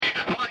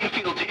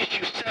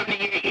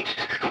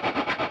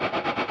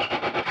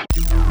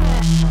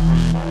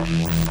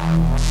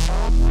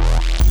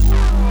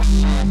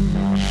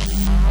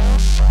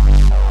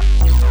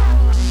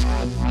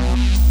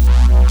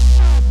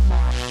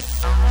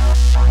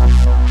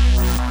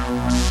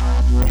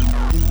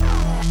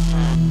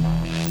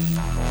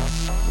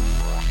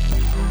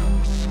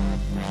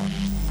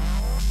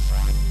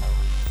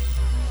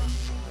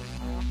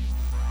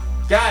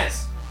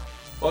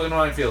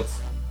Twin Minefields.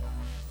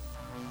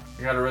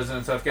 You got a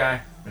resident tough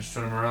guy, Mr.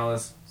 Tony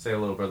Morales. Say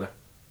hello, brother.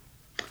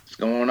 What's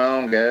going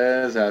on,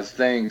 guys? How's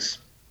things?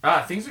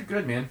 Things are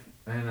good, man.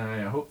 And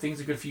I hope things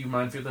are good for you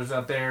Minefielders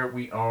out there.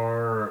 We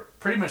are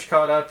pretty much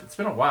caught up. It's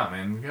been a while,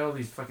 man. We've got all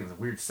these fucking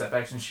weird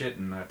setbacks and shit,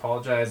 and I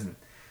apologize, and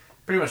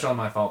pretty much all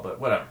my fault, but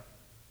whatever.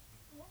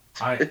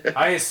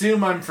 I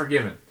assume I'm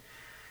forgiven.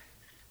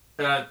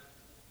 Was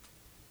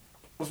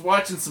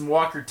watching some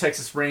Walker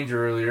Texas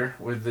Ranger earlier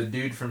with the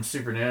dude from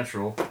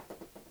Supernatural,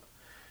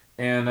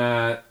 and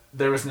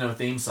there was no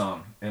theme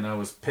song, and I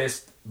was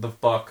pissed the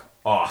fuck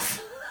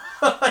off.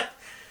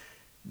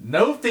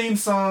 No theme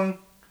song.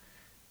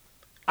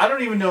 I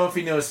don't even know if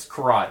he knows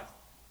karate.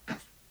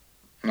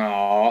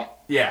 Aww.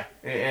 Yeah.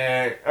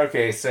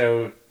 Okay,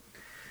 so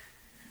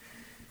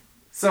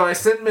I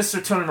sent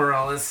Mr. Tony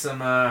Morales some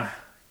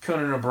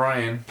Conan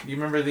O'Brien. Do you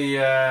remember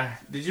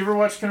did you ever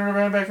watch Conan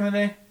O'Brien back in the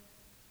day?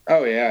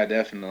 Oh yeah,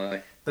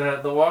 definitely.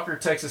 The Walker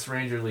Texas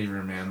Ranger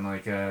leader, man,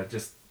 like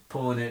just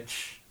pulling it.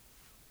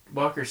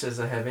 Walker says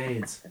I have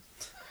AIDS.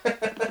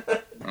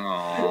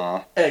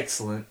 Aww.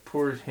 Excellent.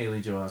 Poor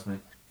Haley Joel Osment.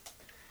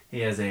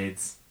 He has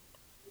AIDS.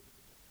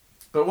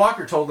 But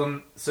Walker told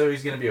him, so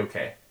he's going to be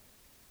okay.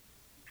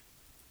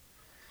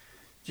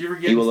 Did you ever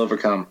He will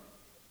overcome.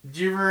 Did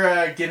you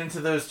ever get into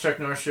those Chuck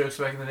Norris jokes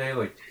back in the day,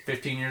 like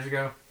 15 years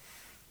ago?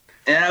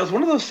 And it was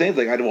one of those things,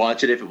 like, I'd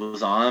watch it if it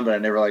was on, but I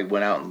never, like,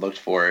 went out and looked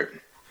for it.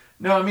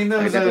 No, I mean,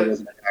 there was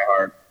wasn't that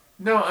hard.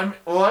 No,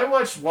 I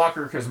watched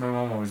Walker because my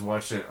mom always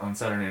watched it on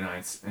Saturday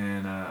nights,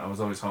 and I was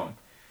always home.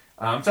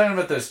 I'm talking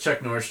about those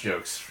Chuck Norris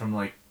jokes from,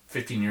 like,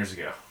 15 years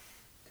ago.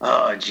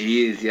 Oh,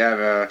 jeez.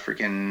 Yeah,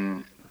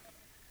 freaking...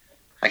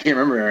 I can't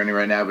remember any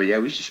right now, but yeah,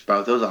 we should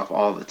spout those off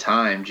all the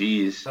time.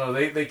 Jeez. Oh,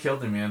 they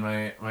killed him,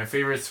 man. My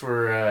favorites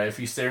were, if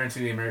you stare into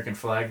the American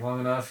flag long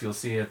enough, you'll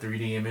see a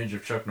 3D image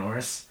of Chuck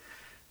Norris.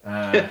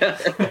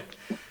 Chuck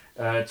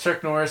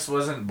Norris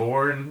wasn't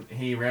born.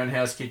 He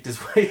roundhouse kicked his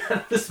way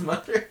out of his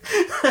mother.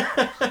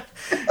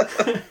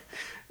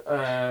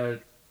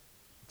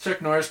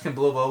 Chuck Norris can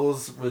blow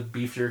bubbles with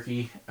beef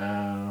jerky. It's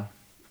the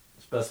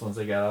best ones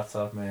I got off the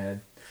top of my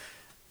head.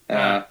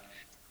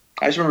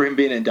 I just remember him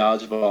being in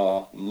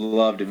Dodgeball.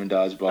 Loved him in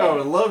Dodgeball. Oh,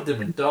 I loved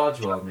him in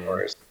Dodgeball,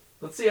 man.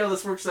 Let's see how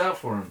this works out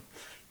for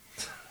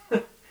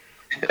him.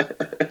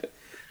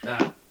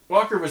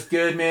 Walker was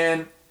good,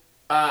 man.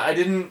 I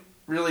didn't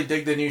really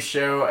dig the new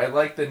show. I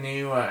like the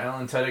new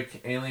Alan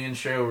Tudyk alien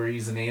show where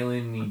he's an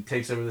alien and he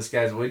takes over this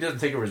guy's... Well, he doesn't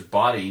take over his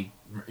body.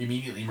 He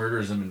immediately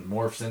murders him and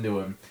morphs into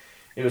him.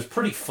 It was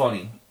pretty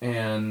funny.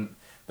 And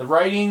the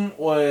writing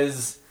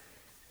was...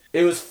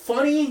 It was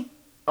funny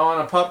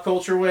on a pop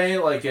culture way,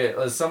 like it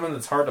was something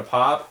that's hard to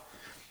pop,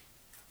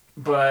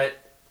 but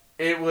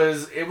it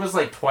was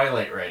like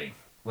Twilight writing.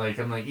 Like,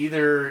 I'm like,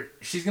 either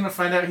she's gonna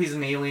find out he's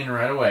an alien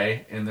right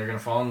away and they're gonna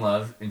fall in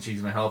love and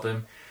she's gonna help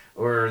him,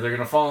 or they're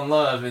gonna fall in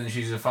love and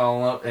she's gonna fall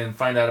in love and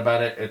find out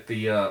about it at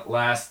the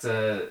last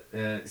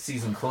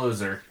season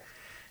closer,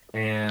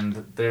 and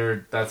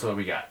that's what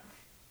we got.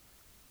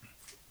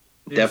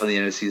 Definitely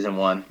into season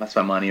 1. That's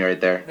my money right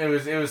there.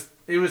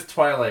 It was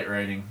Twilight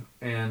writing,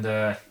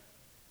 and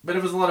but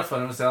it was a lot of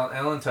fun. It was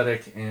Alan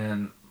Tudyk,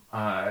 and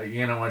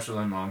you know, watch with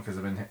my mom because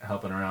I've been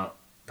helping her out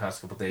the past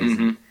couple days.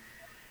 Mm-hmm.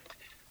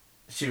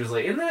 She was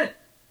like,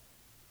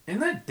 "Isn't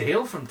that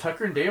Dale from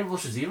Tucker and Dale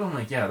vs. Evil?" I'm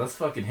like, "Yeah, that's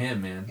fucking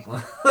him, man."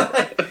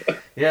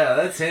 Yeah,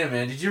 that's him,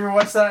 man. Did you ever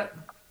watch that?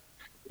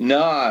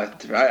 No,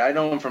 I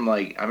know him from,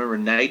 like, I remember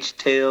Knight's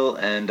Tale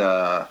and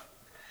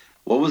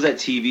what was that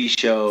TV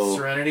show?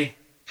 Serenity.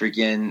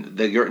 Freaking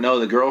the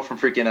girl from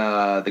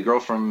freaking the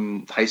girl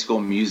from High School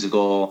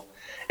Musical.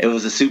 It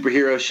was a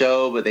superhero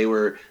show, but they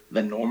were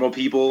the normal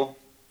people.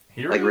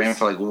 Heroes? Like, ran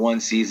for like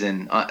one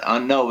season.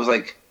 No, it was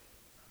like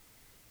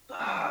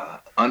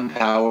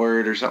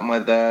Unpowered or something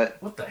like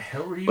that. What the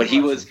hell were you? But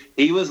he was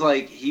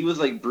like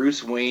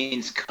Bruce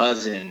Wayne's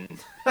cousin,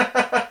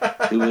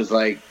 who was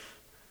like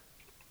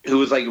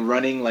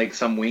running like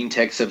some Wayne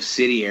Tech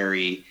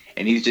subsidiary,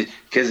 and he's just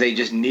because they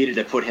just needed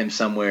to put him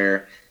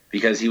somewhere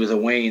because he was a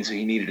Wayne, so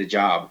he needed a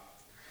job.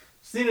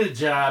 Just needed a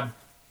job.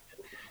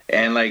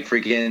 And like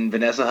freaking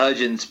Vanessa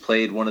Hudgens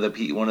played one of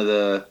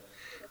the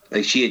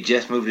like she had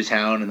just moved to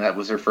town and that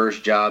was her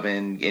first job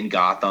in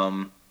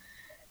Gotham.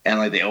 And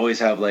like they always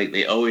have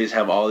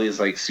all these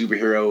like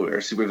superhero or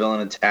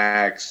supervillain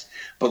attacks,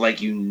 but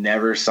like you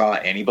never saw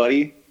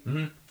anybody.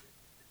 Mm-hmm.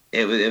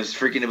 It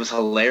was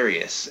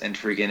hilarious, and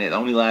freaking it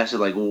only lasted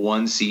like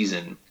one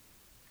season.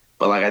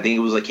 But like I think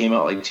it was like came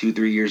out like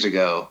 2-3 years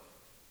ago.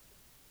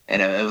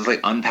 And it was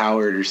like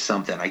Unpowered or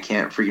something. I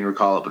can't freaking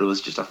recall it, but it was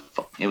just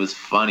it was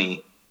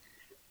funny.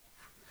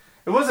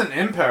 It wasn't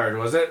Empowered,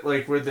 was it?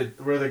 Like where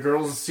the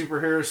girl's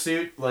superhero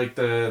suit, like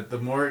the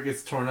more it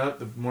gets torn up,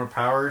 the more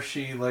power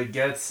she like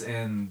gets,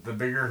 and the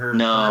bigger her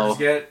powers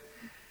get.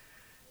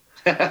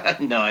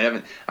 No, I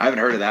haven't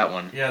heard of that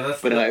one. Yeah, that's.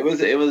 But it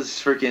was just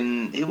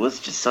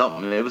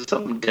something. It was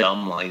something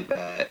dumb like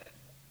that.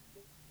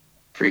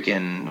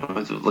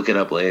 Freaking look it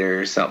up later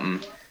or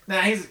something.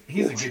 Nah,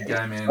 he's a good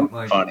guy, man.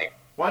 Like funny.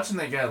 watching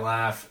that guy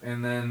laugh,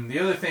 and then the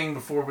other thing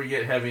before we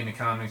get heavy into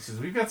comics, because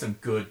we've got some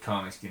good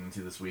comics getting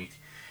to this week,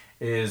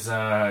 is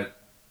I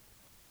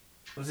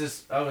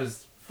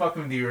was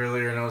fucking with you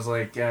earlier, and I was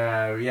like,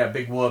 yeah,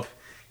 big whoop,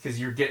 because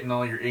you're getting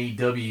all your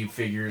AEW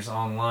figures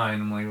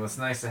online. I'm like, well, it's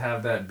nice to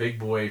have that big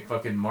boy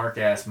fucking Mark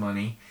ass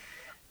money,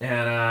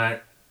 and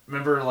I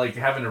remember like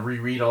having to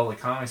reread all the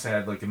comics I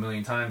had like a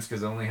million times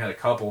because I only had a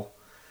couple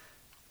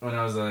when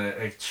I was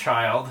a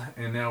child,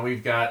 and now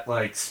we've got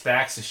like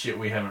stacks of shit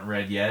we haven't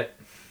read yet.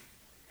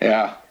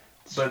 Yeah,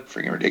 it's but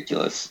freaking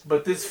ridiculous.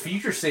 But this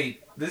future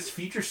state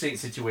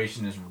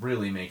situation is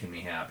really making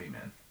me happy,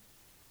 man.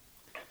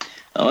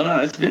 Oh no,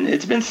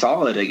 it's been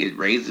solid. Like, it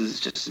raises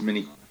just as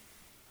many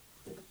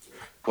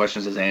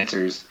questions as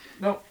answers.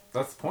 Nope,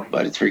 that's the point.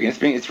 But it's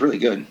really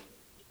good.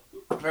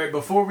 All right,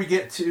 before we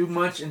get too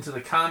much into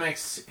the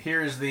comics,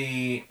 here's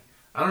I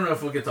don't know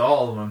if we'll get to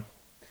all of them.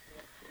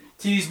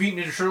 Teenage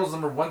Mutant Ninja Turtles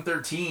number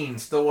 113,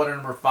 Stillwater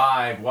number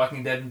 5,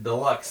 Walking Dead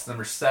Deluxe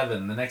number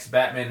 7, The Next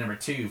Batman number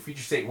 2,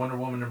 Future State Wonder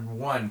Woman number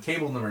 1,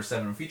 Cable number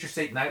 7, Future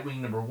State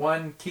Nightwing number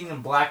 1,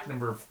 Kingdom Black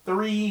number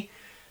 3,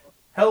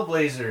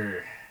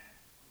 Hellblazer,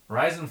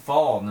 Rise and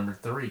Fall number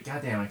 3.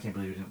 Goddamn, I can't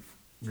believe we didn't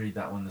read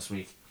that one this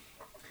week.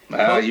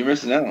 You're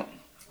missing out.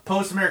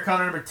 Post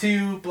Americana number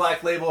 2,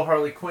 Black Label,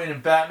 Harley Quinn,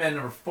 and Batman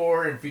number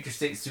 4, and Future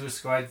State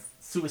Suicide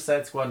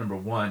Squad number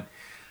 1.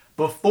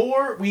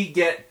 Before we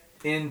get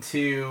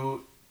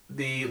into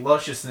the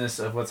lusciousness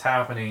of what's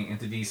happening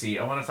into DC,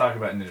 I want to talk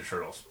about Ninja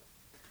Turtles.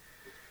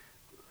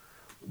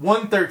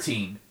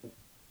 113.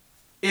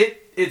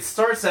 It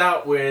starts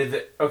out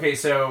with, okay,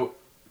 so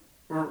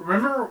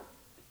remember,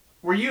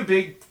 were you a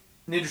big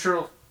Ninja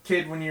Turtle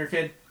kid when you were a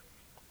kid?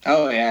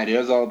 Oh yeah, dude, it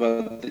was all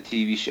about the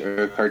TV show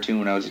or cartoon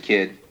when I was a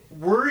kid.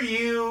 Were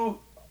you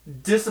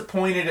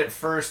disappointed at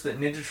first that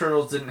Ninja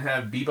Turtles didn't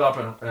have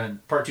Bebop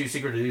and Part 2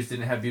 Secret News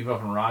didn't have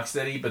Bebop and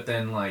Rocksteady, but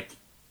then like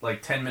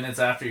 10 minutes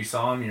after you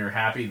saw them, you're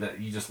happy that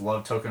you just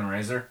love Token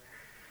Razor?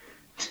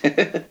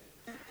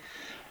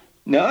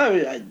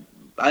 No,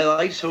 I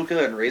liked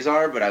Toka and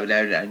Razor, but I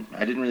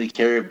didn't really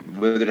care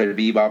whether it had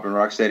Bebop and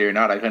Rocksteady or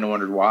not. I kind of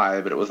wondered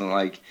why, but it wasn't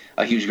like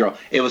a huge girl.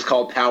 It was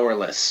called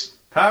Powerless.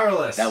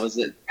 Powerless. That was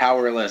it.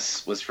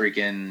 Powerless was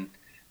freaking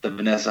the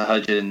Vanessa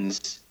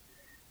Hudgens,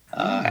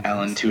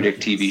 Alan Tudyk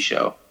TV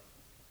show.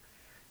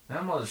 Now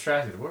I'm all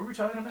distracted. What were we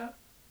talking about?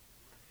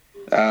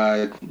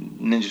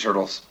 Ninja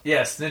Turtles.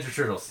 Yes, Ninja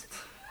Turtles.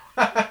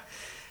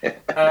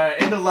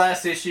 In the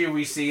last issue,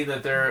 we see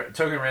that their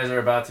Token Razor are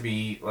about to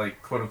be,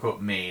 like,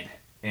 quote-unquote, made.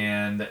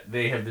 And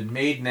they have been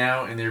made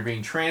now, and they're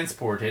being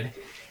transported.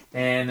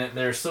 And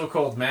their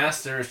so-called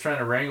master is trying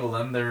to wrangle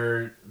them.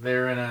 They're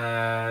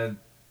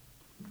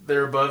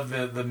above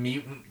the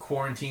mutant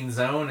quarantine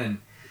zone, and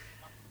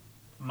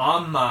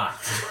Mama,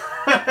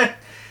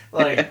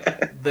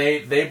 like,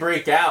 they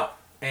break out.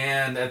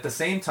 And at the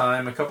same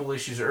time, a couple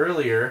issues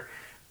earlier,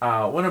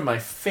 one of my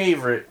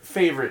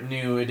favorite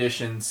new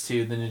additions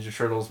to the Ninja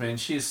Turtles, man,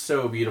 she's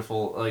so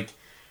beautiful. Like,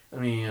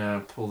 let me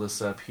pull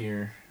this up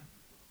here.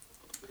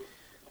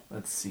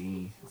 Let's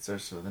see. It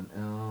starts with an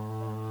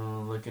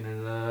L. Looking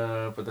it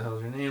up. What the hell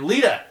is her name?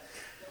 Lita!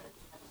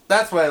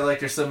 That's why I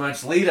liked her so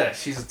much. Lita.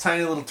 She's a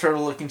tiny little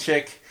turtle-looking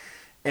chick.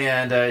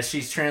 And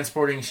she's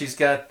transporting... She's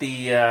got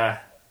the...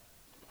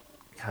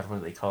 God, what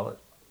do they call it?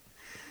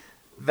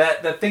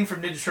 That thing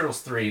from Ninja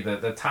Turtles 3,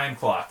 the time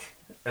clock.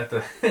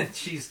 They've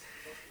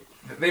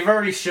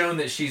already shown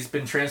that she's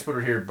been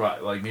transported here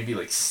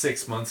maybe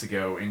 6 months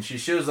ago, and she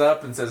shows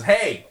up and says,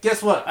 "Hey,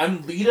 guess what?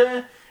 I'm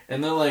Lita."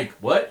 And they're like,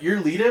 "What? You're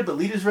Lita? But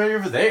Lita's right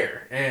over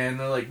there." And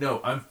they're like,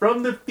 "No, I'm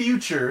from the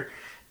future,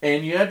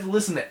 and you have to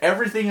listen to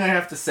everything I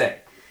have to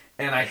say."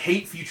 And I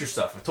hate future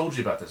stuff. I've told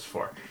you about this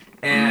before.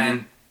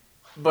 And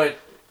but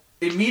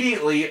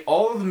immediately,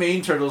 all of the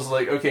main turtles are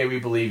like, "Okay, we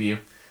believe you."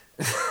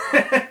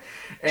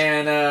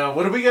 And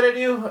what are we gonna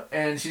do?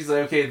 And she's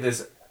like, "Okay,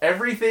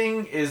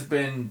 everything has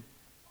been.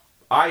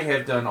 I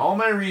have done all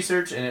my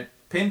research, and it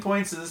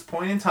pinpoints to this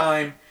point in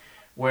time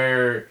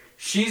where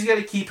she's got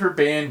to keep her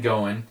band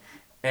going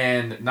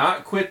and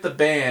not quit the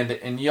band,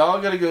 and y'all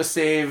got to go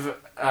save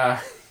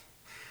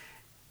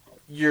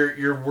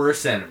your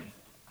worst enemy."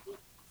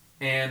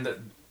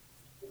 And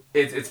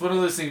it's one of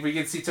those things. We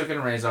can see Token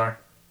and Razor.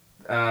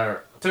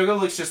 Toga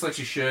looks just like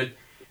he should,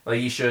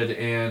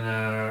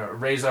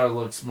 and Razor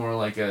looks more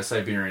like a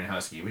Siberian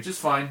Husky, which is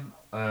fine.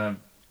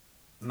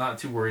 Not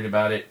too worried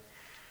about it.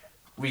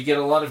 We get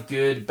a lot of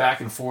good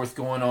back and forth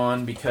going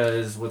on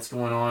because what's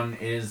going on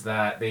is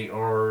that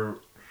they're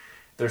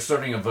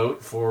starting a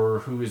vote for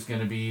who is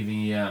going to be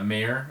the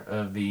mayor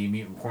of the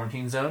mutant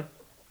quarantine zone.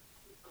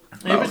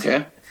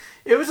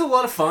 It was a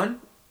lot of fun.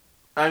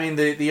 I mean,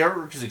 the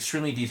artwork is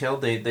extremely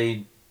detailed.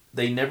 They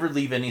never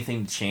leave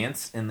anything to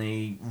chance, and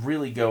they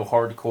really go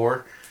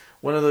hardcore.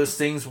 One of those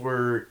things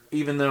where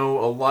even though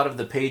a lot of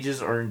the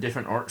pages are in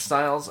different art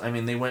styles, I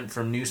mean, they went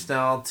from New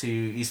Style to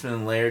Eastman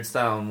and Laird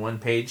style on one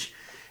page.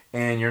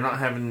 And you're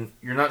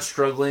not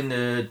struggling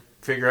to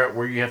figure out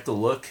where you have to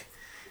look.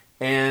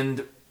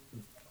 And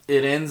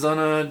it ends on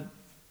a,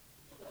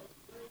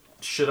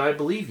 "Should I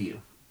believe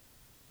you?"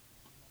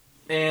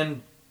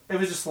 And it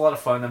was just a lot of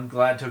fun. I'm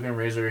glad Token and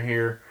Razor are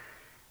here.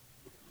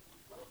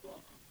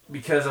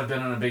 Because I've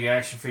been on a big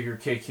action figure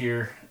kick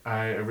here,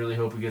 I really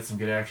hope we get some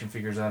good action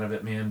figures out of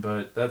it, man.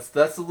 But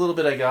that's a little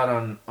bit I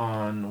got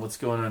on what's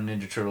going on in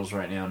Ninja Turtles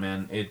right now,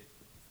 man.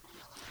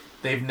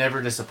 They've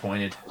never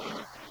disappointed.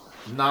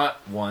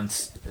 Not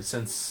once.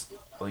 Since,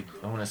 like,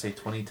 I want to say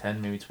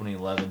 2010, maybe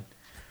 2011.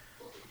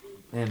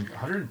 And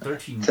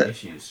 113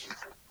 issues.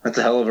 That's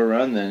a hell of a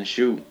run then,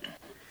 shoot.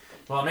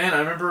 Well, man, I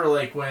remember,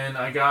 like, when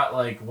I got,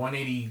 like,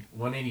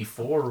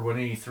 184 or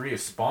 183 of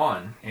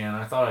Spawn, and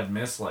I thought I'd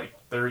miss, like,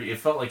 30... It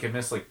felt like I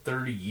missed, like,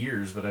 30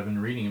 years, but I've been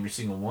reading every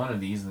single one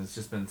of these, and it's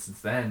just been since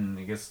then, and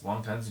I guess a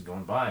long time's been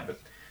going by, but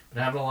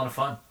been having a lot of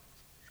fun.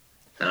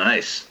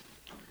 Nice.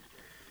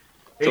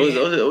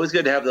 It's always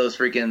good to have those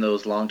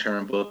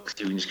long-term books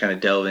you can just kind of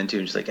delve into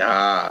and just like,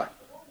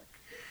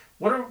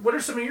 What are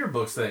some of your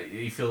books that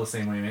you feel the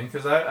same way, man?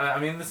 Because, I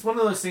mean, it's one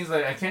of those things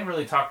that I can't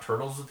really talk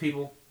Turtles with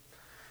people.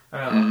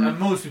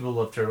 Most people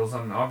love Turtles.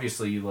 I mean,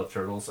 obviously you love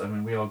Turtles. I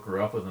mean, we all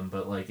grew up with them.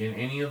 But, like, in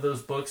any of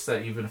those books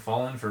that you've been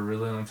following for a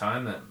really long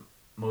time that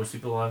most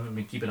people haven't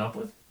been keeping up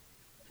with?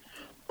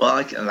 Well,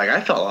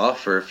 I fell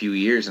off for a few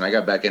years, and I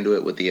got back into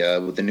it with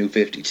the New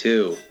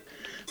 52.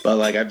 But,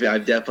 like, I've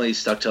definitely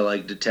stuck to,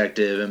 like,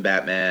 Detective and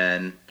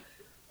Batman.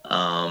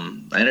 I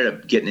ended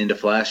up getting into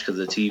Flash because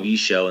of the TV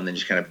show, and then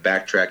just kind of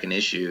backtracking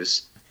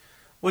issues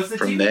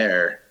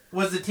there.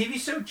 Was the TV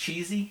show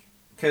cheesy?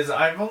 Because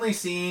I've only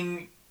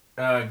seen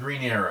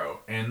Green Arrow,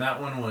 and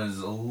that one was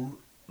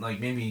like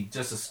maybe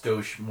just a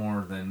skosh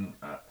more than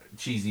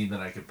cheesy than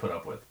I could put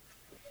up with.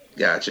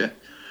 Gotcha.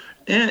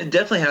 Yeah, it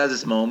definitely has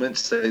its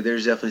moments.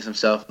 There's definitely some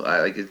stuff.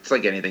 It's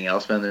like anything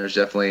else, man. There's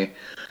definitely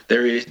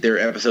there are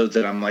episodes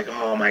that I'm like,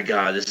 oh my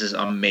god, this is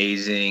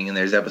amazing, and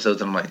there's episodes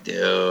that I'm like,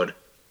 dude.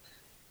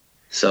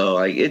 So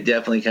like it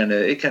can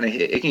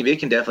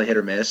definitely hit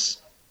or miss.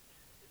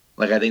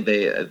 Like I think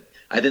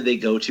they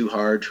go too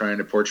hard trying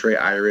to portray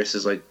Iris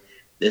as like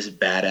this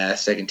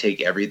badass that can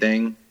take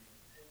everything,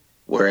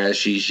 whereas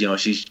she's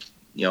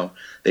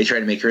they try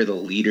to make her the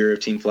leader of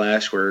Team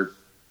Flash, where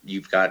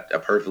you've got a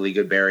perfectly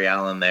good Barry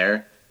Allen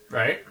there,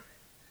 right?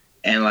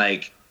 And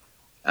like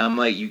I'm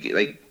like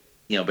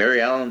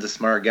Barry Allen's a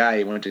smart guy.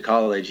 He went to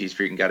college. He's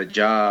freaking got a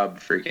job.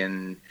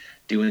 Freaking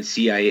doing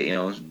CIA.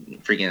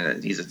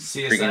 He's a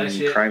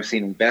freaking crime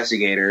scene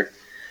investigator.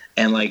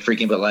 And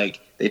but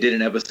they did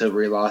an episode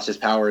where he lost his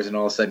powers, and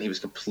all of a sudden he was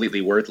completely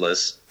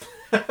worthless.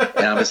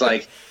 And I was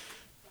like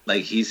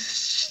he's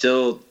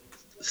still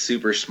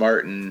super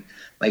smart, and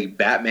like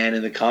Batman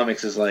in the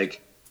comics is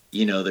like,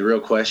 the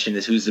real question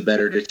is who's the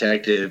better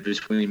detective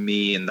between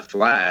me and the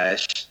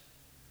Flash.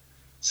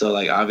 So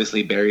like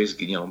obviously Barry's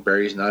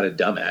not a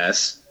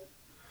dumbass,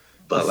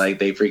 but like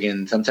they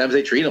sometimes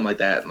they treat him like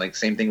that. And like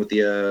same thing with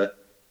the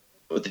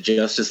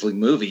Justice League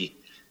movie.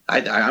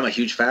 I'm a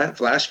huge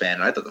Flash fan,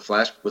 and I thought the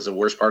Flash was the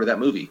worst part of that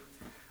movie.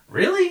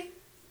 Really?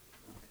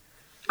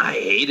 I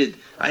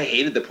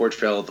hated the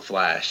portrayal of the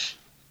Flash.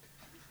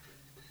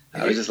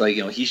 I was just like,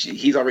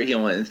 he's already,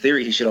 in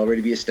theory, he should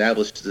already be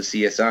established as a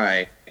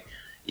CSI.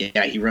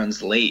 Yeah, he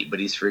runs late, but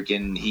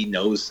he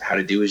knows how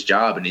to do his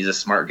job, and he's a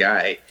smart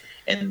guy.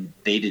 And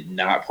they did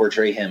not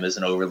portray him as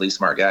an overly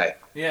smart guy.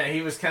 Yeah,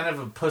 he was kind of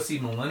a pussy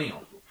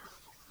millennial.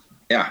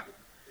 Yeah.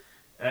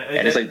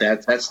 And it's like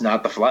that's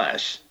not the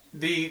Flash.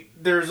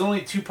 There's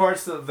only two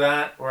parts of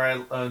that,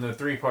 or the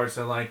three parts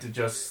I liked of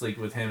Justice League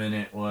with him in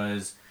it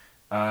was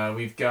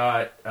we've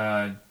got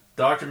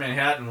Dr.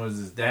 Manhattan was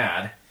his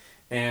dad,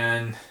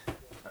 and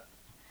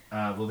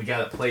the guy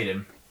that played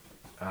him.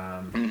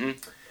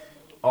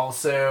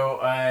 Also,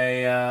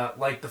 I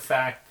liked the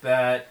fact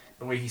that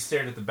the way he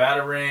stared at the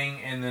Batarang,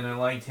 and then I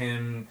liked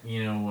him,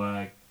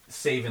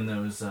 saving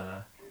those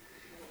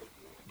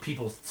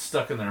people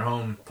stuck in their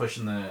home,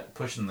 pushing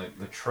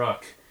the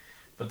truck.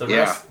 But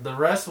the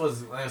rest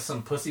was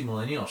some pussy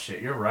millennial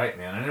shit. You're right,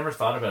 man. I never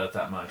thought about it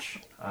that much.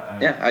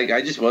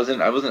 I just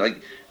wasn't. I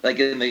wasn't like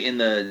in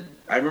the.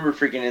 I remember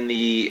freaking in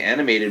the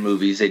animated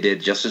movies they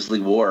did Justice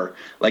League War.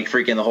 Like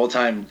freaking the whole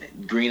time,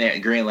 Green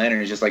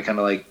Lantern is just like kind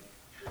of like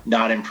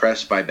not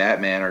impressed by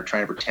Batman or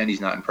trying to pretend he's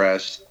not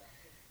impressed.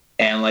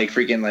 And like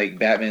freaking like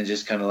Batman's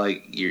just kind of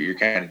like you're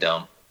kind of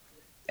dumb,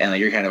 and like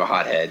you're kind of a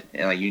hothead,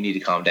 and like you need to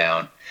calm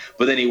down.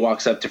 But then he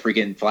walks up to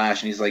freaking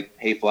Flash and he's like,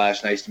 "Hey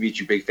Flash, nice to meet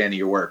you. Big fan of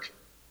your work."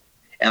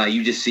 And like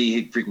you just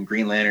see freaking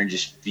Green Lantern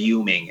just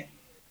fuming,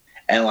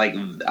 and like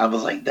I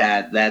was like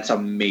that's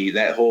amazing.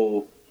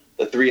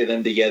 The three of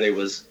them together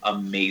was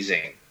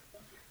amazing.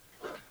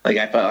 Like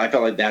I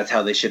felt like that's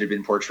how they should have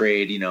been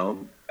portrayed.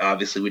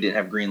 Obviously we didn't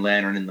have Green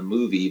Lantern in the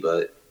movie,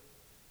 but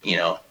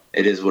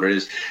it is what it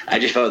is. I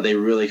just felt they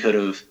really could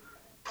have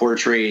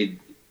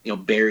portrayed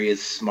Barry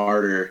as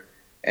smarter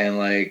and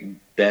like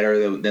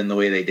better than the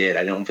way they did.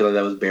 I don't feel like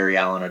that was Barry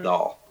Allen at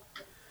all.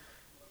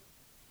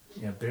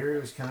 Yeah, Barry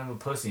was kind of a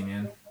pussy,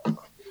 man. No,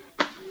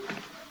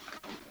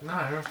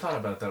 I never thought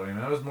about it that way,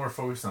 man. I was more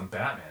focused on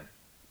Batman.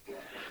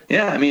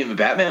 Yeah, I mean,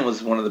 Batman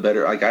was one of the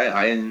better. Like,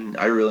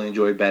 I really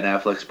enjoyed Ben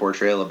Affleck's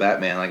portrayal of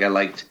Batman. Like, I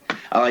liked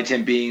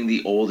him being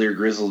the older,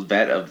 grizzled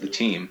vet of the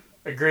team.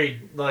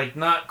 Agreed. Like,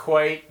 not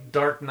quite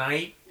Dark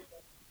Knight,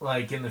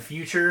 like in the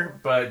future,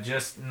 but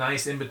just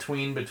nice in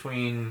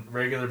between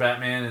regular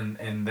Batman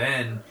and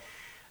then.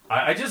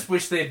 I just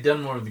wish they had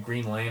done more of the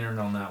Green Lantern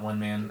on that one,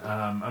 man.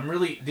 I'm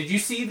really. Did you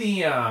see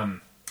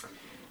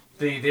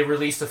they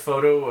released a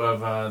photo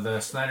of the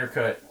Snyder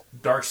Cut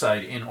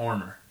Darkseid in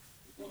armor?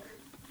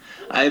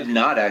 I have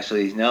not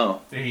actually.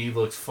 No. He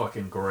looks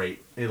fucking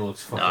great. It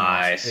looks fucking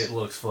nice. Awesome. It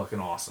looks fucking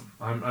awesome.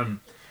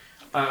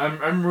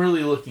 I'm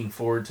really looking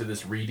forward to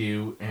this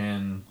redo,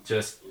 and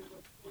just,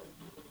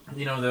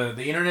 you know,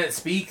 the internet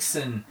speaks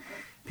and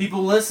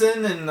people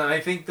listen, and I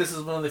think this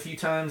is one of the few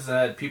times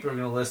that people are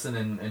going to listen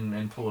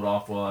and pull it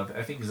off well.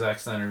 I think Zack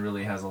Snyder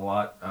really has a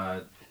lot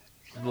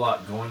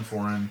going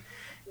for him.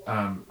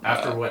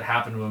 After what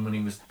happened to him when he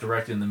was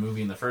directing the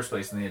movie in the first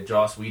place, and they had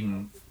Joss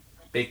Whedon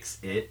fix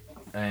it,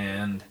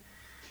 and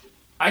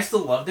I still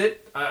loved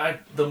it.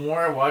 The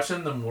more I watch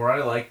them, the more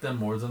I like them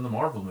more than the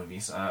Marvel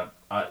movies.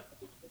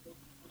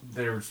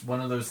 There's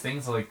one of those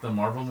things, like the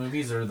Marvel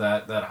movies are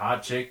that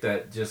hot chick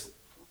that just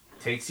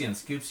takes you and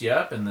scoops you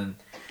up, and then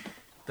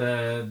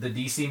the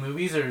DC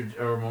movies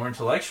are more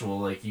intellectual.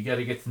 Like, you got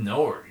to get to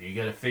know her, you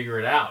got to figure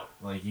it out,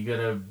 like you got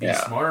to be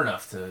smart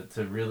enough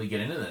to really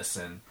get into this,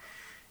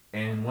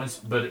 and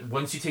once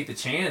you take the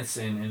chance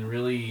and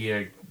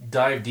really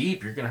dive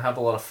deep, you're gonna have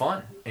a lot of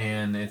fun,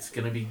 and it's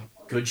gonna be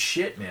good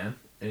shit, man.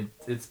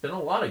 It's been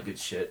a lot of good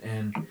shit,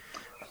 and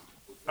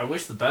I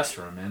wish the best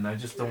for him, man. I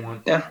just don't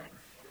want. Yeah.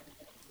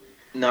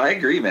 No, I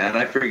agree, man.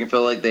 I freaking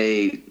feel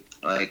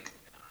like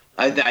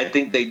I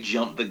think they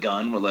jumped the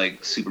gun with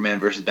like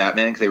Superman versus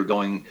Batman, because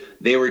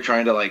they were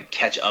trying to like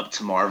catch up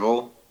to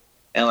Marvel,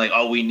 and like,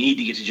 oh, we need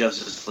to get to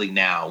Justice League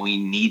now. We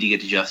need to get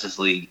to Justice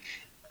League,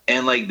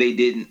 and like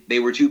they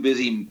were too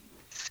busy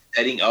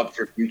setting up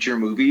for future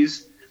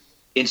movies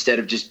instead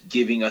of just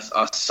giving us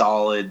a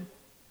solid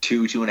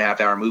 2.5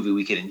 hour movie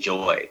we could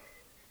enjoy.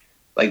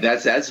 Like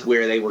that's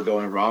where they were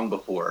going wrong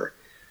before.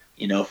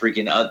 You know,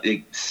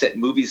 freaking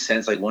movies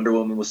since like Wonder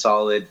Woman was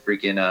solid.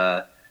 Freaking,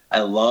 I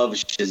love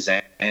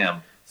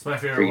Shazam. It's my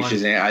favorite one.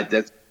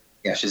 Shazam,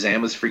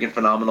 Shazam was freaking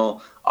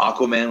phenomenal.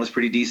 Aquaman was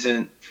pretty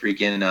decent.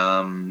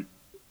 Freaking,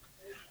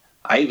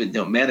 I even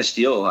know Man of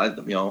Steel.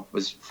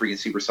 Was freaking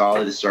super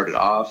solid. It started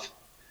off.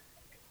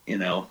 You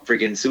know,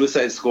 freaking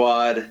Suicide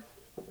Squad.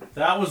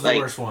 That was the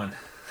worst one.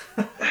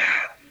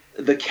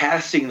 The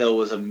casting though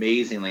was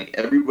amazing. Like,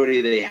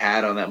 everybody they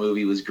had on that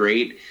movie was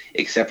great,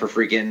 except for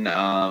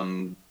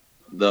freaking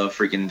the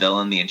freaking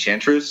villain, the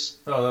Enchantress.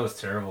 Oh, that was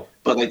terrible.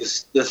 But like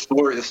the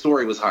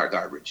story was hot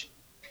garbage.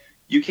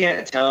 You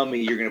can't tell me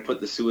you're gonna put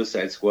the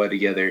Suicide Squad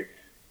together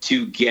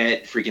to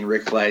get freaking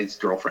Rick Flagg's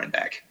girlfriend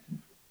back.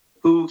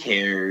 Who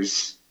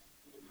cares?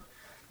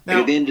 Now,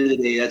 at the end of the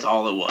day, that's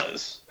all it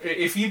was.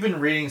 If you've been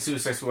reading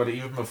Suicide Squad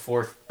even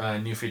before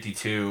New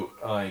 52,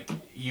 like,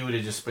 you would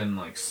have just been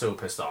like so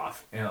pissed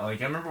off. And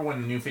like, I remember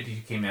when New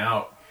 52 came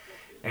out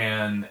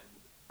and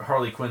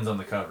Harley Quinn's on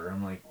the cover.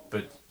 I'm like,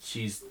 but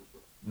she's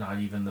not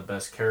even the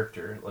best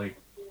character. Like,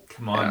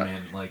 come on,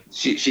 man. Like,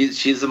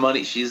 she's the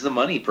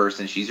money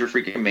person. She's your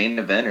freaking main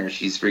eventer.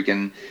 She's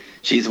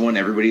the one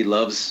everybody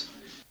loves.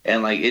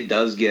 And like, it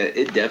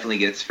definitely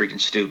gets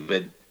freaking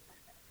stupid.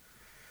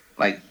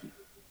 Like,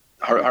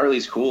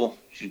 Harley's cool.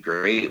 She's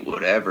great,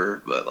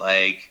 whatever. But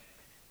like,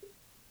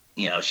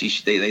 you know,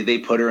 they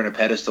put her in a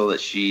pedestal that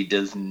she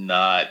does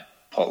not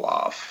pull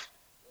off.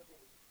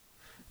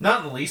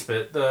 Not in the least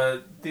bit.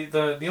 The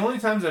only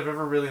times I've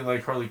ever really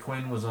liked Harley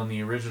Quinn was on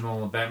the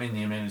original Batman the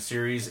Animated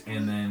Series,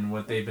 and then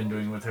what they've been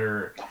doing with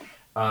her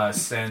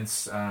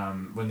since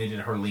when they did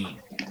Harleen.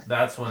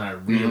 That's when I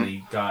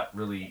really got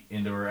really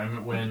into her. I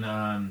mean, when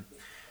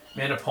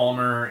Amanda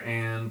Palmer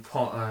and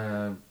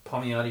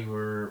Palmiotti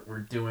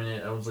were doing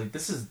it, I was like,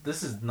 this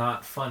is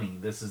not funny.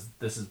 This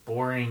is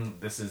boring.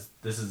 This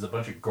is a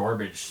bunch of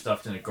garbage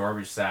stuffed in a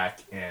garbage sack,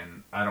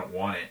 and I don't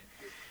want it.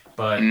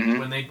 But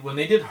when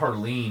they did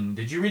Harleen,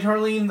 did you read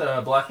Harleen,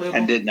 the Black Label?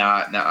 I did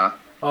not. Nuh-uh.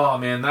 Oh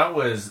man, that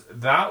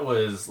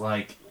was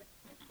like,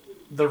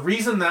 the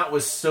reason that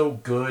was so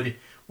good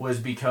was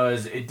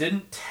because it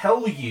didn't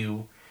tell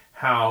you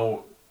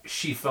how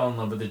she fell in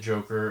love with the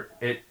Joker.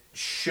 It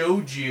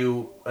showed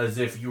you as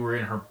if you were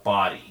in her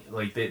body.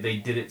 Like, they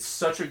did it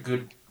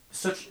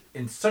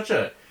in such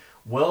a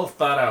well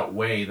thought out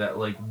way that,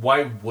 like,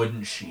 why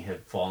wouldn't she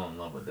have fallen in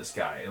love with this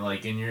guy?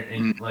 Like,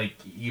 like,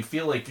 you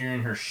feel like you're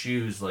in her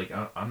shoes. Like,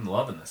 I'm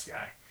loving this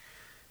guy,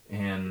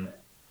 and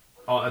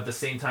at the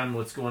same time,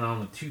 what's going on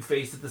with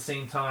Two-Face at the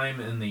same time,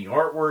 and the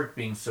artwork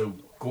being so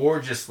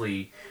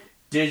gorgeously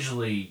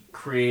digitally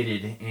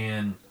created,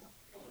 and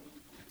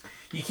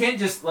you can't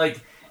just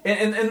like.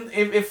 And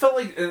it felt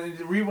like,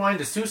 rewind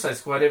to Suicide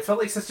Squad, it felt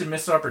like such a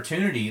missed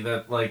opportunity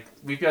that, like,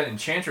 we've got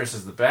Enchantress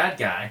as the bad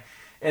guy,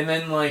 and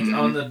then, like,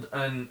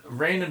 on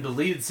random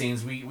deleted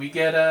scenes, we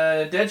get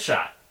a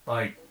Deadshot.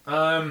 Like,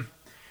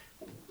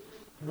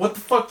 what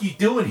the fuck you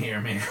doing here,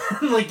 man?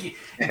 Like,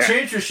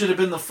 Enchantress should have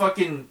been the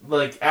fucking,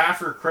 like,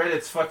 after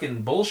credits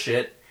fucking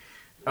bullshit.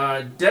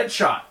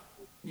 Deadshot.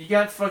 you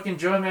got fucking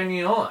Joe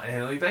Manganiello.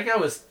 And, like, that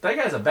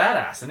guy's a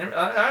badass. And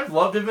I've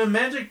loved him in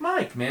Magic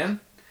Mike, man.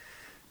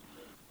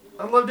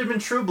 I loved him in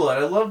True Blood.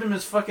 I loved him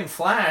as fucking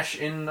Flash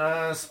in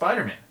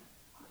Spider-Man.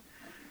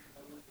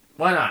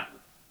 Why not?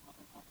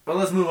 But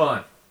let's move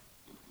on.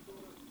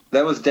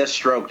 That was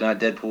Deathstroke, not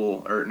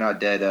Deadpool, or not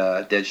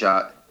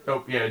Deadshot.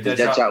 Oh, yeah,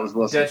 Deadshot was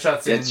Will Smith.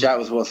 Deadshot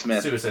was Will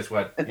Smith. Suicide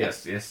Squad.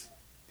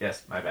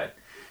 Yes, my bad.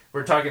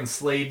 We're talking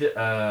Slade,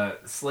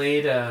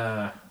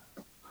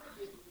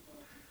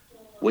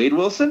 Wade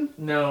Wilson?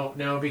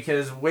 No,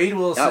 because Wade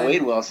Wilson... Not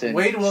Wade Wilson.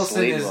 Wade Wilson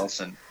Slade is...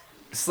 Wilson.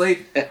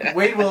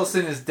 Wade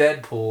Wilson is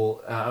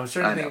Deadpool. I was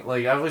trying to think, know.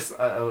 like, I was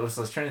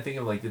trying to think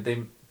of, like, did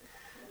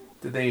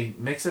they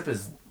mix up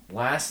his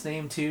last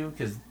name, too?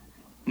 Because...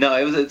 No,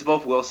 it's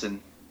both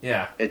Wilson.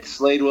 Yeah. It's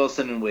Slade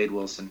Wilson and Wade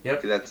Wilson.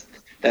 Yep.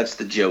 That's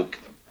the joke.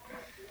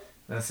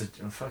 That's a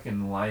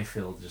fucking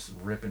Liefeld just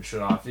ripping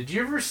shit off. Did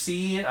you ever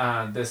see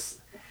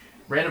this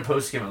random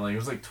post came out, like, it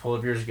was like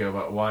 12 years ago,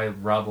 about why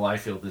Rob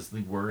Liefeld is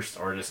the worst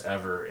artist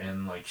ever,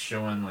 and, like,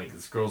 showing, like,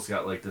 this girl's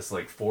got, like, this,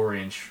 like,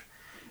 4-inch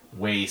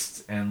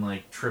waist and,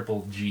 like,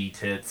 triple G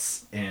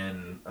tits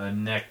and a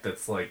neck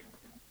that's, like,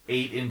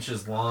 8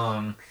 inches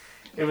long.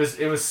 It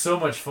was so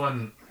much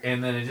fun,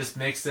 and then it just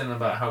mixed in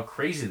about how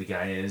crazy the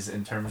guy is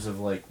in terms of,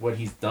 like, what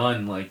he's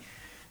done. Like,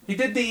 he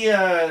did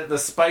the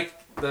Spike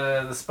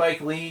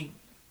Lee.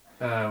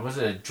 Was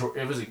it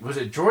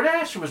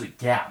Jordache or was it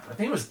Gap? I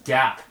think it was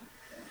Gap.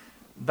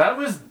 It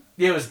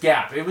was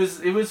Gap. It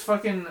was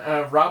fucking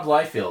Rob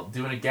Liefeld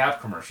doing a Gap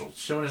commercial,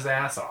 showing his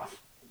ass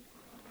off.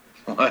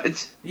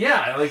 What?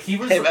 Yeah, like he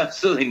was. I have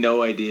absolutely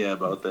no idea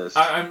about this.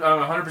 I'm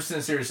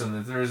 100% serious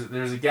on this.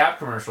 There's a Gap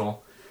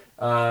commercial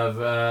of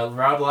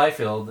Rob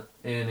Liefeld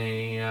in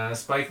a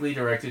Spike Lee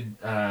directed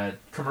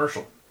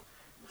commercial,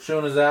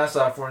 showing his ass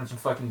off wearing some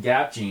fucking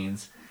Gap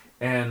jeans,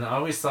 and I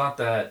always thought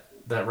that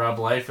Rob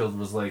Liefeld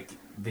was like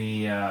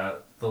the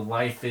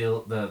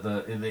Liefeld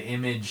the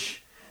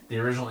image, the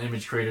original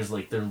image creators,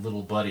 like their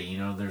little buddy. You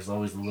know, there's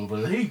always the little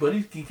buddy. Hey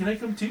buddy, can I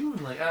come too?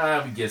 And like,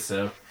 we guess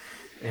so.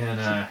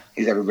 And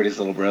he's everybody's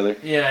little brother.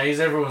 Yeah,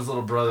 he's everyone's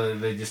little brother that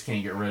they just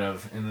can't get rid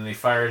of. And then they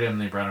fired him,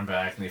 and they brought him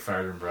back, and they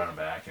fired him and brought him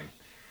back, and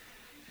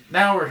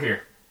now we're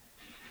here.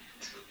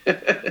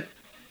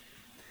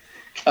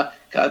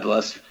 God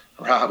bless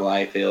Rob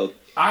Liefeld.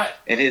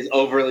 And his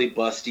overly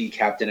busty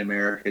Captain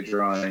America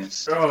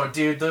drawings. Oh,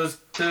 dude, those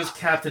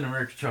Captain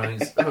America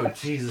drawings. Oh,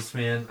 Jesus,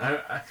 man.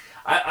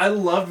 I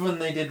loved when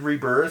they did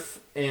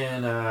Rebirth,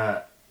 and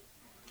I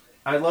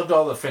loved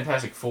all the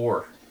Fantastic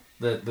Four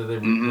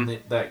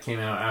that came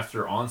out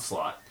after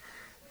Onslaught.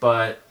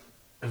 But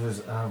it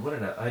was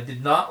I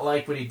did not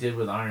like what he did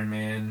with Iron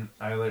Man.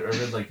 I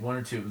read like one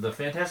or two. The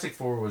Fantastic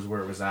Four was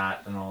where it was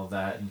at, and all of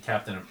that. And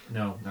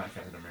not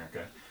Captain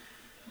America.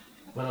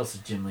 What else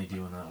did Jim Lee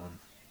do in that one?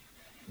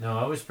 No,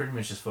 I was pretty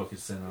much just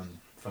focusing on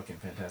fucking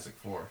Fantastic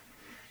Four.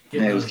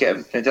 It was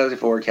Fantastic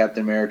Four,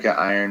 Captain America,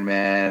 Iron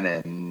Man,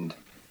 and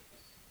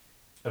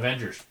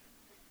Avengers.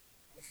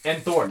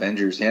 And Thor.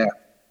 Avengers, yeah.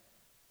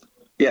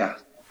 Yeah.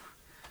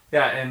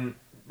 Yeah, and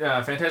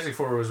Fantastic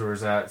Four was where it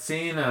was at.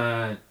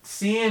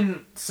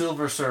 Seeing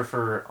Silver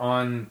Surfer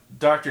on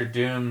Doctor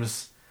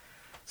Doom's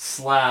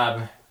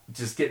slab,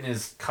 just getting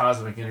his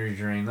cosmic energy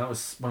drain, that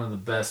was one of the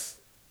best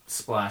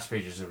splash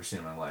pages I've ever seen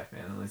in my life,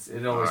 man.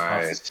 It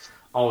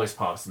always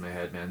pops in my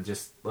head, man.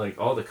 Just like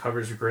all the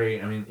covers are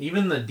great. I mean,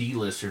 even the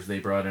D-listers they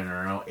brought in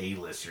are now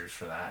A-listers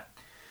for that,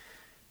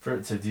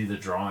 to do the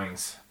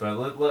drawings. But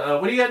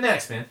what do you got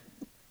next, man?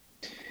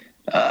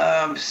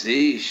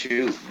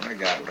 Shoot, what I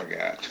got.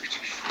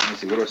 Let's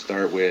see, what do I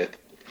start with?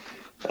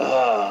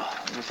 I'm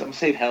gonna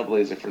save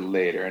Hellblazer for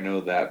later. I know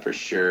that for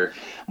sure.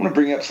 I'm gonna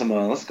bring up some.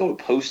 Let's go with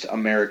Post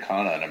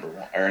Americana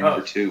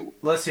number 2.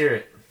 Let's hear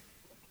it.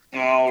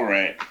 All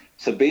right.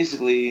 So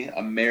basically,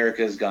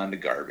 America's gone to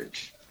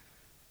garbage.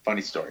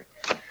 Funny story.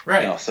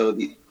 Right. So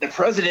the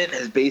president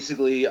has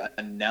basically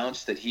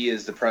announced that he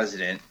is the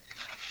president,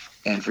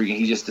 and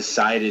he just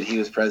decided he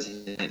was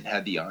president,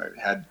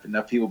 had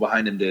enough people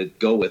behind him to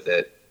go with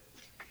it.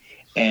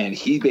 And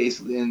he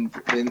basically, in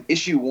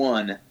issue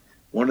 1,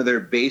 one of their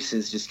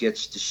bases just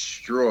gets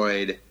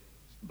destroyed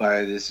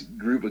by this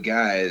group of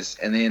guys,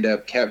 and they end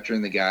up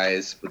capturing the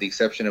guys, with the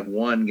exception of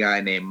one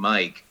guy named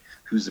Mike,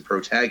 who's the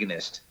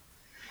protagonist.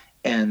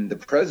 And the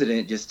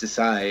president just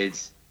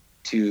decides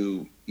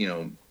to,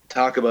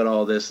 talk about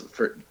all this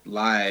for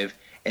live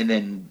and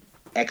then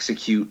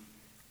execute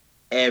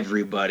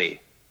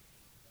everybody.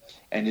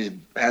 And just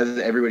has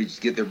everybody just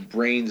get their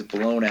brains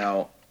blown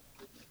out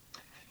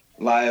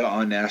live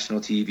on national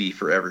TV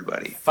for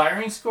everybody.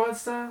 Firing Squad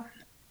style?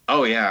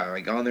 Oh, yeah.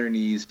 Like on their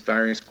knees,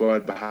 firing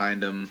squad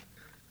behind them.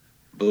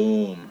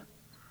 Boom.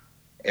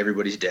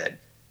 Everybody's dead.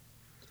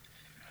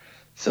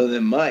 So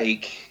then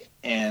Mike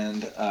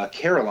and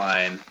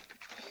Caroline,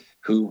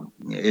 who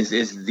is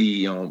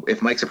the,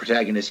 if Mike's a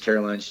protagonist,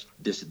 Caroline's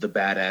just the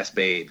badass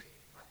babe.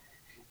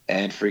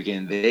 And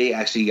they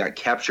actually got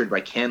captured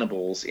by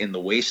cannibals in the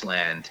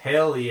wasteland.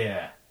 Hell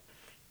yeah.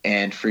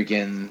 And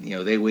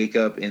they wake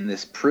up in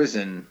this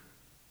prison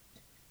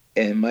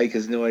and Mike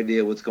has no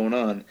idea what's going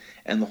on.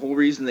 And the whole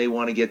reason they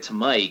want to get to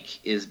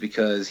Mike is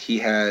because he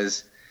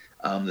has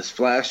this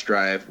flash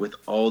drive with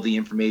all the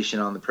information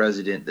on the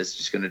president that's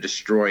just going to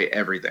destroy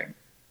everything.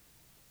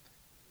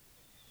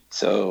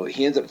 So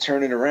he ends up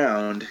turning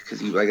around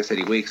because, like I said,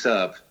 he wakes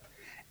up,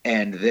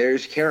 and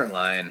there's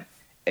Caroline,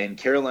 and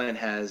Caroline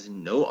has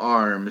no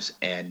arms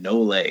and no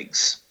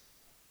legs.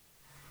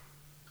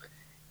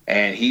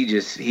 And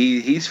he's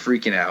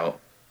freaking out.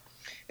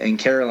 And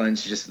Caroline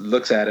just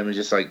looks at him and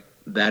just like,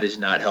 that is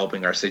not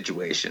helping our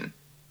situation.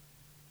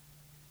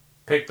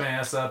 Pick my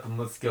ass up and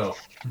let's go.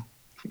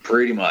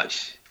 Pretty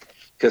much.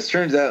 Because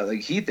turns out,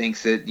 like, he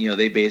thinks that,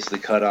 they basically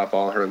cut off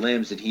all her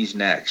limbs and he's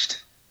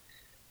next.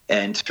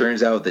 And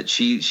turns out that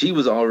she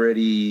was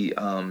already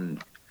an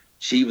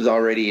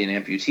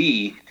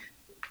amputee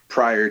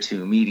prior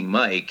to meeting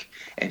Mike,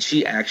 and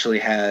she actually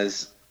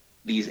has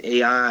these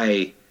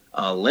AI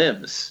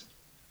limbs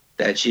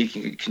that she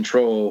can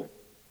control.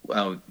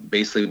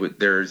 Basically,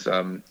 there's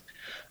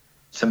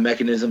some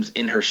mechanisms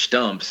in her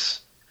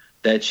stumps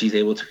that she's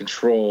able to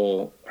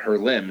control her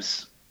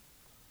limbs.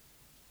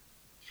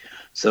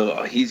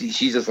 So she's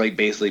just like,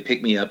 basically,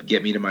 pick me up,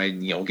 get me to my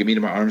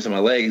arms and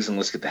my legs, and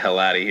let's get the hell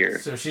out of here.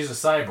 So she's a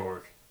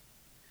cyborg.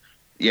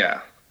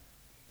 Yeah.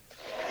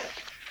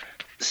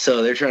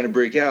 So they're trying to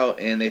break out,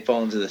 and they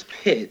fall into this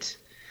pit,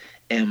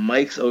 and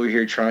Mike's over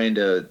here trying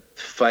to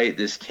fight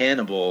this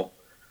cannibal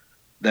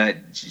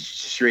that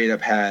straight up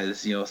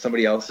has,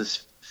 somebody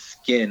else's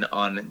skin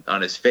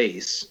on his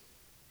face.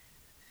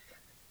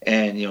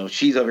 And,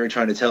 she's over here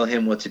trying to tell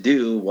him what to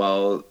do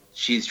while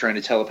she's trying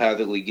to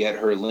telepathically get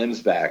her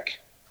limbs back.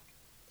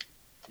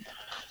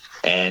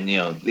 And,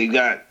 they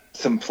got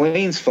some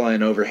planes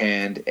flying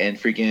overhand, and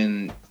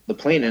freaking the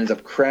plane ends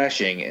up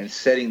crashing and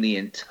setting the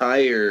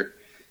entire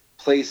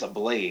place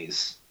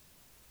ablaze.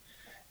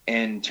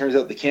 And turns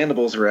out the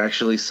cannibals are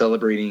actually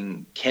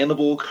celebrating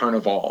Cannibal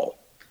Carnival,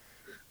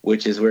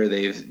 which is where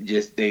they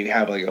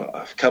have like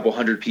a couple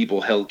hundred people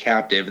held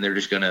captive, and they're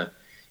just going to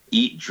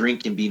eat,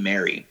 drink, and be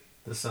merry.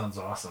 This sounds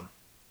awesome.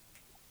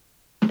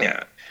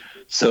 Yeah.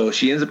 So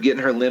she ends up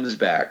getting her limbs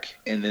back,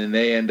 and then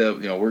they end up,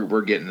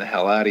 we're getting the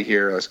hell out of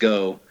here. Let's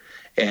go.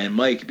 And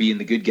Mike, being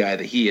the good guy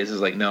that he is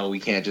like, no, we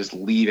can't just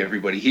leave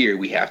everybody here.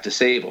 We have to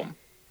save them.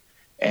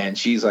 And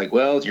she's like,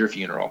 well, it's your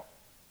funeral.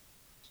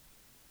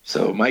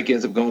 So Mike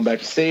ends up going back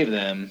to save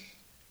them.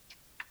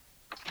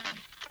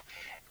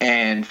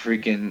 And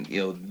freaking,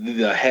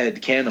 the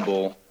head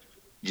cannibal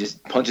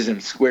just punches him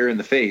square in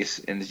the face,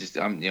 and it's just,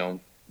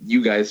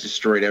 you guys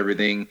destroyed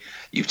everything.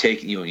 You've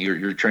taken,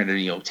 you're trying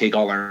to, take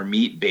all our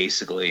meat,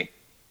 basically.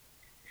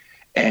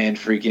 And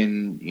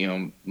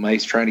freaking,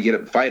 Mike's trying to get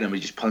up and fight him. He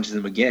just punches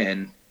him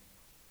again.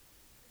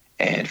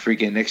 And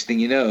freaking, next thing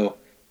you know,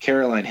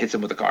 Caroline hits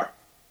him with a car.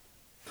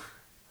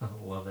 I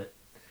love it.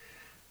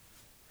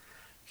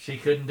 She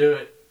couldn't do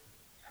it.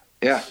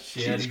 Yeah.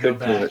 She had to go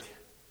back.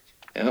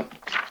 Yep.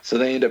 So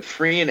they end up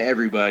freeing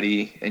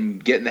everybody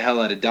and getting the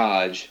hell out of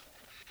Dodge.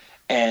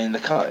 And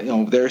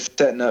they're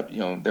setting up.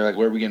 They're like,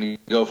 "Where are we going to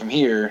go from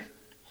here?"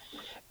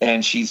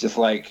 And she's just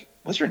like,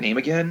 "What's your name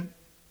again?"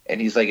 And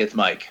he's like, "It's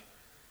Mike."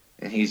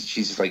 And she's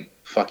just like,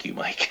 "Fuck you,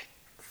 Mike."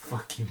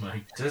 Fuck you,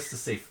 Mike. Just to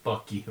say,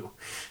 "Fuck you."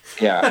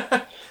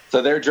 Yeah.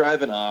 So they're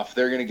driving off.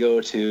 They're going to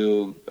go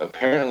to.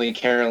 Apparently,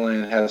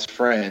 Caroline has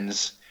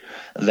friends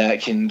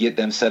that can get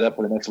them set up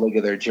for the next leg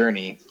of their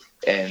journey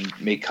and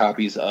make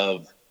copies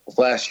of the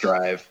flash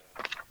drive.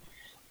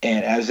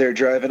 And as they're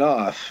driving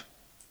off,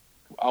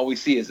 all we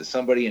see is that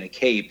somebody in a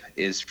cape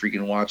is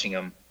freaking watching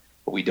them,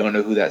 but we don't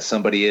know who that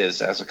somebody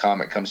is as the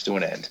comic comes to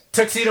an end.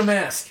 Tuxedo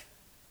Mask.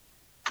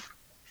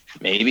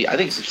 Maybe. I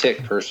think it's a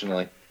Tick,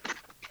 personally.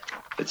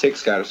 The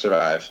Tick's got to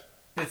survive.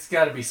 It's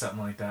got to be something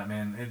like that,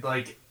 man.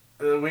 It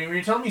when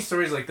you're telling me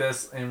stories like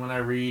this, and when I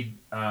read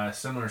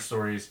similar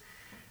stories,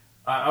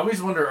 I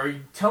always wonder, are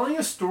you telling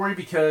a story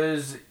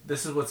because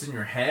this is what's in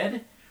your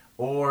head,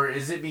 or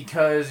is it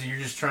because you're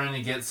just trying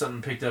to get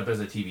something picked up as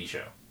a TV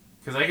show?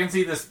 Because I can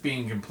see this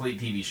being a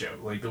complete TV show.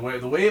 Like, the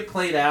way it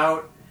played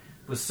out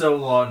was so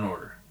Law and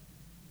Order.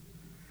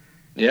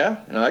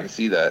 Yeah, no, I can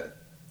see that.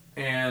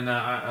 And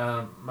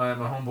my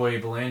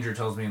homeboy Belanger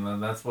tells me that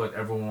that's what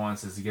everyone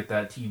wants, is to get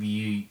that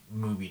TV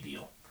movie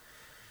deal.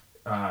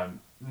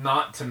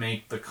 Not to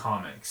make the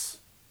comics.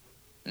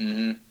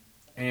 Mm-hmm.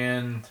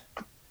 And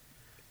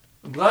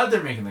I'm glad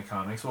they're making the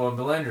comics. Well,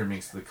 Belanger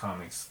makes the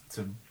comics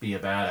to be a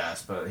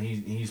badass, but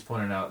he's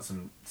pointed out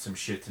some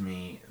shit to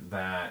me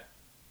that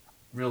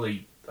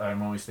really,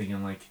 I'm always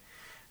thinking, like,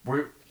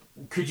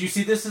 could you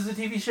see this as a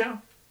TV show?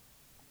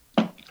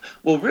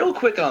 Well, real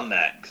quick on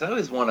that, because I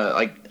always want to,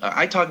 like,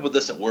 I talk about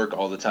this at work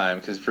all the time,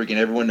 because freaking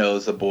everyone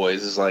knows The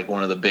Boys is, like,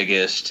 one of the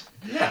biggest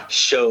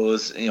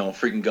shows,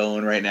 freaking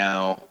going right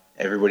now.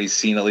 Everybody's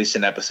seen at least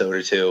an episode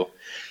or two.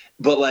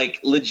 But, like,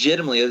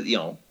 legitimately,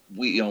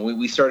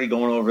 we started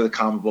going over the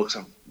comic books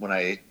when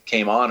I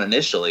came on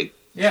initially.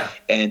 Yeah.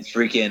 And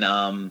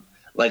freaking,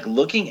 like,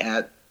 looking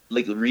at,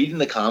 like, reading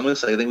the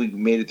comics, I think we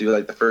made it through,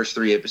 like, the first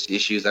 3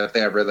 issues. I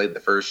think I've read, like, the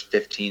first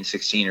 15,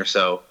 16 or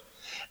so.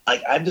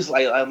 Like,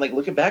 I'm like,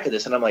 looking back at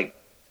this, and I'm like,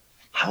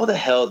 how the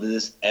hell did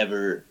this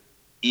ever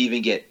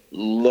even get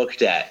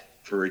looked at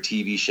for a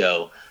TV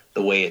show?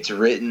 The way it's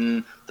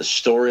written, the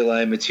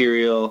storyline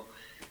material.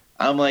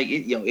 I'm like,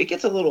 it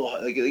gets a little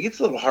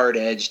hard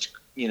edged,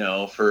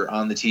 for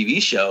on the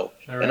TV show,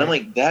 Right. and I'm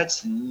like,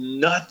 that's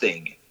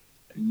nothing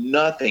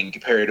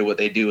compared to what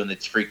they do in the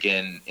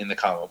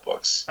comic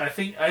books. I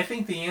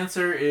think the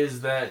answer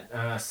is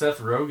that Seth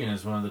Rogen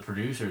is one of the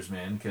producers,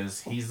 man,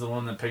 because he's the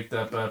one that picked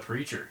up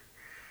Preacher,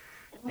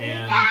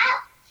 and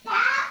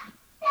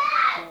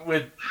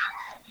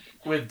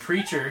with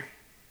Preacher,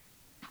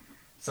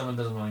 someone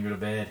doesn't want to go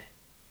to bed.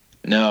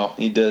 No,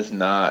 he does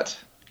not.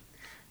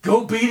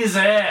 Go beat his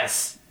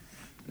ass.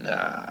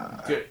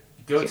 Nah.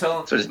 Go tell him.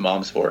 That's what his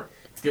mom's for.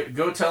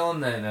 Go tell him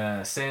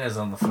that Santa's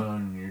on the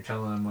phone and you're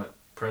telling him what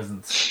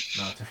presents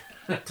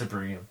not to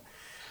bring him.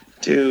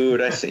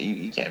 Dude, I say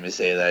you can't even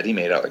say that. He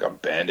made out like a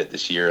bandit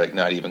this year, like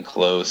not even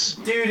close.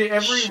 Dude,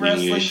 every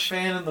wrestling Sheesh.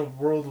 fan in the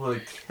world would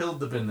have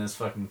killed to been this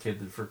fucking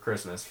kid for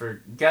Christmas.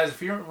 For guys,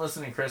 if you weren't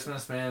listening to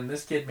Christmas, man,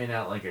 this kid made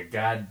out like a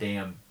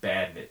goddamn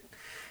bandit.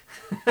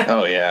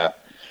 Oh yeah.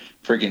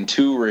 Freaking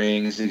 2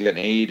 rings. He's got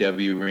an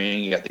AEW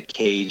ring. He got the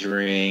cage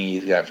ring.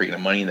 He's got freaking a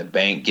Money in the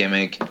Bank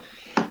gimmick.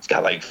 He's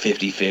got like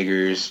 50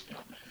 figures.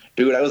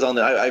 Dude, I was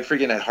I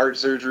freaking had heart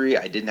surgery.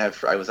 I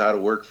was out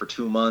of work for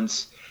 2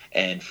 months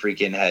and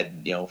freaking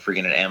had,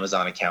 freaking an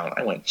Amazon account.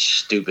 I went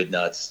stupid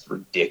nuts. It's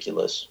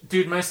ridiculous.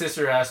 Dude, my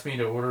sister asked me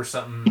to order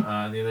something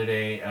the other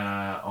day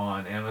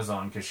on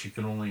Amazon because she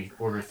can only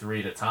order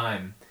 3 at a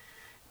time.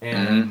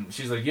 And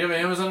she's like, you have an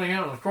Amazon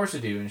account? Of course I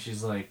do. And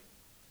she's like,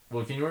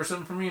 well, can you order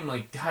something for me? I'm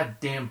like, God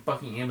damn,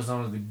 fucking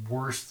Amazon is the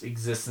worst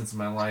existence in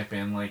my life,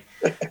 man. Like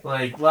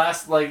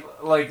last night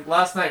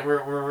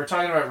we're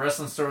talking about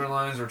wrestling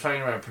storylines, we're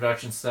talking about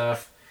production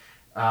stuff,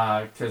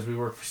 because we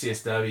work for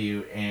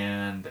CSW,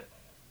 and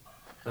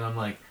I'm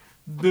like,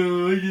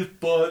 no, I just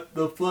bought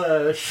The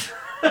Flash.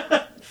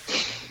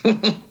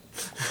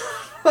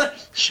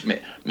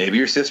 Maybe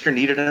your sister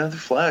needed another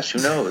Flash.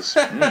 Who knows?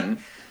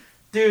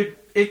 Dude,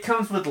 it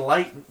comes with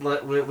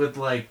with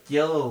like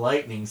yellow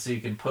lightning, so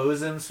you can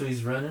pose him so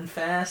he's running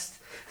fast.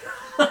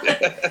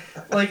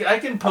 Like I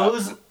can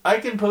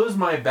pose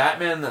my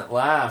Batman that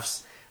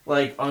laughs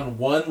like on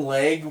one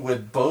leg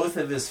with both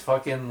of his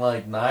fucking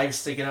like knives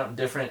sticking out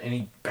different, and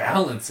he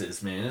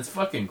balances, man. It's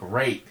fucking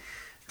great.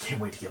 Can't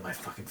wait to get my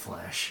fucking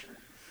Flash.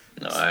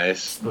 Nice.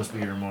 It's supposed to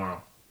be here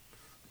tomorrow.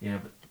 Yeah,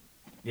 but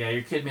yeah,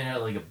 your kid made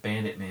out like a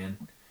bandit,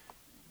 man.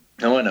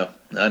 Oh, I know.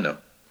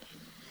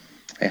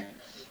 Yeah.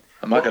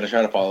 I'm not going to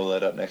try to follow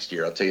that up next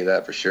year. I'll tell you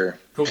that for sure.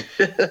 Cool.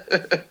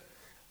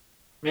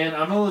 Man,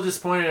 I'm a little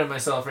disappointed in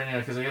myself right now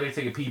because I got to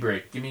take a pee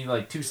break. Give me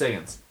like 2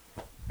 seconds.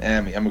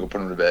 I'm going to go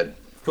put him to bed.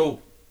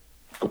 Cool.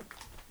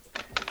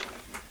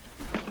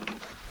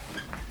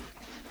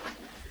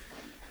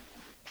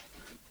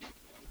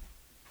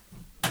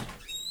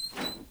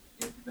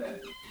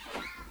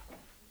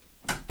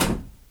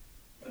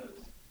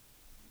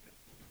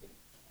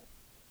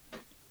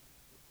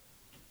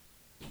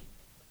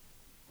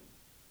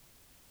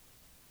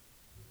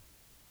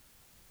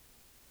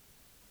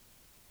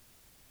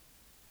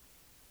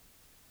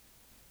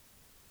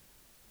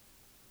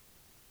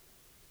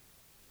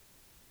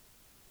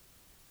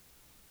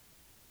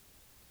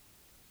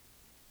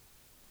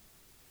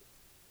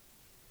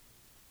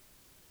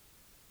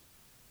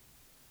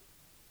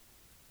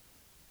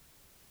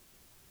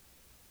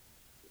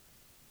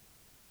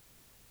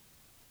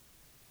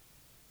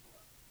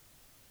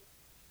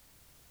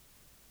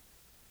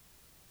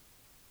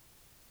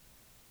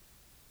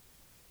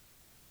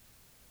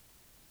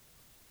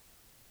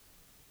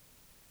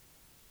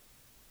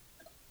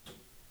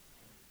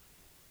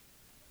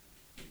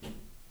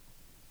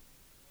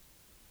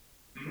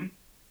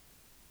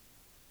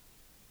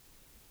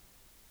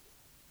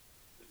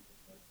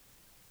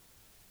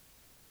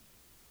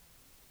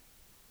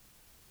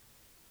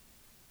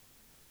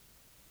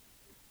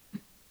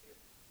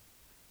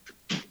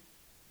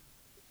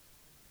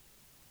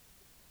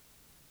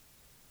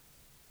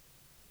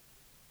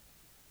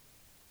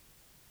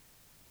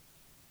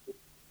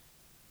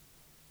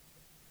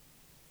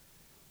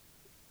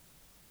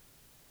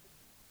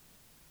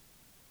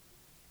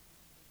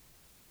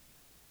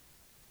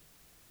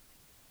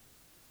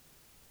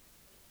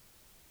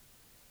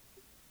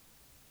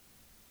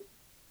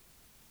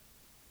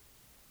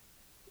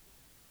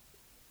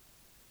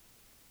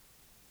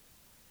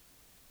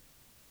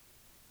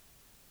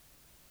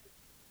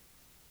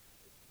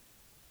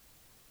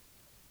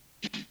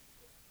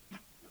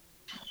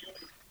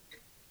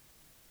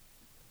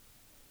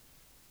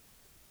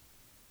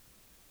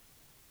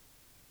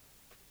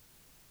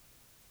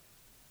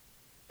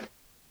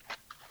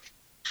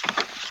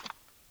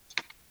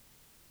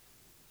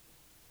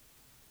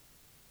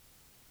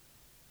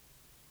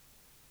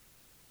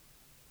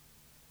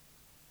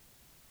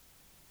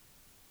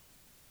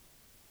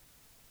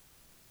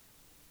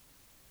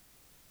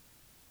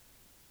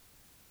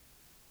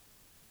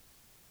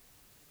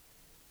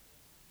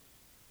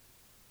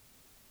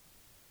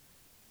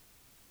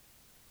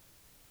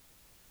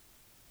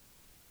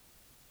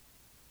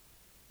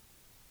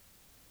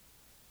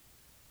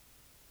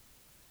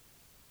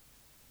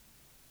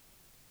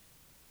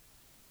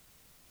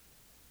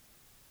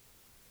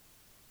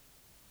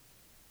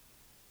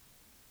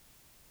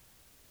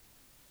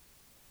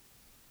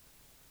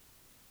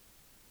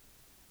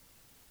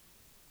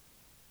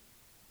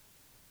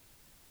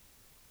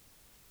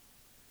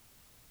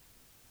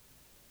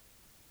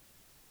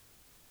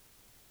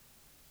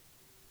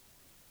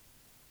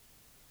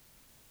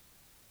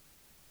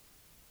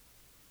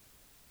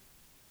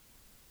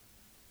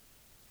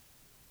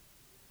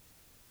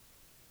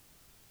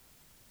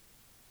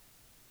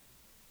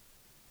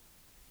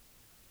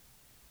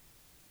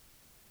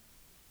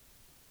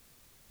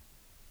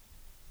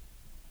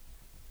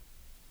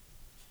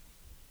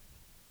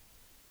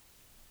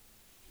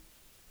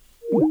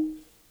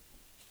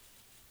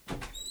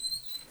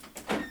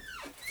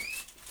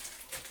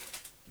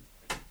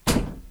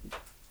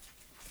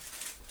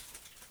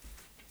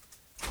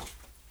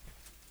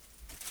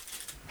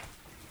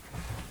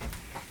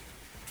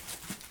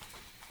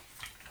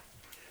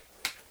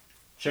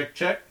 Check,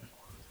 check.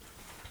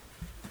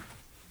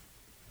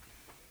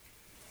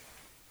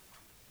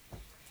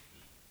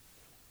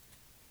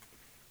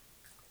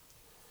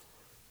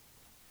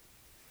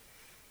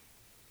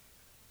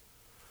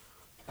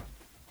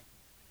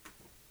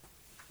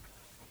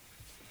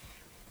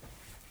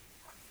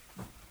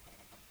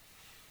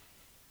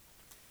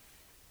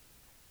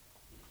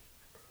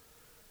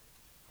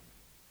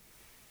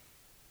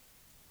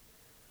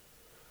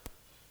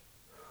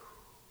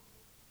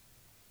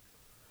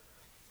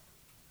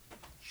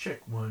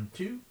 Check 1,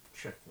 2.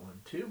 Check 1,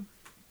 2.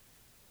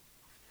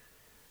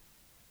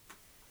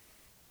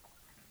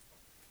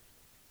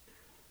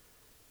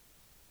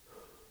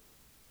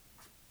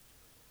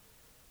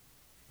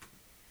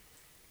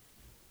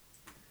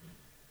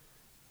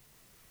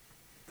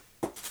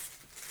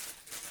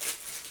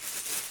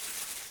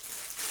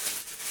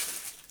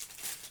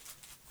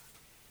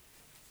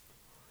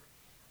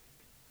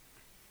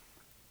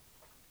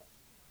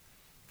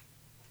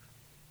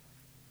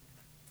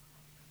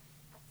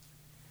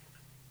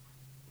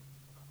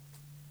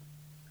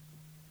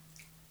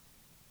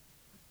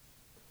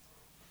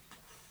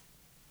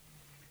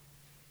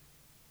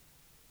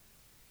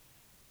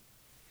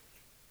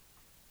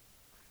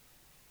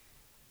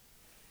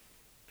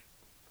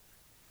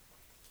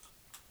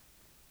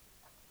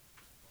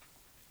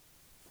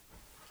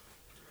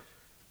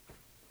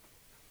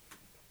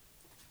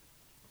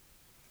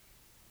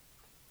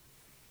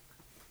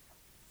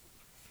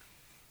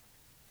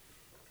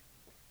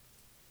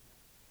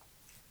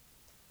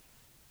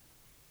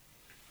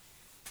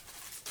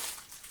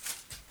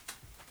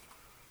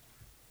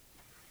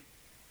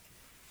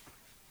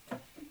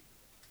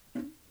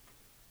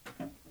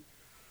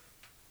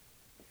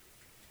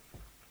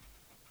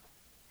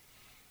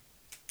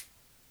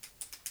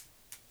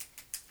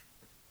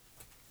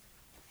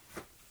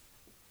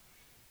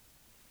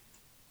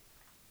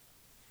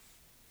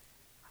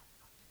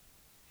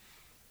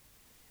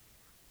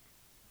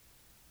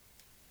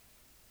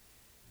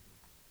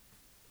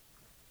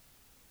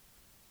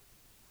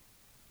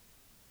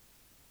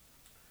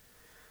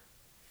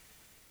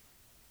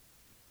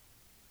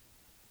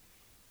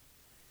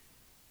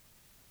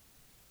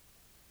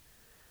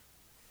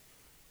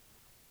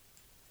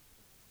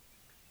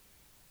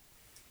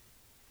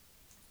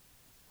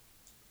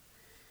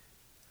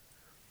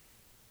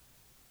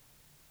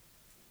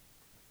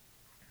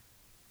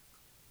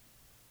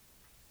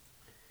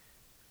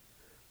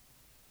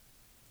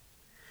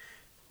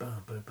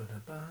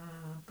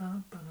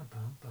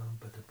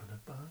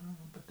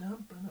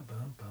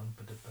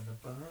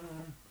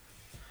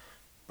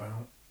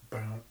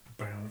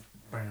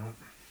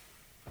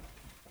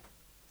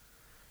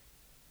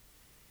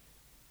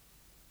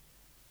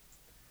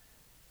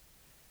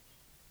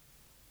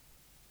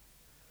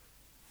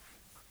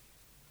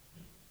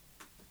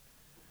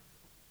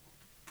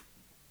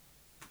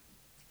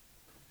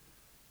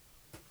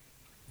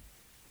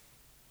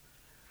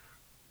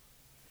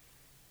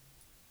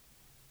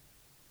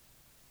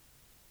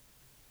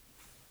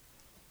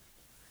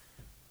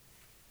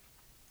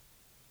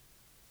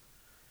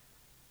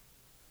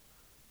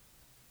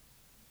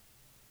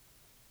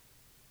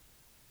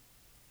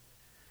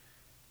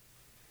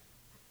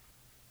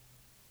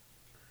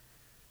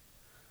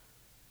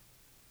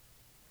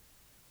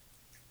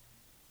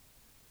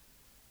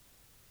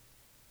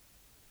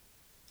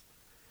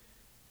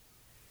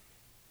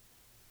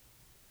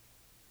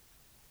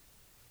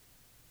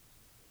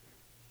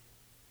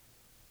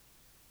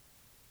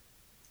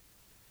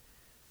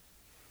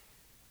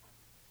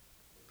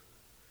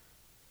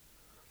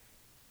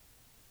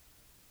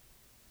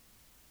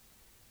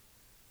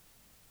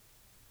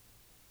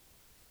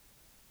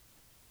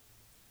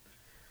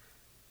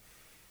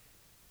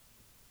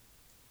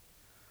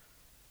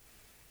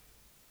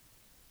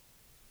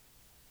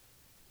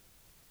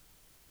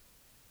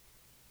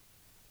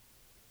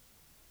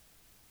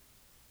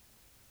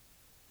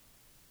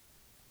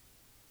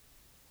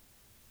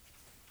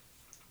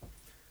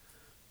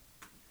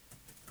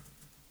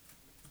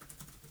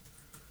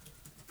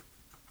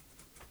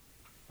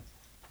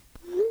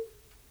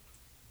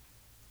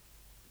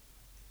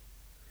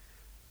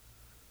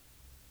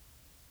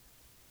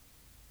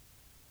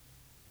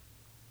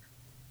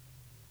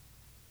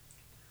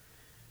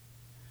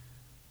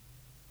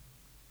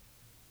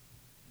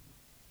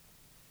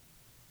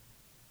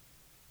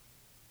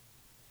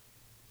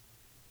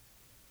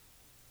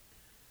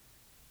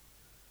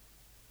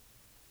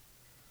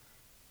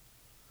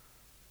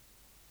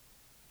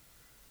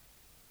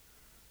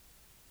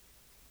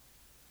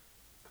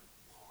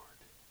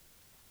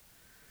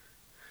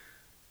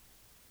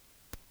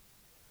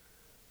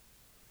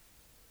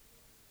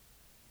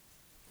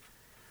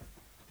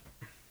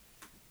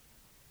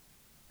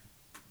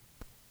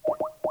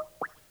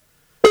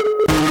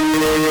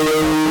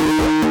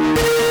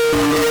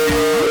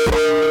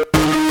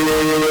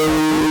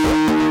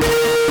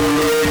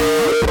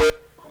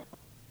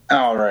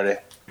 Alrighty.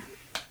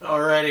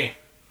 Alrighty.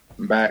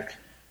 I'm back.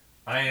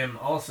 I am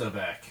also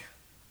back.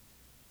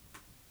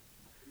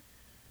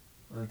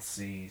 Let's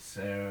see,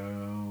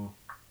 so...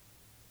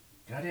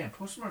 Goddamn,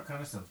 Post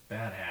Americana sounds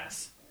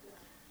badass.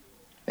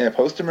 Yeah,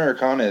 Post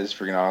Americana is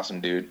freaking awesome,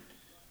 dude.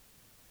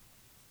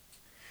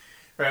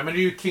 Alright, I'm gonna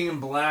do King in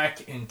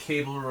Black and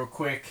Cable real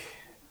quick.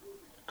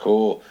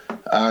 Cool.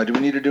 Do we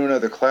need to do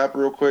another clap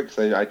real quick?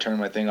 'Cause I turned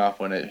my thing off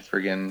when it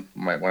when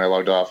I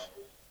logged off.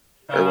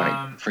 Or when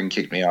it freaking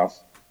kicked me off.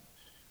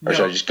 Or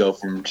should I just go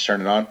from just turn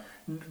it on?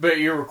 But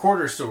your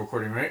recorder is still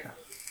recording, right?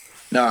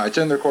 No, I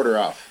turned the recorder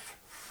off.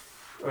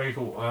 Okay,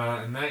 cool.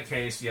 In that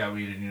case, yeah,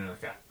 we didn't need another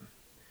clap.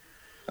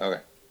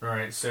 Okay.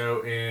 Alright,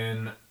 so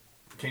can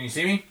you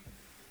see me?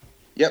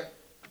 Yep.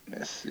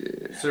 Let's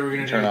see. So we're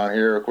gonna turn on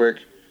here real quick.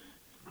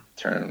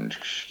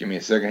 Give me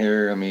a second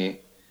here. I need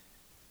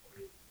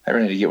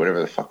to get whatever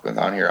the fuck was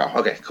on here. Oh,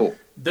 okay, cool.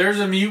 There's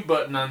a mute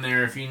button on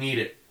there if you need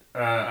it.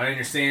 I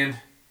understand,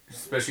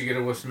 especially get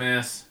a wuss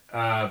mess.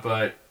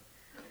 But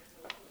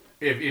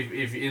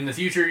if in the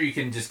future you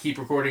can just keep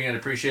recording, I'd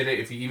appreciate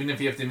it. Even if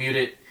you have to mute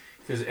it,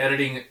 because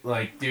editing,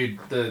 like, dude,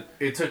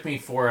 it took me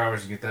 4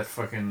 hours to get that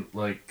fucking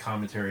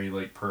commentary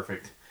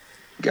perfect.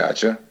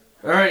 Gotcha.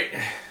 All right,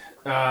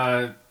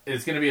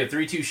 it's gonna be a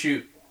 3-2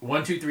 shoot.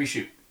 1, 2, 3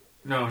 shoot.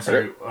 No, I'm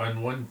sorry. Okay.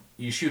 On one,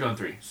 you shoot on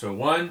 3. So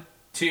 1,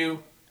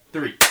 2,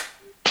 3.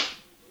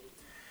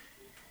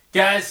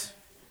 Guys,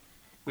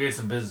 we had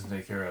some business to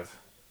take care of.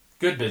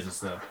 Good business,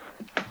 though.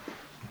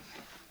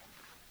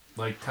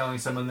 Like telling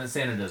someone that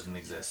Santa doesn't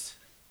exist.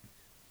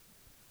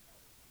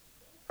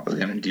 I was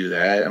gonna do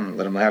that. I'm gonna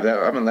let him have that.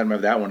 I'm gonna let him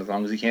have that one as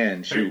long as he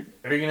can. Shoot.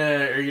 Are you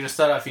gonna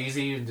start off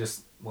easy and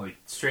just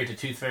straight to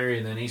Tooth Fairy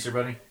and then Easter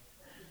Bunny?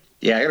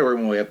 Yeah, I gotta work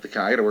my way up. I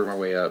gotta work my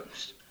way up.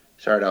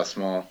 Start out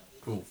small.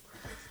 Cool.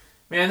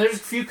 Man, there's a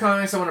few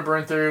comics I want to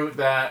burn through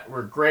that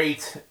were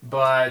great,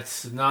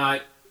 but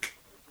not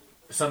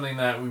something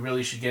that we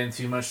really should get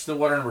into much.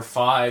 Stillwater number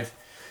 5.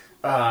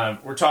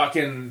 We're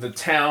talking the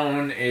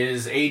town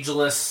is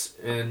ageless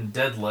and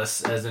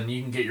deadless, as in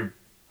you can get your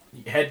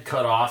head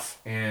cut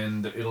off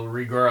and it'll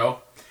regrow.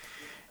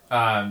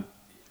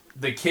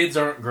 The kids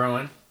aren't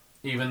growing,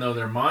 even though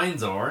their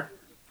minds are.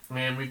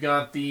 And we've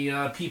got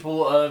the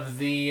people of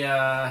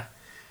the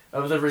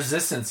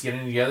resistance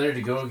getting together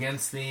to go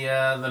against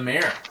the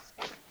mayor.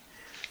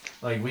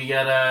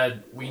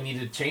 We need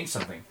to change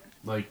something.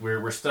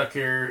 We're stuck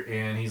here,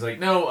 and he's like,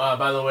 no,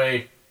 by the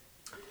way,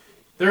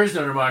 there is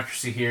no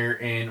democracy here,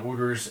 and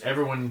orders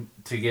everyone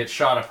to get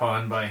shot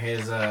upon by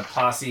his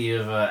posse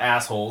of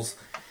assholes.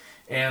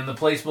 And the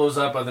place blows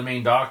up by the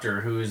main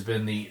doctor, who has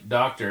been the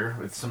doctor,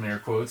 with some air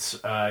quotes,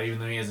 even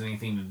though he hasn't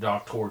anything to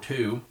doctor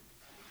to.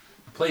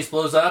 The place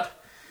blows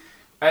up.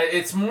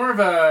 It's more of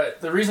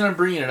the reason I'm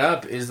bringing it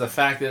up is the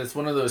fact that it's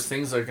one of those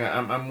things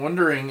I'm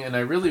wondering, and I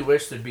really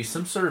wish there'd be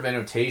some sort of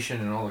annotation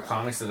in all the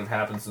comics that have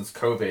happened since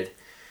COVID,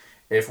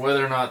 if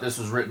whether or not this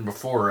was written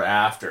before or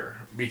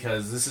after,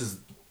 because this is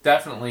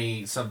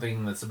definitely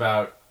something that's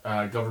about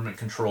government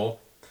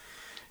control,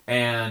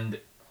 and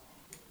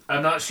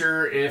I'm not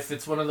sure if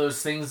it's one of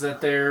those things that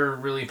they're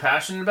really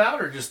passionate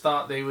about or just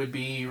thought they would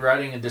be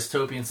writing a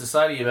dystopian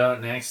society about,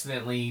 and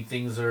accidentally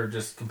things are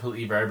just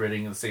completely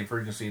vibrating at the same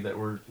frequency that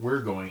we're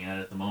going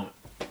at the moment.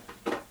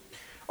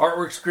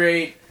 Artwork's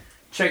great.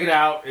 Check it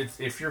out.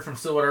 If you're from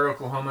Stillwater,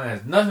 Oklahoma, it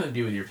has nothing to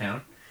do with your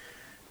town.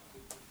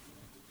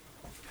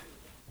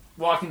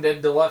 Walking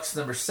Dead Deluxe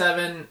number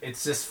 7.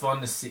 It's just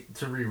fun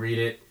to reread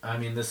it. I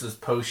mean, this is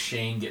post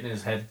Shane getting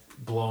his head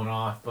blown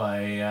off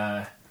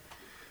by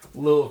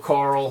Lil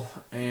Carl,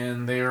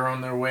 and they are on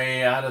their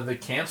way out of the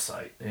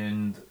campsite,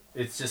 and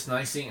it's just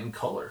nice seeing it in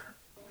color.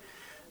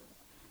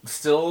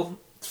 Still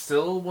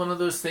one of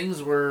those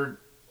things where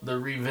the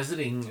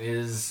revisiting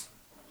it's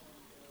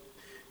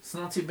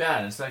not too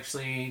bad. It's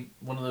actually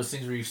one of those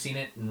things where you've seen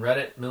it and read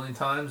it a million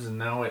times, and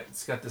now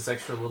it's got this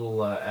extra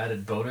little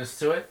added bonus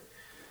to it.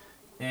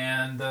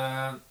 And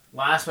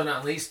last but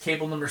not least,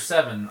 Cable number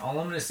 7. All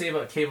I'm going to say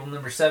about Cable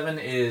number 7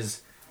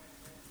 is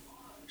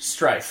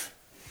Strife.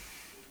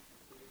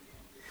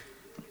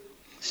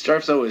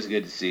 Strife's always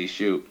good to see.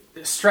 Shoot.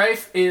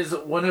 Strife is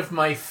one of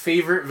my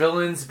favorite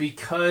villains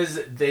because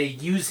they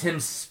use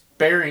him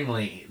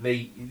sparingly.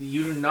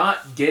 You do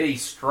not get a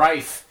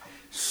Strife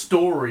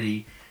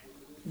story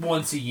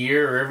once a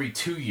year or every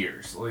 2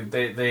 years.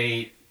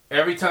 They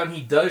every time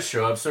he does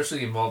show up,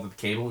 especially involved with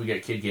Cable, we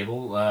got Kid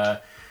Cable.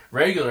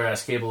 Regular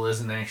ass Cable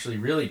isn't actually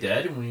really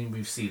dead, and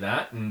we see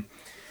that, and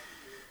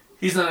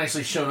he's not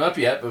actually shown up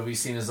yet, but we've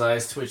seen his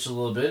eyes twitch a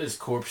little bit, his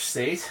corpse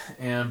state.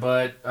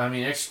 But I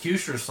mean,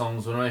 Executioner's Song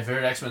is one of my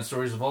favorite X-Men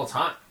stories of all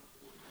time.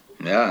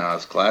 Yeah,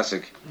 that's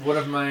classic. One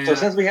of my. So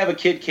since we have a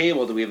Kid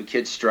Cable, do we have a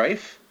Kid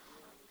Strife?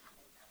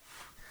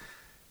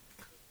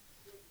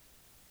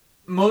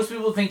 Most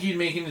people think you're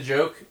making a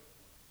joke,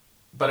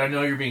 but I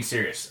know you're being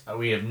serious.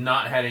 We have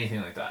not had anything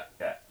like that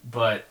yet,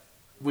 but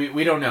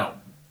we don't know.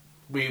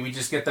 We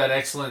just get that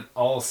excellent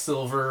all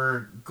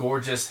silver,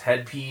 gorgeous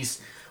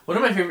headpiece. One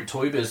of my favorite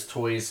Toy Biz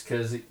toys,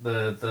 because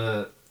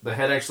the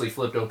head actually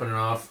flipped open and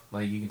off.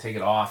 You can take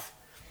it off.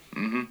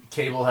 Mm-hmm.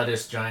 Cable had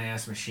this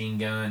giant-ass machine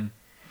gun.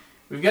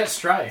 We've got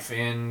Strife,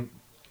 and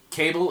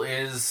Cable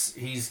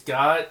he's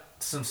got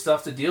some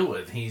stuff to deal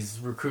with. He's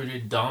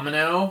recruited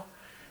Domino,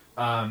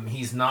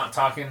 He's not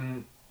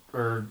talking,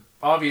 or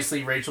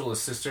obviously Rachel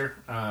is sister.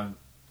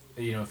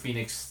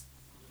 Phoenix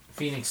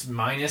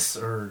minus,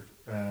 or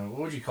what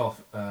would you call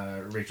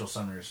Rachel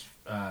Summers?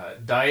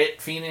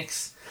 Diet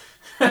Phoenix.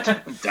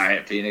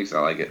 Diet Phoenix, I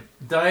like it.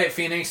 Diet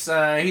Phoenix.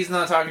 He's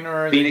not talking to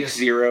her. Phoenix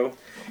Zero.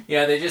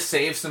 Yeah, they just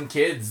saved some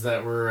kids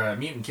that were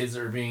mutant kids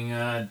that were being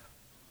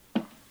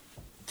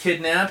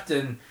kidnapped,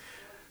 and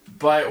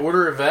by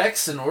Order of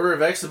X, and Order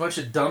of X, a bunch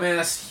of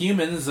dumbass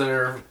humans that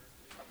are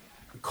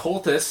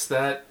cultists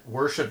that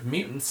worship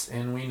mutants,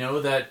 and we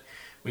know that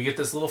we get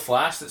this little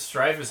flash that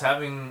Strife is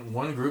having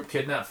one group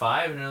kidnap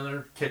 5 and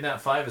another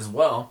kidnap 5 as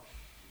well.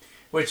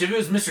 Which, if it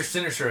was Mr.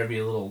 Sinister, I'd be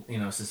a little,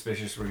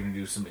 suspicious we're going to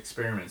do some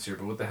experiments here,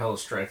 but what the hell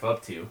is Strife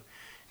up to?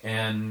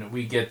 And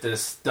we get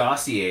this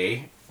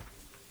dossier,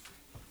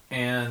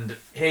 and,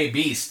 hey,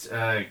 Beast,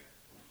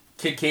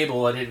 Kid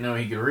Cable, I didn't know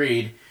he could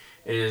read,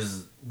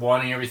 is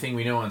wanting everything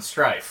we know on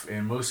Strife,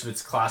 and most of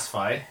it's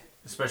classified,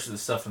 especially the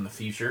stuff in the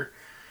future,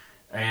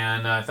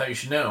 and I thought you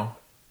should know.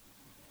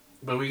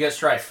 But we got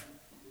Strife.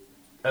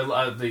 The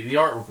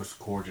artwork was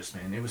gorgeous,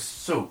 man. It was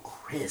so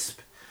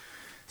crisp.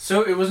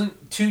 So it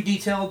wasn't too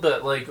detailed,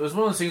 but it was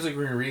one of those things like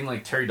when you're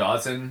reading Terry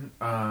Dodson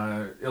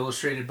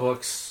illustrated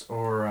books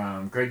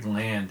or Greg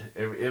Land.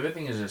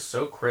 Everything is just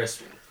so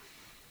crisp.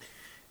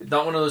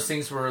 Not one of those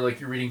things where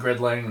you're reading Greg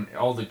Land and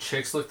all the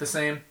chicks look the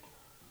same.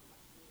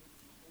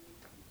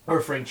 Or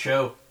Frank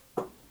Cho.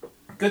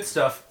 Good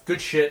stuff.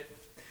 Good shit.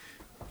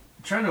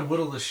 I'm trying to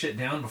whittle this shit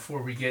down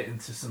before we get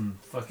into some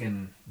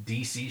fucking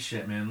DC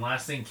shit, man.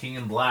 Last thing, King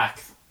in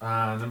Black,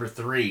 number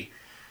 3.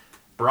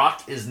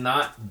 Brock is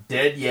not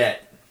dead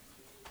yet.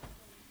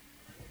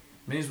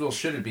 May as well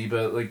should it be,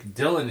 but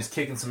Dylan is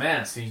kicking some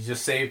ass. He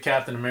just saved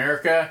Captain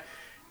America.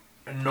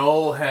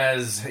 Null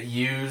has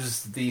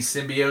used the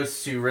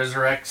symbiotes to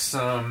resurrect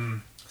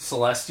some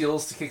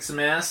Celestials to kick some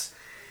ass.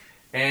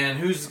 And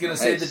who's going to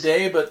save the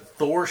day? But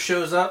Thor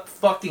shows up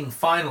fucking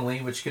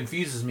finally, which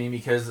confuses me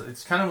because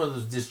it's kind of one of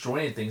those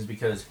disjointed things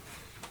because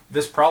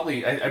this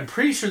probably... I'm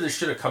pretty sure this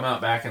should have come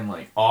out back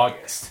in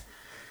August.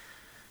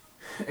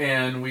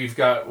 And we've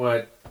got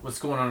what's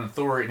going on in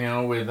Thor right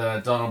now with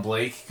Donald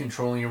Blake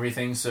controlling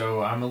everything.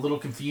 So I'm a little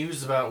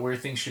confused about where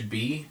things should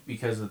be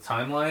because of the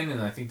timeline, and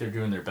I think they're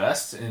doing their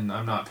best, and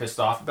I'm not pissed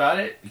off about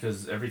it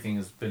because everything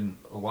has been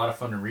a lot of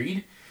fun to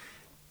read.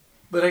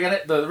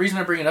 But the reason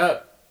I bring it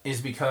up is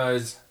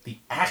because the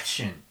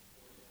action.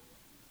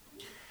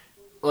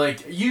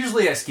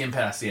 Usually I skim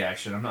past the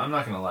action. I'm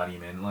not going to lie to you,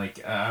 man.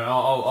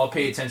 I'll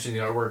pay attention to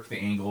the artwork, the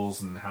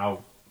angles, and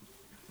how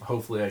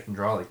hopefully I can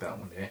draw like that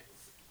one day.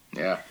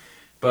 Yeah.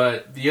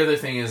 But the other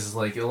thing is, a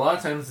lot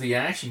of times the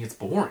action gets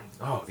boring.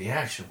 Oh, the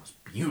action was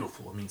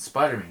beautiful. I mean,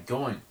 Spider-Man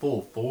going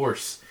full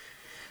force.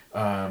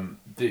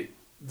 The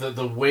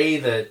way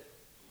that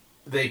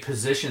they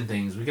position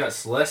things. We got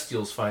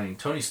Celestials fighting.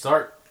 Tony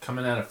Stark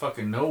coming out of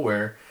fucking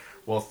nowhere,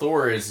 while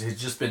Thor has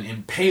just been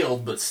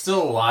impaled, but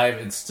still alive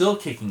and still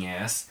kicking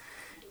ass.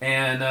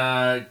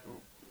 And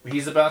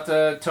he's about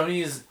to...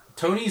 Tony's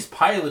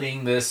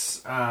piloting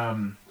this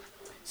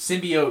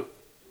symbiote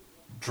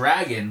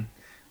dragon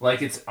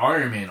like it's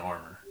Iron Man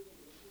armor.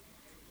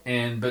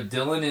 But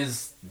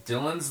Dylan's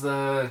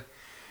the...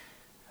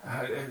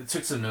 I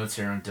took some notes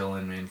here on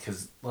Dylan, man,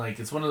 because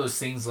it's one of those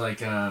things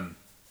when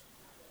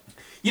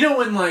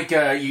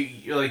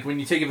when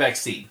you take a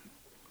vaccine,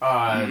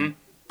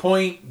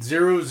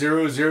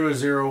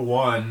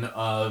 0.00001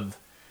 of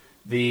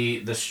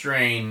the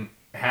strain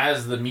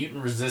has the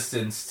mutant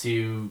resistance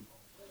to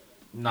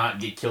not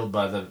get killed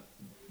by the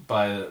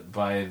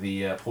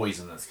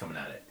poison that's coming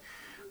at it.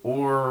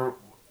 Or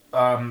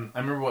I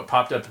remember what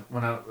popped up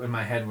in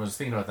my head was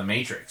thinking about the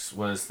Matrix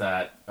was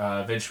that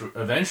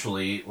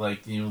eventually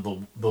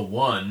the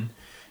one.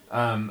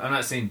 I'm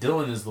not saying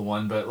Dylan is the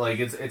one, but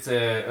it's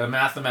a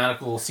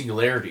mathematical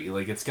singularity.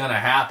 It's gonna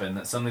happen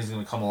that something's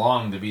gonna come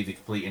along to be the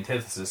complete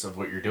antithesis of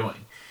what you're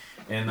doing,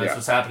 and that's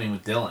what's happening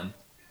with Dylan.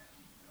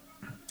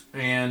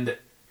 And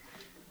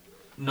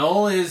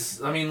Null is,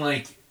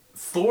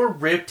 Thor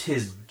ripped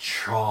his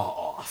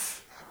jaw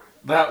off.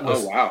 That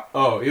was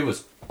it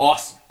was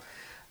awesome.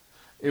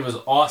 It was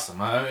awesome.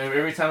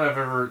 Every time I've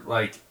ever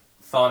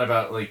thought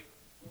about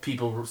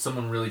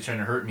someone really trying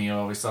to hurt me, I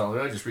always thought,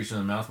 I just reached in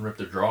the mouth and ripped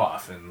their jaw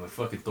off, and the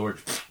fucking Thor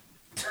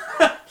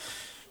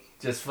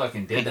just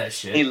fucking did that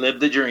shit. He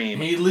lived the dream.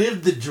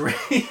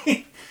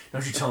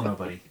 Don't you tell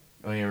nobody.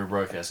 Oh yeah, we're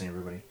broadcasting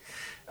everybody.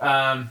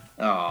 A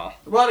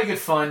lot of good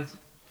fun.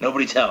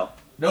 Nobody tell.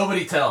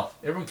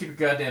 Everyone keep your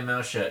goddamn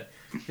mouth shut.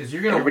 Because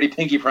you're gonna. Everybody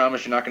pinky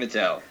promise you're not gonna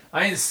tell.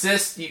 I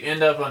insist you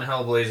end up on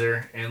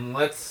Hellblazer, and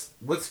let's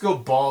go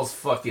balls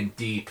fucking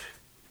deep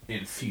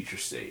in Future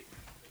State.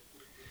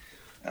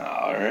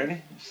 Alrighty,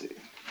 let's see.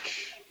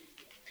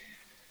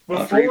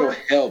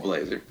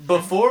 Hellblazer.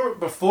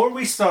 Before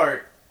we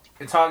start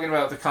and talking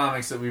about the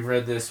comics that we've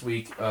read this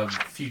week of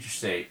Future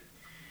State,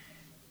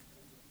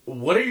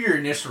 what are your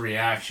initial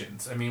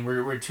reactions? I mean,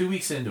 we're 2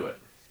 weeks into it.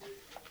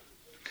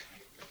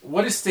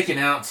 What is sticking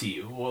out to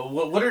you?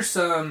 What are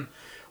some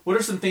what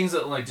are some things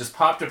that like just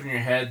popped up in your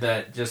head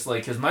that just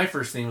like, because my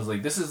first thing was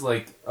like, this is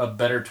like a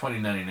better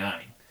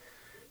 2099.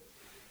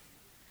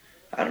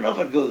 I don't know if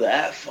I'd go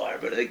that far,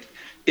 but like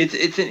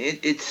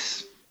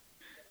it's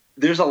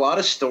there's a lot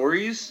of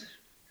stories,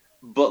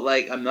 but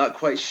like I'm not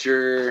quite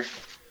sure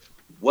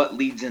what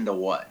leads into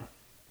what.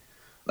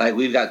 Like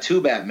we've got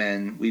 2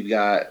 Batmen, we've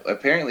got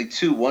apparently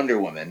 2 Wonder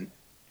Woman.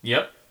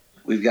 Yep.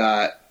 We've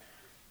got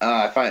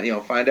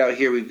find out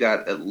here we've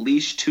got at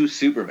least 2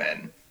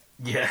 Supermen.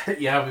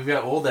 Yeah, we've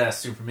got old ass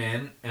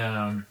Superman.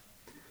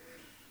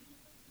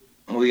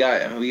 We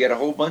got a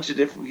whole bunch of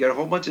different. We got a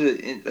whole bunch of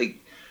like.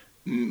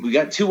 We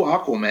got 2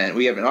 Aquaman.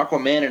 We have an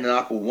Aquaman and an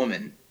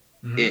Aquawoman,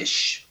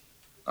 ish,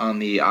 on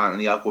the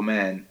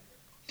Aquaman.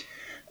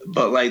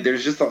 But like,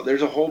 there's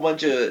a whole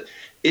bunch of.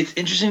 It's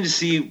interesting to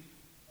see.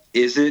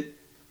 Is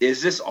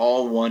this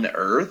all one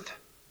Earth,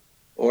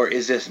 or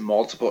is this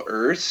multiple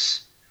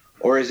Earths,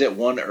 or is it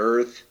one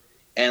Earth,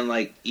 and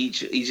like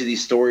each of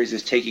these stories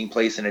is taking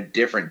place in a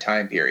different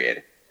time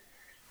period?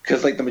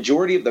 Because like the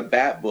majority of the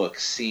Bat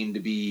books seem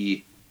to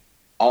be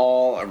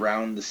all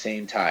around the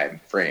same time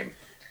frame.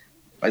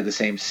 Like the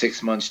same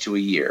 6 months to a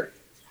year.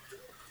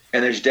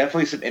 And there's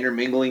definitely some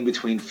intermingling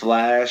between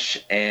Flash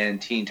and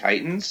Teen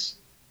Titans.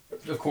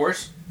 Of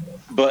course.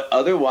 But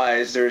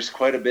otherwise, there's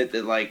quite a bit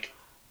that, like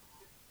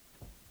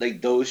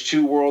those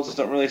 2 worlds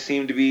don't really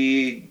seem to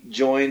be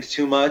joined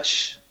too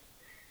much.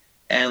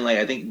 And, like,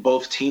 I think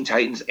both Teen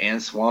Titans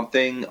and Swamp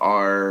Thing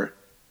are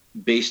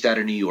based out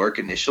of New York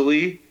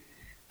initially.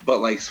 But,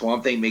 like,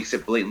 Swamp Thing makes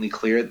it blatantly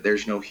clear that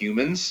there's no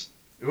humans.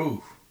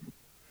 Ooh.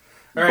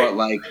 All right. But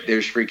like,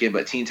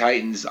 but Teen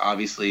Titans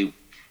obviously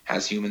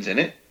has humans in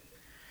it.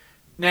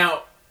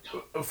 Now,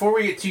 before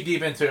we get too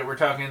deep into it, we're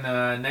talking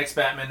next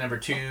Batman number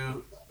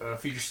 2,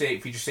 Future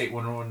State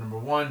Wonder Woman number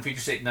 1,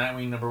 Future State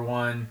Nightwing number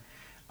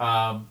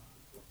 1,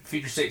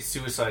 Future State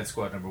Suicide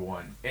Squad number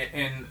 1.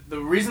 And the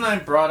reason I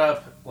brought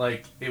up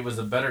like it was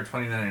a better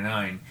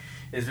 2099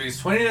 is because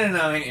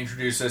 2099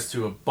 introduced us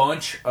to a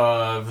bunch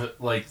of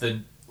like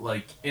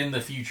in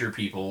the future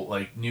people,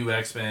 like new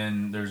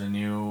X-Men. There's a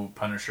new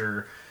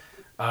Punisher.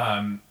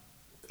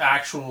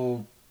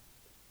 Actual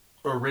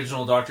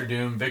original Doctor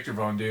Doom, Victor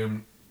Von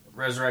Doom,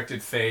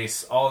 resurrected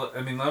face. That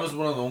was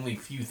one of the only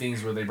few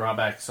things where they brought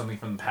back something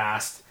from the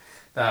past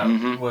that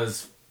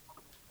was,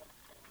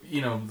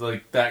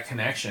 like that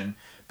connection.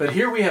 But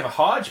here we have a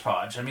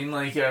hodgepodge. I mean,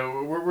 like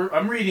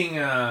I'm reading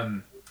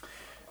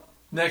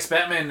next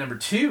Batman number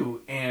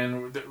 2,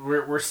 and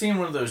we're seeing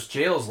one of those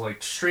jails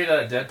like straight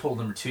out of Deadpool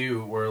number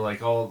 2, where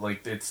like all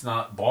like it's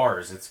not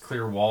bars, it's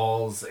clear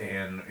walls,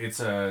 and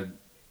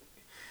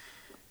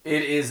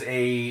it is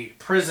a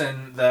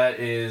prison that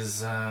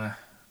is,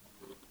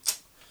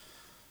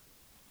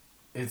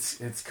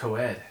 it's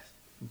co-ed.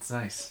 It's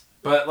nice.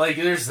 But, like,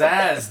 there's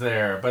Zaz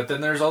there, but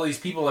then there's all these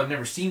people I've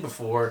never seen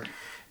before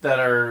that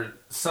are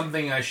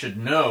something I should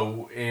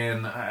know,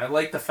 and I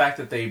like the fact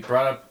that they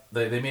brought up,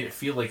 they made it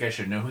feel like I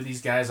should know who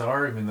these guys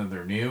are, even though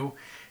they're new.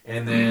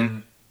 And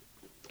then,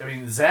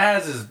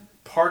 Zaz is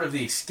part of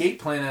the escape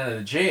plan out of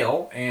the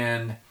jail,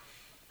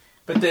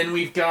 but then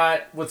we've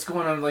got what's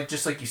going on, like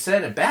just like you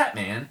said, in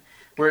Batman,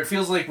 where it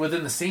feels like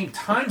within the same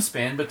time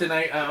span. But then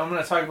I'm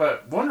going to talk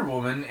about Wonder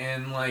Woman,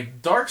 and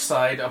like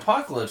Darkseid,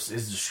 Apocalypse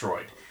is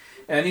destroyed,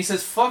 and he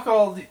says, "Fuck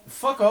all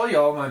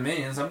y'all, my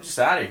minions. I'm just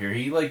out of here."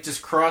 He like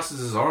just crosses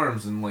his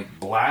arms and like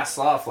blasts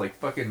off like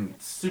fucking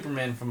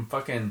Superman from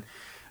fucking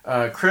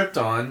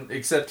Krypton,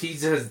 except he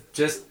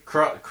just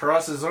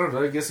crossed his arms.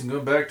 I guess I'm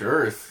going back to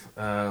Earth.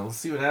 Let's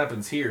see what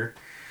happens here,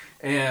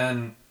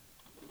 and.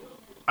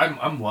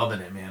 I'm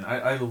loving it, man.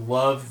 I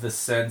love the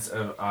sense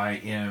of I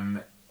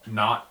am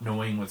not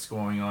knowing what's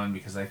going on,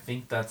 because I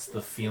think that's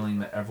the feeling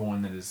that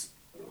everyone that is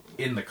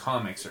in the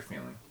comics are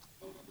feeling.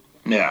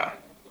 Yeah.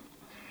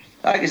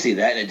 I can see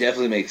that, and it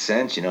definitely makes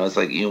sense. It's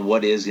like,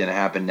 what is going to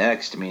happen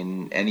next? I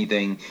mean,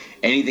 anything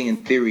in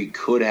theory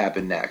could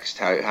happen next.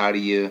 How do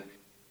you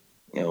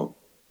got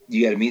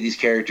to meet these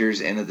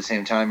characters, and at the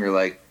same time, you're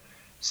like,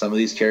 some of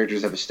these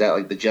characters have a stat,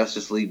 like the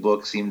Justice League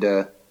books seem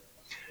to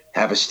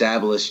have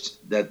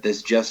established that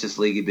this Justice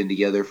League had been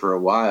together for a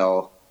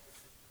while,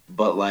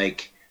 but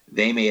like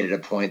they made it a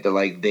point that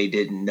like they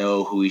didn't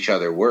know who each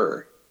other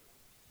were,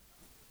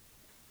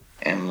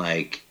 and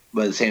like,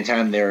 but at the same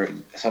time,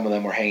 some of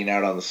them were hanging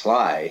out on the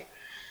sly,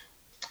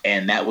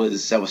 and that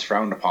was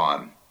frowned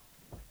upon.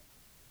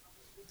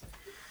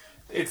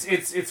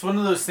 It's one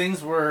of those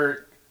things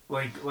where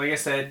like I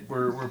said,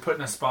 we're put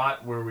in a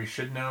spot where we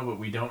should know but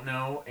we don't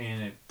know,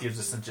 and it gives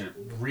us such a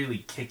really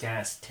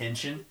kick-ass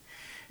tension.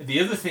 The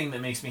other thing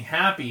that makes me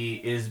happy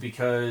is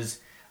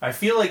because I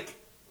feel like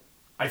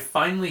I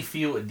finally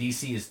feel what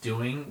DC is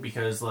doing,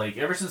 because like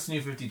ever since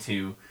New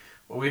 52,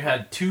 we've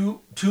had two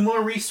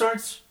more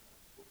restarts.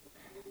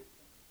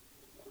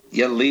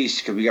 Yeah, at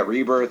least, because we got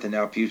Rebirth and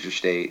now Future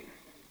State.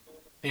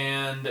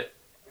 And I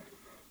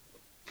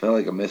feel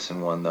like I'm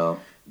missing one though.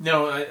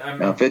 No, I'm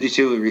now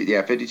 52.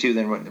 52.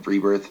 Then went to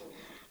Rebirth,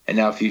 and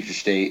now Future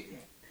State.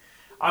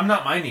 I'm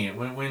not minding it.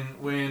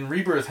 When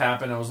Rebirth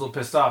happened, I was a little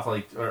pissed off.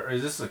 Like,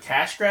 is this a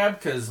cash grab?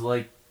 Because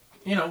like,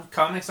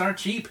 comics aren't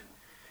cheap.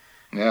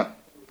 Yeah.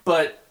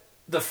 But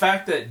the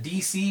fact that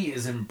DC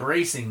is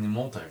embracing the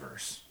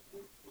multiverse,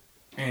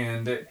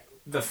 and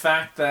the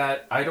fact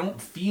that I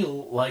don't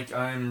feel like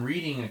I'm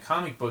reading a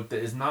comic book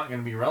that is not going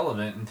to be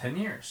relevant in 10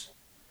 years.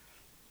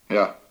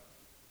 Yeah.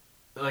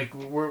 Like,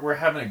 we're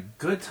having a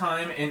good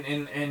time,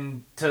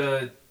 and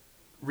to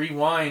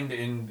rewind,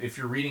 and if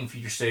you're reading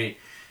Future State,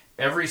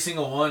 every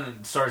single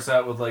one starts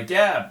out with, like,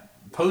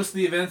 post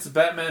the events of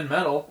Batman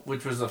Metal,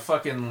 which was a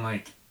fucking,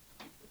 like,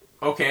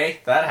 okay,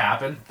 that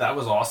happened. That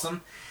was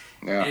awesome.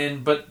 Yeah.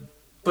 And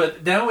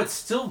but now it's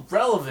still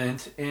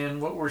relevant,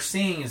 and what we're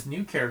seeing is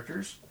new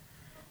characters,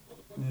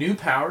 new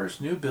powers,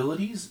 new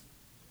abilities,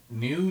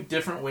 new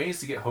different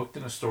ways to get hooked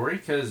in a story.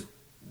 Because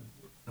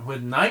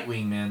with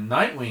Nightwing, man,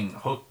 Nightwing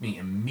hooked me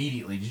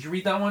immediately. Did you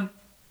read that one?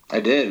 I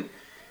did.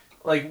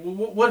 Like,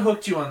 what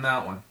hooked you on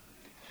that one?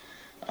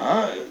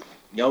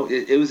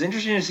 It was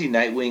interesting to see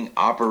Nightwing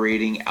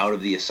operating out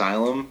of the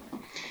asylum,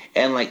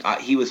 and like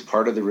he was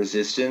part of the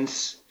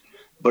resistance,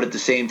 but at the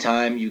same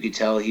time, you could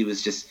tell he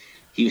was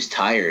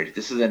tired.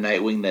 This is a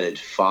Nightwing that had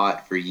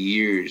fought for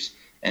years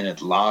and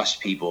had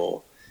lost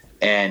people,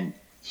 and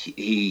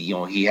he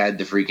had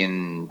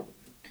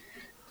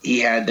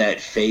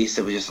that face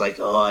that was just like,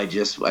 oh, I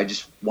just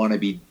want to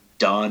be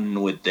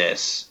done with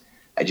this.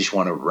 I just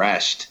want to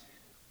rest,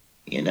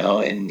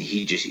 and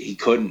he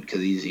couldn't,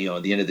 because he's,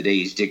 at the end of the day,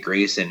 he's Dick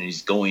Grayson and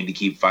he's going to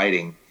keep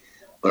fighting,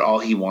 but all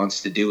he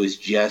wants to do is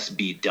just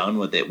be done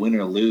with it, win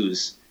or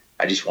lose.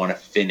 I just want to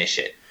finish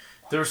it.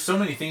 There were so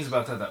many things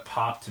about that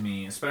popped to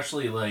me,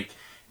 especially, like,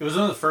 it was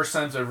one of the first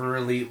times I've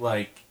really,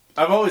 like,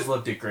 I've always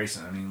loved Dick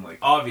Grayson. I mean, like,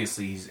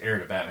 obviously he's heir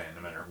to Batman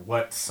no matter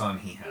what son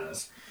he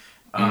has.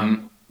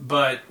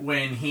 But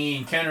when he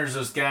encounters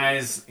those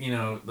guys,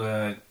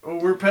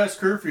 we're past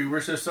curfew,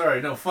 we're so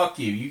sorry. No, fuck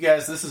you. You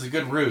guys, this is a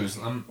good ruse.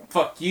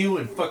 Fuck you,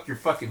 and fuck your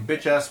fucking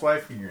bitch-ass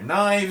wife with your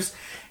knives,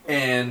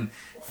 and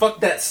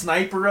fuck that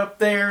sniper up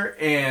there,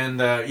 and,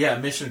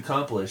 mission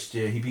accomplished.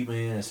 Yeah, he beat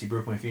my ass, he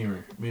broke my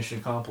femur. Mission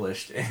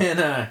accomplished.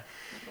 And,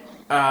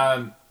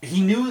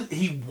 he knew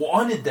he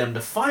wanted them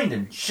to find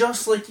him,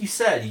 just like you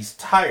said. He's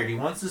tired. He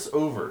wants this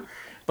over.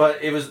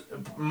 But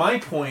my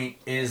point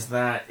is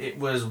that it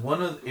was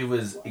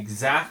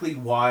exactly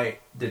why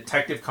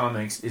Detective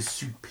Comics is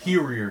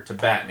superior to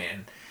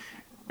Batman.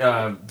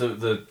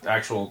 The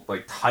actual,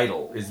 like,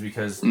 title is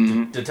because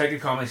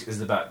Detective Comics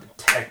is about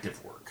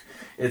detective work.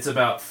 It's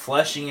about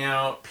fleshing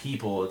out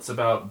people. It's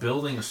about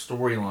building a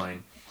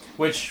storyline,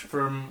 which,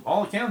 from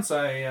all accounts,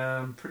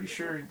 I'm pretty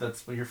sure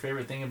that's what your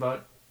favorite thing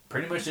about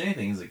pretty much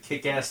anything is a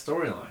kick-ass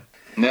storyline.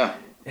 Yeah.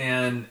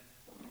 And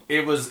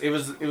it was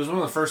one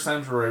of the first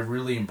times where I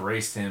really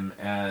embraced him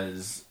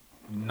as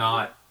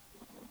not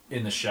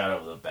in the shadow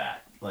of the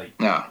bat. Like,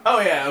 oh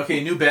yeah,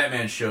 okay, new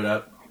Batman showed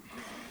up.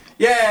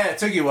 Yeah, it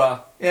took you a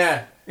while.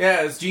 Yeah,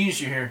 it's genius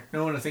you're here.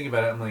 No one to think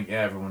about it. I'm like,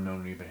 yeah, everyone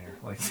knows you've been here.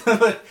 Like,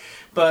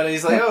 but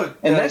he's like, oh.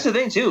 And that's the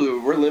thing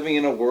too. We're living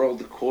in a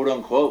world, quote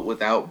unquote,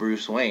 without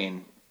Bruce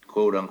Wayne,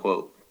 quote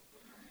unquote.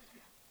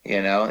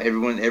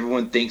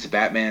 Everyone thinks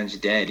Batman's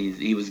dead.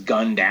 He was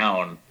gunned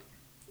down,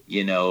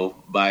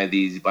 by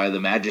the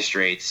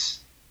magistrates.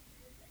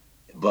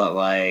 But,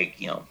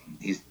 like,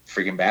 he's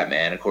freaking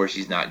Batman. Of course,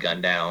 he's not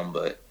gunned down.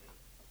 But,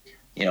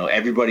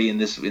 everybody in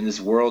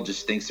this world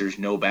just thinks there's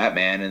no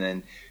Batman, and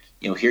then,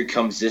 here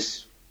comes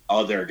this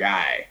other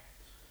guy.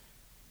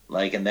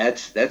 Like, and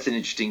that's an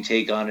interesting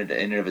take on it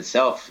in and of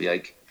itself.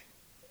 Like,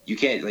 you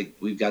can't, like,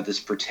 we've got this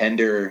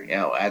pretender,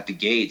 at the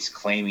gates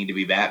claiming to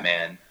be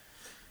Batman.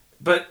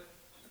 But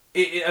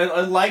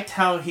I liked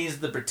how he's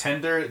the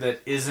pretender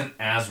that isn't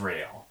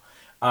Azrael.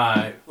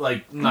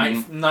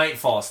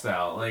 Nightfall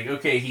style. Like,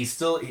 okay, he's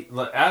still...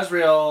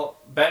 Azrael,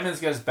 Batman's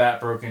got his bat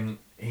broken.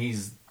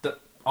 He's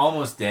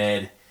almost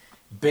dead.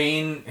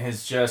 Bane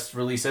has just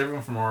released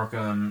everyone from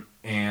Arkham,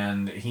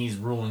 and he's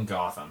ruling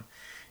Gotham.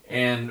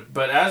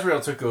 But Azrael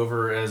took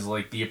over as,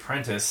 like, the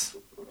apprentice,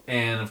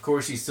 and of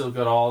course he's still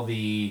got all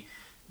the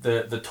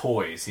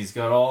toys. He's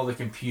got all the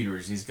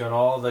computers. He's got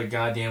all the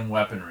goddamn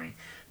weaponry.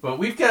 But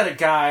we've got a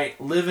guy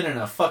living in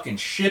a fucking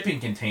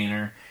shipping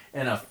container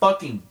and a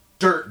fucking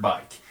dirt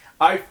bike.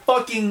 I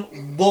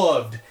fucking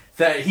loved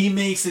that he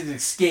makes his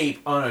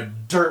escape on a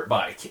dirt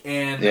bike.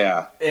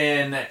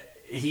 And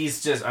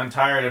he's just, I'm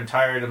tired.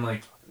 I'm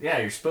like, yeah,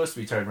 you're supposed to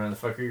be tired,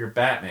 motherfucker. You're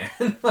Batman.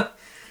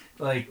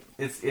 Like,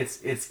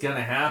 it's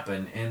gonna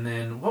happen. And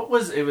then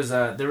there was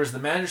the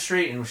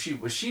magistrate, and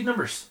was she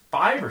number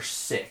 5 or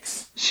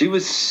 6? She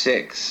was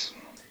 6.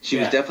 She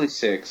was definitely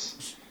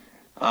 6.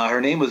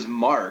 Her name was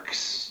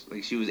Marks.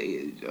 Like, she was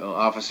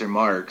Officer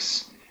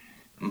Marks,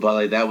 but,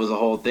 like, that was the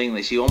whole thing.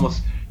 Like, she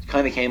almost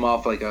kind of came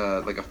off like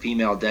a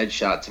female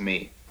Deadshot to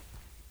me.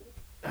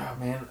 Oh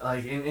man,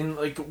 like, and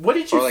like, what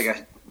did you?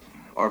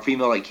 Or a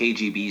female, like,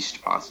 KG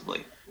Beast,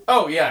 possibly.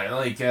 Oh yeah,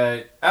 like,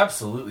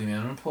 absolutely,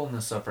 man. I'm pulling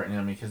this up right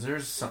now because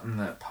there's something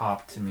that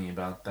popped to me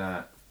about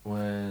that.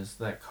 Was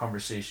that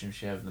conversation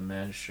she had with the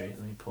magistrate?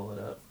 Let me pull it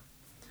up.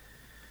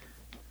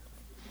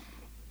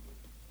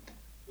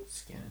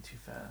 Scanning too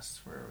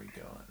fast. Where are we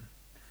going?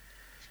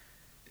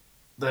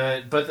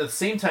 But at the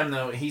same time,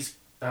 though, he's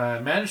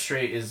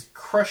Magistrate is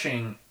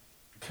crushing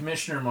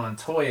Commissioner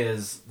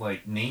Montoya's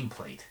like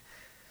nameplate.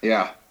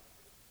 Yeah.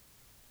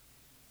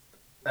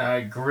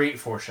 Great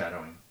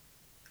foreshadowing.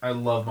 I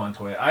love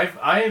Montoya.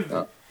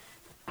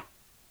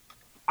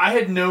 I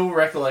had no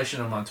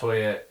recollection of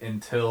Montoya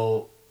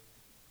until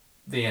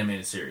the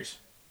animated series.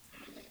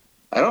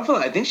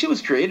 I think she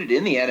was created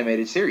in the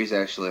animated series,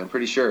 actually. I'm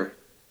pretty sure.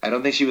 I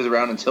don't think she was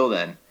around until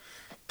then.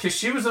 Because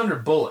she was under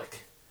Bullock.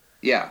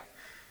 Yeah.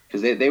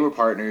 Because they were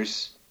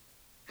partners.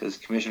 Because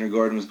Commissioner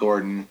Gordon was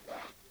Gordon.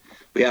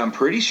 But yeah, I'm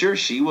pretty sure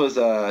she was,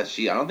 I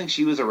don't think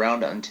she was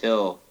around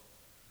until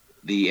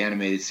the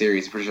animated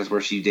series. I'm pretty sure that's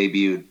where she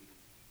debuted.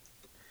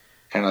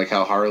 Kind of like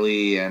how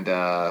Harley and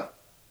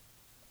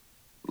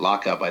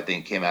Lockup, I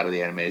think, came out of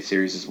the animated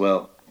series as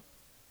well.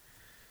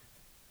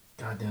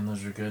 God damn,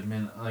 those are good,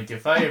 man. Like,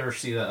 if I ever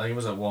see that, like, I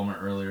was at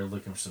Walmart earlier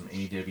looking for some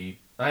AEW.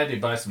 I had to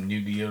buy some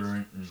new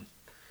deodorant and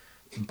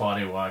some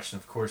body wash,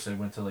 and of course I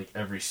went to, like,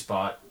 every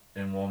spot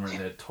in Walmart that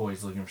had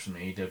toys looking for some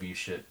AEW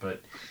shit,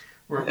 but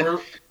I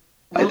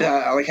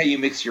like how you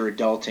mix your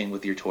adulting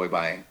with your toy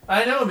buying.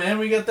 I know, man.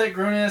 We got that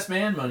grown-ass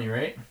man money,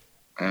 right?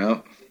 I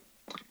know.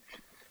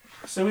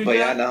 So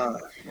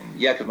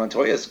because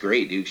Montoya's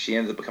great, dude. She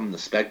ends up becoming the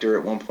Spectre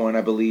at one point,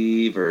 I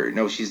believe, or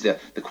no, she's the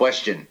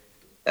Question.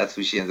 That's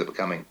who she ends up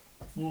becoming.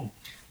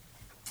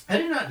 I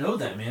did not know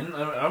that, man.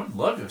 I would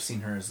love to have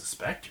seen her as the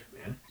Spectre,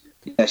 man.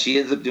 Yeah, she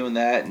ends up doing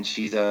that, and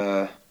she's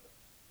GCPD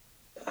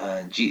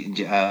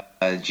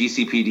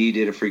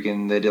did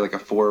they did like a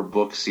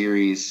 4-book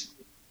series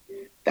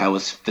that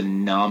was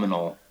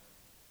phenomenal.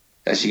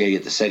 That she got to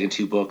get the second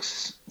two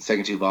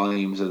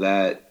volumes of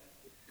that,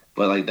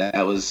 but like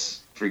that was.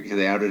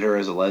 They outed her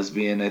as a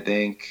lesbian, I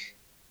think,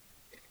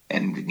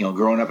 and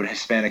growing up in a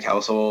Hispanic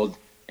household,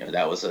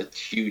 that was a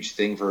huge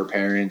thing for her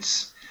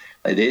parents.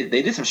 Like they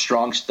did some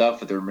strong stuff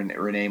with the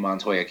Renee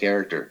Montoya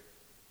character.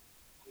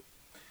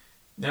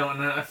 No,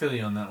 and I feel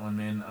you on that one,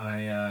 man.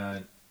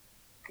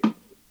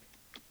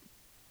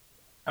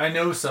 I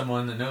know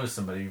someone that knows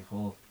somebody.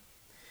 Well,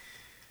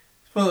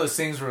 it's one of those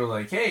things where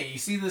like, hey, you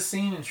see this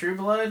scene in True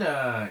Blood?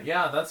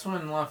 Yeah, that's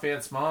when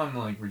Lafayette's mom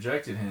like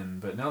rejected him,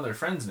 but now they're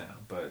friends now.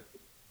 But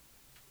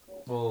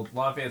well,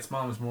 Lafayette's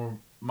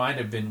mom might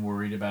have been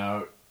worried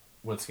about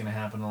what's going to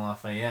happen to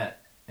Lafayette.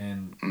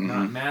 And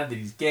not mad that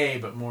he's gay,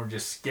 but more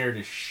just scared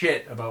as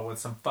shit about what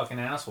some fucking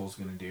asshole's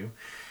going to do.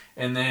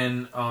 And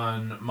then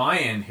on my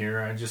end here,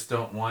 I just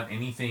don't want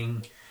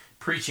anything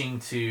trying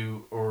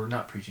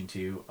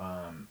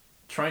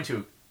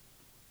to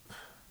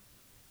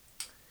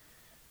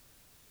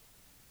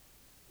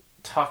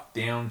talk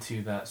down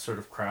to that sort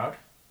of crowd.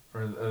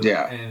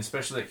 And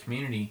especially that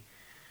community.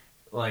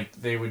 Like,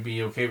 they would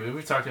be okay.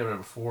 We've talked about it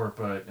before,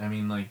 but, I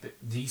mean, like,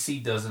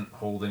 DC doesn't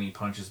hold any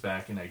punches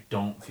back, and I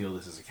don't feel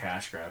this is a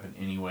cash grab in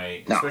any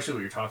way, especially what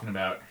you're talking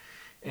about.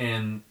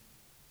 And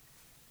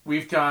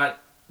we've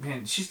got,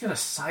 man, she's got a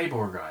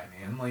cyborg eye,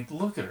 man. Like,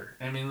 look at her.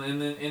 I mean,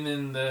 and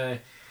then the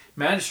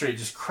Magistrate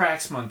just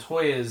cracks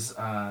Montoya's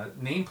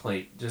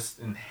nameplate just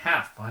in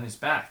half behind his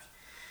back.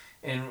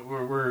 And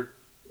we're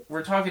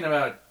talking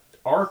about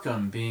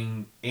Arkham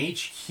being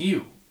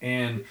HQ.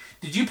 And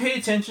did you pay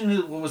attention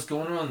to what was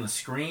going on the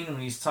screen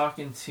when he's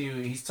talking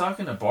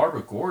to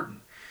Barbara Gordon?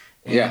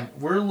 And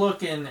we're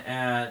looking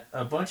at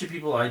a bunch of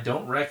people I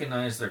don't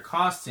recognize their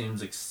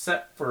costumes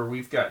except for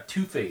we've got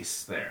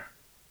Two-Face there.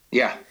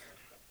 Yeah.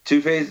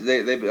 Two-Face,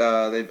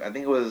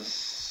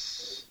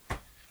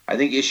 I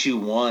think issue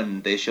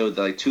 1 they showed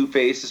like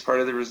Two-Face is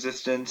part of the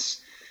Resistance,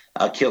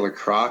 Killer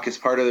Croc is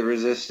part of the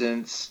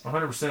Resistance.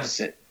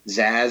 100%.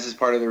 Zaz is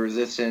part of the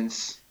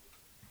Resistance.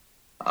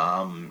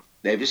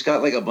 They've just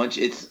got like a bunch.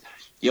 It's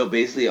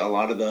basically a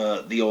lot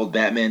of the old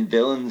Batman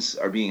villains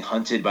are being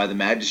hunted by the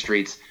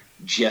Magistrates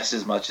just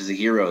as much as the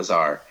heroes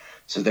are.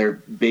 So they're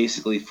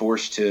basically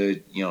forced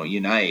to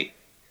unite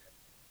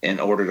in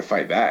order to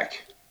fight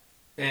back.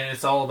 And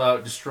it's all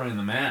about destroying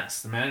the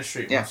mask. The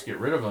Magistrate wants to get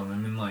rid of them. I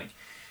mean, like,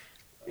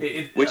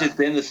 which has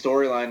been the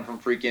storyline from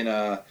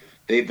freaking.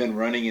 They've been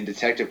running in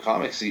Detective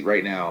Comics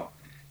right now.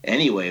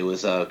 Anyway,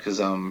 was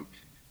because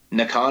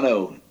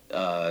Nakano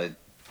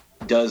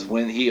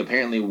he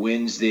apparently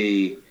wins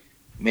the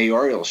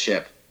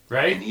mayoralship,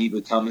 right? And he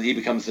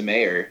becomes the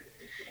mayor,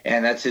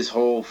 and that's his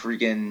whole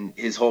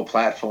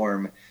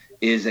platform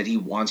is that he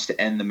wants to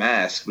end the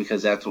mask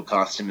because that's what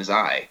cost him his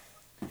eye.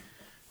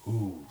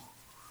 Ooh.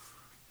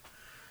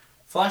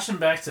 Flashing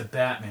back to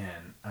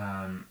Batman,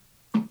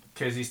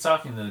 because he's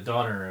talking to the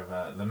daughter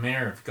of the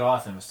mayor of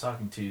Gotham is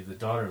talking to the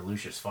daughter of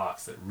Lucius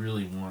Fox that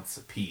really wants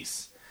a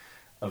piece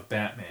of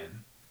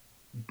Batman.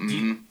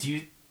 Do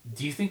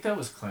you think that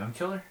was Clown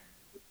Killer?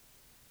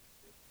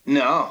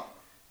 No,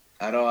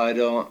 I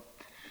don't.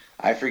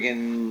 I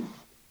freaking.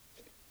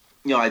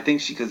 I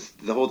think because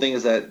the whole thing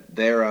is that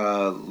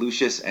they're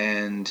Lucius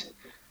and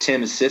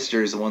Tim's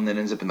sister is the one that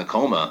ends up in the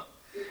coma.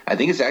 I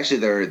think it's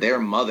actually their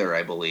mother,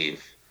 I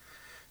believe.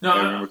 No, if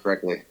I remember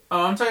correctly.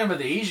 Oh, I'm talking about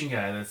the Asian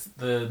guy. That's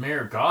the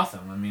mayor of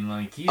Gotham. I mean,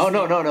 like he's. Oh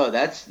no,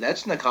 that's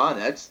Nakano.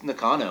 That's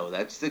Nakano.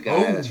 That's the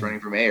guy that's running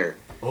for mayor.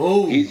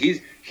 Oh,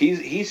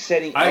 he's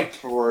setting up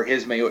for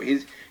his mayor.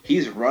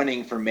 He's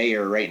running for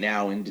mayor right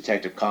now in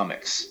Detective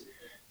Comics.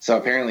 So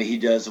apparently he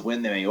does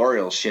win the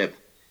mayoralship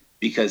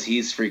because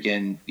he's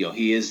freaking,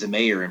 he is the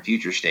mayor in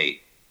Future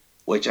State,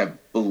 which I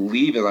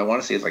believe I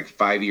want to say is like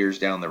 5 years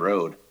down the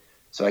road.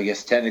 So I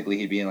guess technically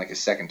he'd be in like a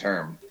second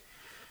term.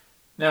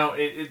 Now,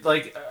 it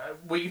like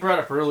what you brought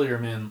up earlier,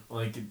 man.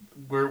 Like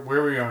where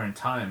we are in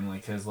time,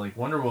 like because like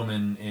Wonder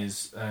Woman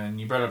is, and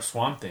you brought up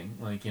Swamp Thing.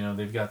 Like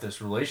they've got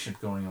this relationship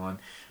going on,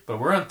 but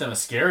we're on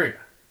Themyscira,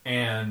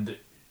 and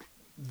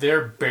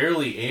they're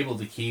barely able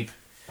to keep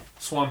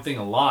Swamp Thing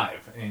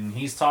alive, and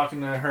he's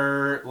talking to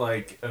her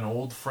like an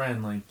old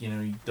friend, like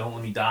you don't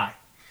let me die,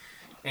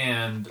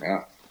 and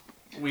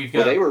we've got.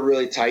 Well, they were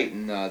really tight,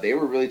 and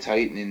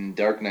in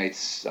Dark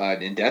Knights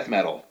in Death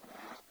Metal,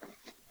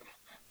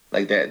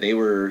 like that. They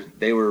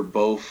were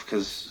both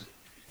because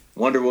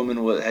Wonder Woman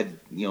had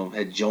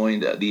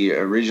joined the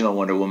original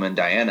Wonder Woman.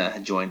 Diana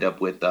had joined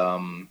up with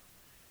the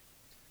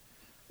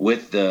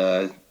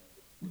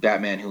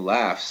Batman Who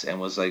Laughs and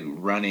was like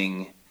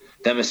running.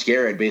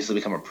 Themyscira had basically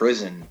become a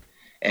prison.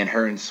 And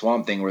her and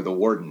Swamp Thing were the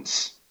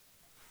wardens.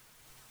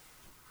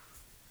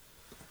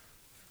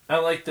 I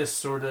like this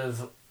sort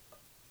of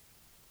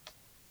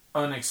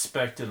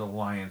unexpected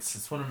alliance.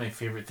 It's one of my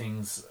favorite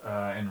things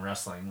in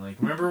wrestling. Like,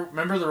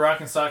 remember the Rock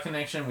and Sock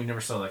connection? We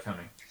never saw that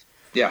coming.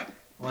 Yeah,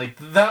 like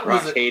that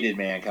Rock hated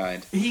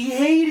Mankind. He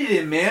hated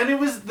him, man. It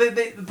was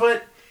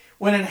but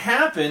when it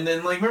happened,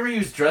 and like remember he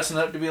was dressing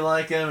up to be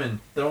like him and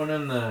throwing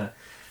him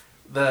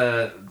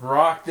the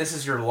Rock. This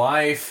is your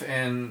life,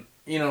 and.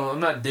 I'm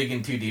not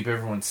digging too deep.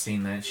 Everyone's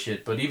seen that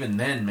shit. But even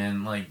then,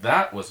 man, like,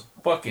 that was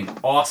fucking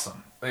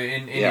awesome.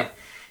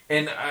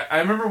 And I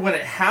remember when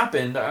it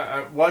happened,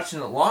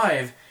 watching it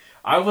live,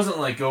 I wasn't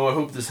like, oh, I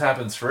hope this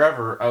happens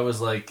forever. I was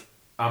like,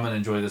 I'm going to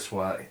enjoy this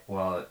while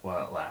it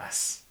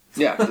lasts.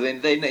 Yeah,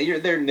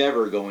 they're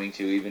never going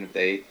to, even if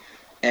they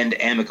end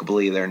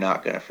amicably, they're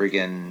not going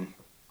to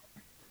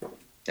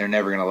they're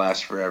never going to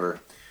last forever.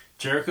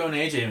 Jericho and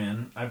AJ,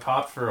 man, I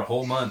popped for a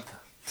whole month.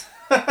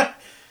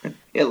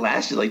 It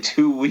lasted like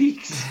 2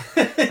 weeks.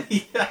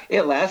 Yeah.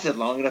 It lasted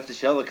long enough to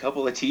sell a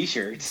couple of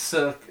T-shirts.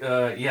 So,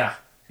 yeah.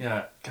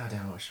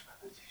 Goddamn, I wish I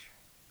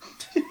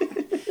had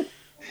that T-shirt.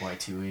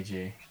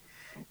 Y2AJ.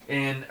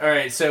 And,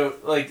 alright, so,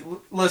 like,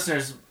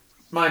 listeners,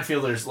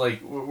 Mindfielders,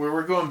 like,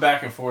 we're going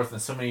back and forth in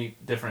so many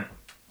different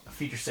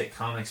Future State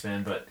comics,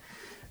 man, but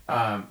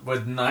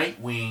with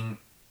Nightwing,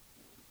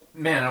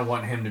 man, I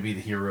want him to be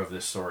the hero of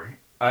this story.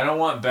 I don't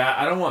want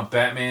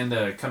Batman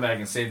to come back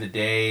and save the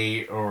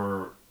day,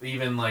 or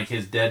even like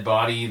his dead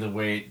body, the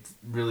way it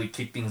really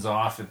kicked things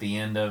off at the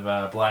end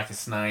of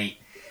Blackest Night.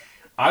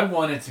 I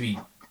want it to be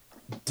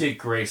Dick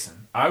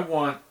Grayson. I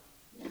want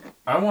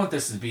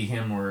this to be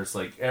him, where it's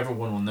like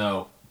everyone will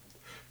know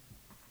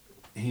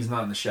he's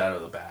not in the shadow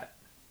of the bat.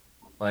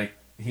 Like,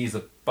 he's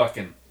a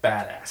fucking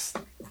badass.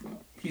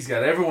 He's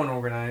got everyone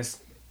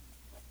organized.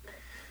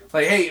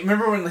 Like, hey,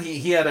 remember when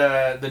he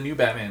had the new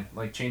Batman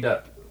like chained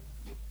up?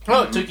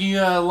 Oh, it took you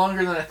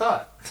longer than I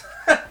thought.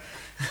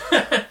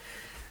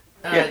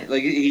 Yeah,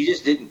 like he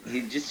just didn't.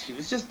 He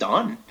was just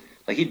done.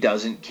 Like, he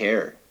doesn't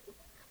care.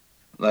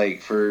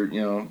 Like, for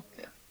and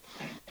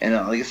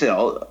like I said,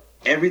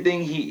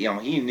 everything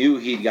he knew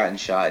he'd gotten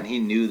shot, and he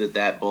knew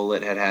that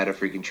bullet had a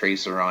freaking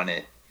tracer on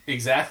it.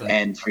 Exactly.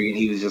 And freaking,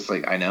 he was just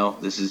like, I know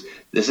this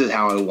is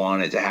how I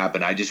want it to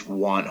happen. I just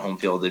want home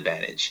field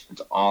advantage.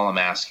 That's all I'm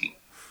asking.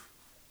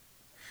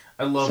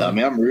 I love. So, I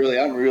mean, I'm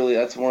really.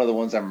 That's one of the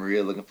ones I'm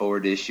really looking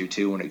forward to issue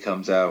 2 when it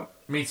comes out.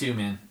 Me too,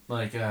 man.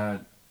 Like,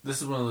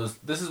 this is one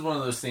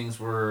of those things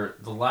where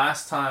the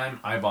last time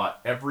I bought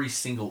every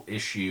single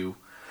issue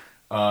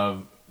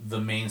of the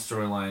main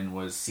storyline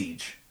was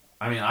Siege.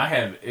 I mean, I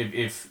have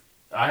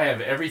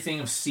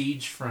everything of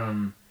Siege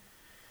from.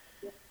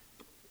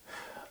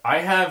 I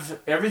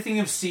have everything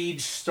of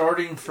Siege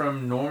starting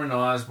from Norman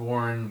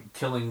Osborn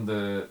killing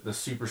the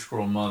Super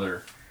Skrull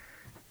mother.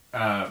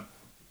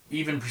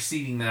 Even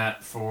preceding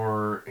that,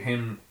 for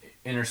him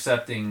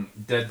intercepting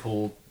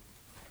Deadpool,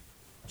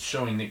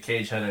 showing Nick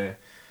Cage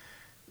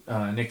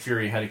Nick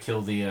Fury had to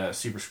kill the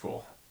Super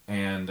Skrull.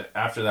 And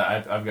after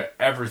that, I've got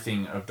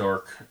everything of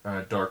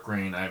Dark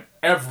Reign. I have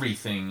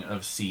everything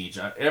of Siege.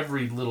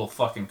 Every little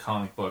fucking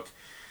comic book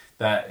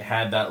that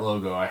had that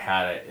logo, I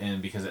had it,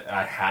 and because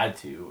I had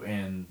to.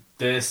 And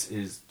this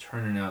is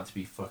turning out to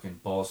be fucking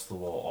balls to the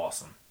wall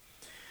awesome.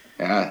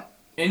 Yeah.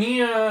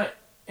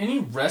 Any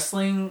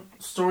wrestling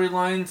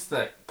storylines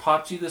that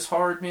popped you this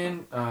hard,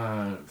 man?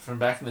 From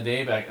back in the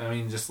day, I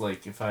mean, just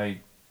like if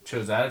I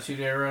chose Attitude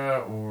Era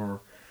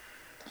or.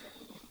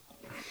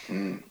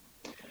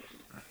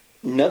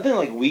 Nothing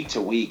like week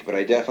to week, but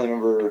I definitely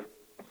remember,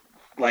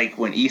 like,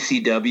 when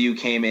ECW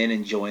came in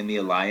and joined the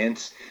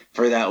Alliance,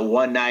 for that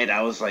one night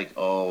I was like,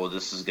 oh,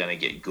 this is gonna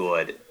get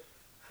good.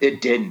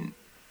 It didn't.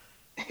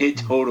 It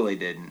totally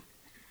didn't.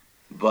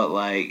 But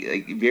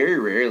like very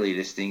rarely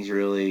does things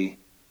really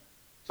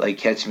like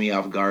catch me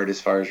off guard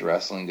as far as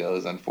wrestling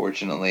goes.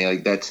 Unfortunately,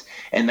 like that's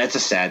a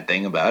sad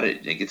thing about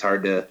it. Like it's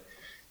hard to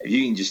if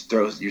you can just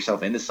throw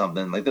yourself into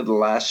something. Like the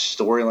last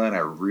storyline I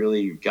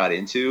really got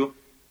into,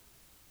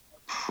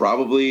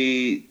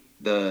 probably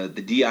the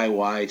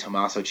DIY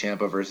Tommaso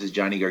Ciampa versus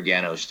Johnny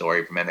Gargano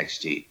story from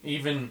NXT.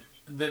 Even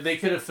they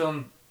could have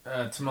filmed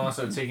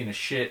Tommaso taking a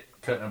shit,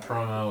 cutting a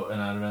promo, and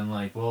I'd have been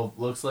like, well,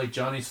 looks like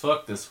Johnny's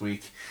fucked this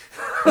week.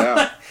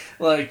 Yeah.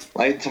 like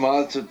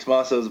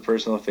Tommaso's a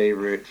personal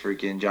favorite.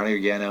 Freaking Johnny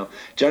Gargano.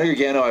 Johnny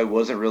Gargano I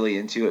wasn't really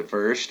into at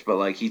first, but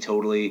like he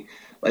totally,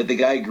 like the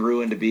guy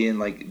grew into being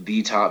like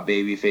the top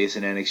babyface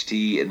in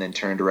NXT and then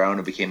turned around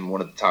and became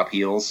one of the top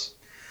heels.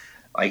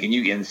 Like,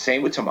 and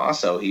same with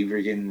Tommaso. He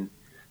freaking,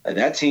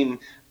 that team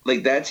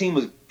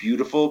was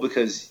beautiful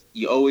because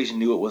you always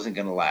knew it wasn't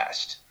going to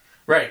last.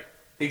 Right.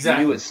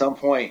 Exactly. You knew at some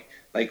point,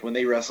 like when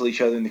they wrestle each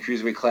other in the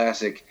Cruiserweight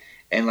Classic,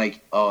 and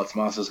like, oh,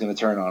 Tommaso's going to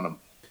turn on him.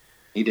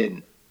 He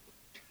didn't.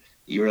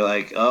 You were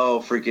like,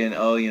 oh, freaking,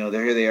 oh, you know,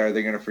 here they are.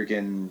 They're going to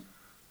freaking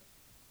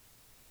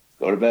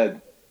go to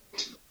bed.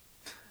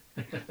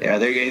 Yeah,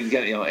 he's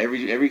got, you know,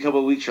 every couple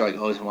of weeks you're like,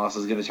 oh,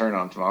 Tommaso's going to turn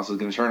on him. Tommaso's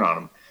going to turn on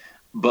him.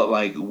 But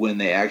like when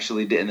they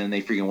actually did, and then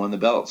they freaking won the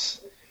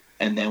belts,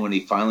 and then when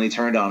he finally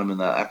turned on him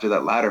after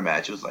that ladder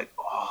match, it was like,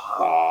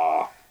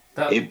 oh,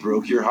 it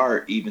broke your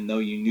heart, even though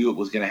you knew it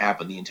was going to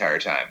happen the entire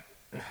time.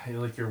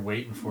 Like you're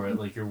waiting for it,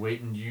 like you're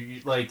waiting,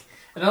 you like,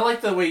 and I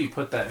like the way you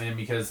put that, man,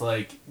 because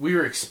like we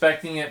were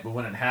expecting it, but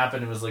when it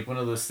happened, it was like one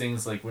of those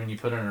things, like when you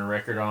put on a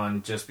record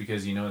on just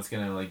because you know it's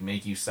gonna like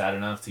make you sad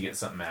enough to get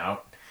something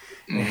out.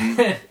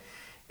 Mm-hmm.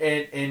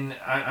 and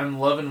I'm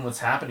loving what's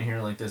happening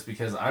here like this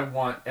because I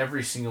want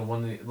every single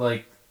one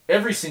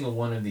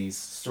of these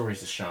stories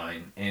to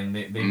shine, and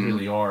they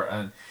really are.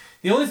 And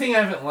the only thing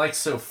I haven't liked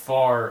so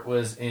far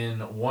was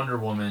in Wonder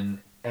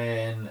Woman.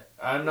 And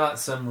I'm not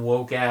some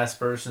woke-ass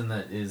person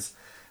that is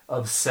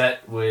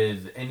upset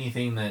with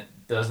anything that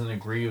doesn't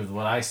agree with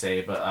what I say,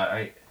 but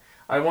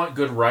I want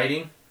good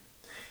writing,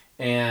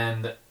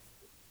 and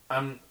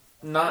I'm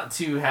not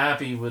too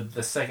happy with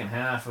the second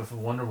half of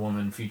Wonder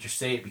Woman Future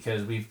State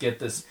because we get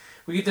this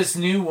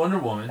new Wonder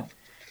Woman.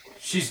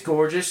 She's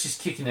gorgeous, she's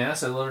kicking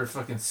ass, I love her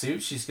fucking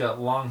suit, she's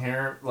got long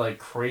hair like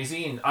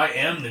crazy, and I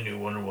am the new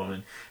Wonder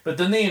Woman. But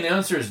then they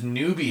announce her as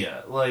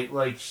Nubia, like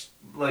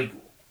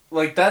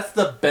that's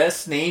the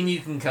best name you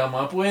can come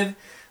up with.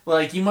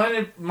 Like you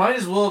might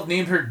as well have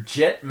named her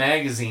Jet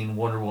Magazine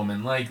Wonder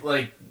Woman. Like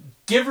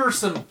give her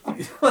some,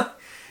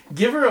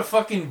 give her a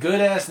fucking good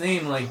ass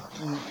name like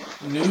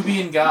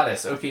Nubian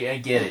Goddess. Okay, I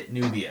get it,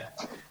 Nubia,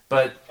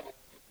 but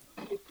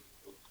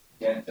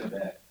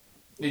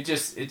it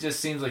just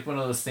seems like one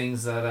of those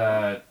things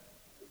that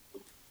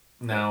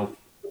now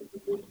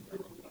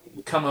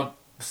come up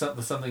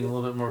with something a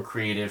little bit more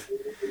creative.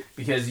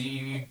 Because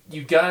you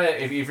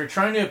gotta, if you're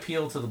trying to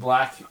appeal to the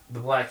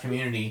black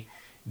community,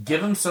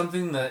 give them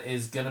something that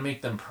is gonna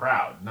make them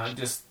proud, not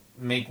just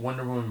make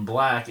Wonder Woman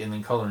black and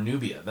then call her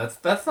Nubia.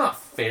 That's not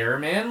fair,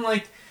 man.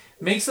 Like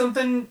make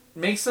something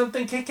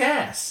kick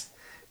ass.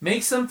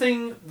 Make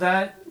something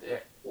that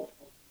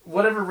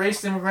whatever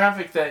race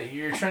demographic that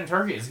you're trying to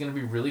target is gonna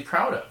be really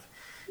proud of.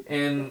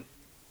 And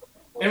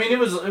I mean, it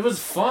was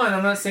fun.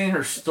 I'm not saying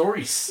her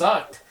story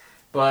sucked.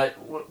 But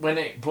when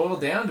it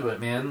boiled down to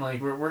it, man,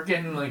 like we're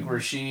getting like where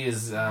she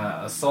is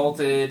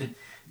assaulted,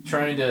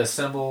 trying to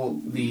assemble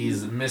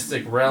these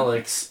mystic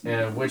relics,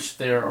 which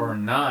there are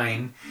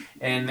 9,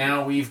 and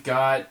now we've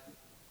got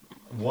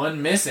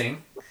 1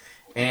 missing.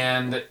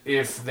 And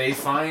if they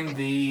find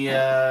the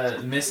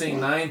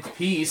missing 9th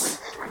piece,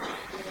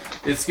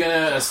 it's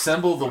gonna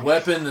assemble the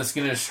weapon that's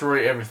gonna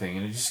destroy everything.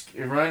 And it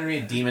reminded me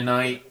of Demon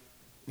Knight,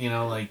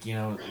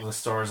 the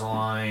stars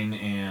align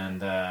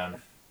and.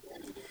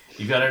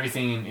 You've got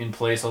everything in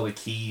place, all the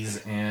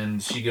keys,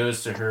 and she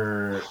goes to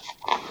her,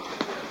 I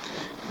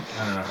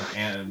don't know, her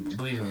aunt, I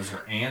believe it was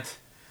her aunt,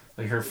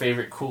 like her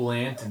favorite cool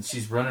aunt, and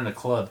she's running a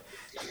club.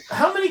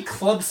 How many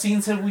club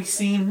scenes have we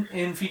seen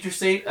in Future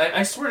State?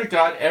 I swear to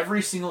God,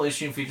 every single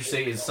issue in Future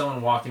State is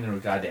someone walking into a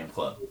goddamn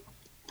club.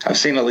 I've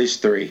seen at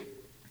least 3.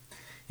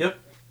 Yep.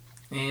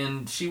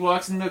 And she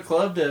walks into a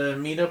club to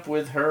meet up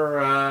with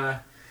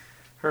her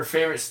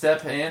favorite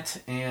step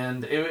aunt,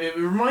 and it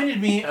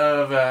reminded me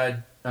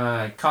of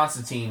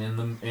Constantine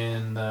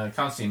in the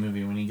Constantine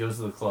movie when he goes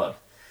to the club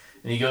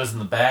and he goes in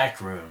the back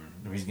room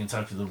where he's gonna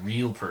talk to the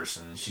real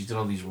person. She's got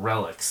all these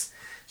relics.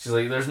 She's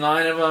like, "There's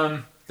 9 of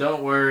them.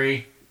 Don't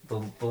worry.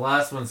 The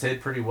last one's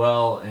hid pretty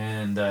well."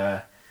 And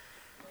a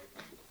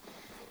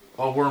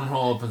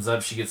wormhole opens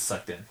up. She gets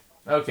sucked in.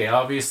 Okay,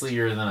 obviously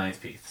you're the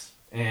 9th piece,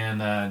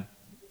 and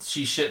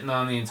she's shitting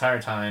on the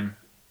entire time.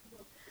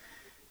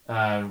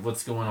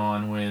 What's going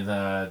on with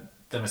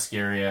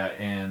Themyscira,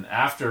 and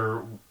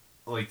after.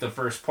 Like the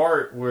first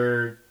part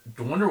where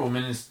the Wonder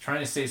Woman is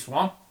trying to save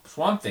Swamp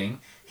Thing,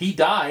 he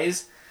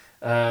dies.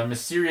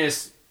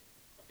 Mysterious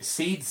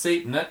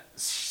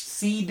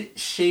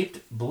seed-shaped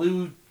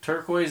blue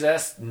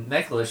turquoise-esque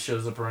necklace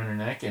shows up around her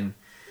neck, and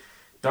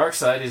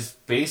Darkseid is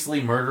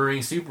basically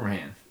murdering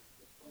Superman.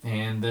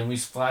 And then we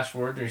splash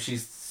forward to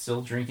she's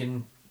still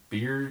drinking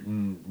beer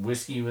and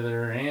whiskey with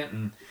her aunt,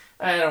 and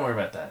don't worry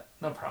about that.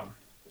 No problem.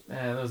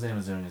 Those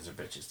Amazonians are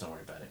bitches. Don't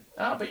worry about it.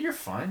 Oh, but you're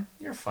fine.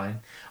 You're fine.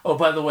 Oh,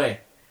 by the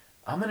way,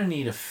 I'm going to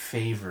need a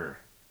favor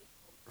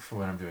for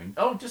what I'm doing.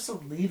 Oh, just a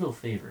little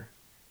favor.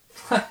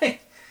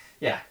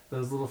 Yeah,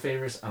 those little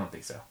favors, I don't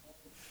think so.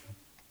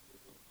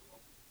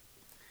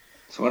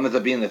 So when ends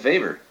up being the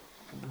favor?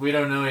 We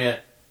don't know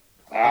yet.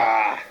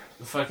 The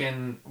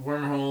fucking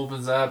wormhole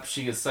opens up,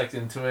 she gets sucked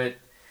into it,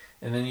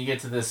 and then you get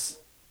to this,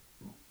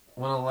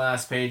 one of the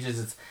last pages,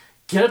 it's,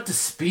 get up to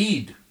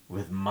speed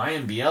with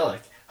Mayim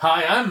Bialik.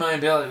 Hi, I'm Mayim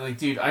Bialik. Like,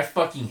 dude, I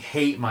fucking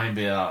hate Mayim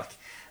Bialik.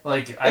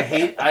 Like, I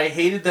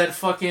hated that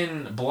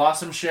fucking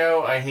Blossom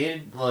show. I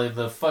hated like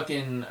the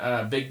fucking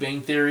Big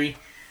Bang Theory.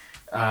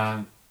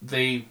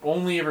 They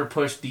only ever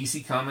pushed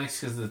DC Comics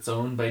because it's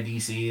owned by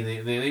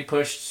DC. They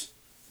pushed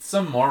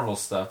some Marvel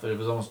stuff, but it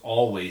was almost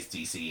always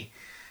DC.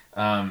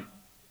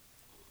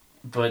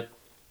 But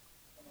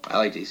I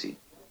like DC.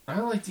 I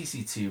like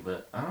DC too,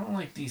 but I don't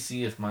like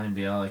DC if Mayim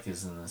Bialik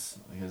is in this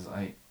because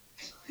I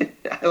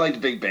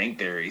like Big Bang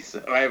Theory,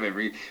 so I have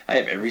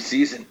every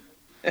season.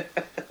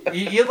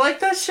 you like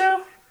that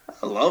show?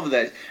 I love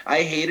that.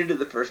 I hated it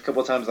the first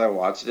couple times I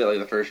watched it, like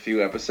the first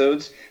few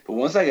episodes. But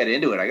once I got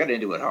into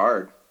it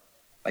hard.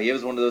 Like, it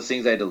was one of those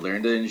things I had to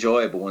learn to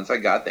enjoy. But once I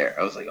got there,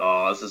 I was like,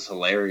 oh, this is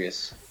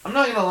hilarious. I'm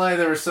not gonna lie,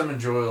 there were some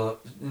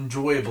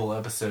enjoyable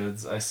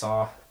episodes I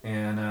saw,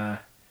 and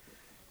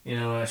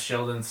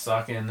Sheldon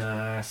stalking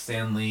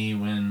Stan Lee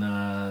when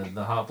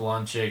the hot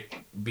blonde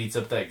chick beats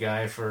up that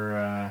guy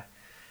for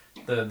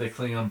the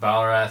Klingon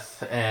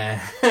Balrath, and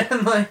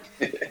like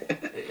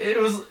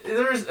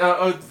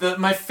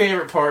my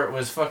favorite part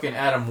was fucking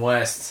Adam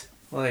West,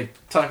 like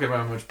talking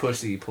about how much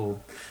pussy he pulled.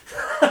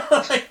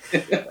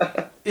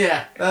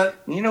 Yeah,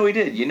 he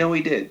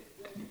did.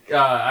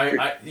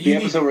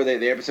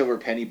 The episode where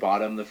Penny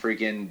bought him the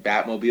freaking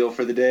Batmobile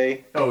for the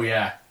day. Oh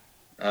yeah.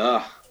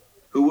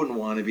 Who wouldn't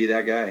want to be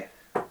that guy?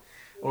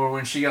 Or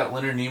when she got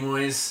Leonard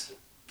Nimoy's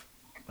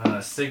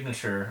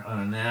signature on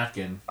a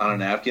napkin. On a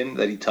napkin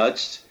that he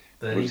touched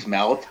with his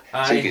mouth.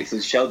 So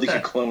Sheldon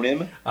could clone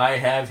him. I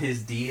have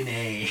his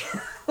DNA.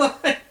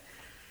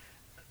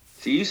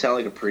 So you sound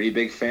like a pretty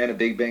big fan of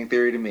Big Bang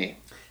Theory to me.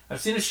 I've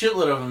seen a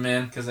shitload of them,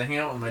 man, because I hang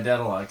out with my dad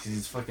a lot because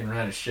he's fucking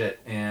rad as shit.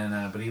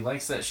 And but he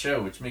likes that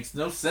show, which makes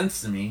no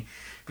sense to me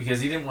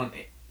because he didn't want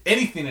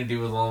anything to do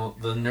with all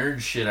the nerd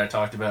shit I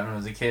talked about when I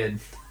was a kid.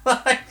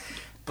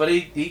 But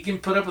he can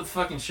put up with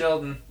fucking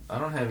Sheldon. I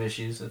don't have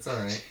issues. That's all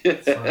right.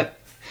 It's fine.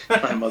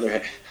 My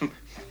mother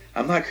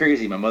I'm not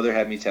crazy. My mother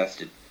had me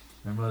tested.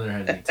 My mother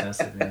had me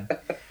tested, man.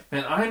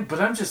 Man,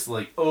 I'm just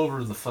like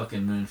over the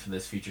fucking moon for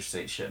this future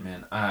state shit,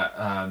 man.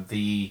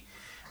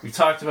 We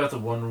talked about the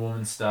Wonder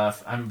Woman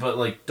stuff. But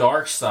like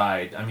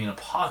Darkseid, I mean,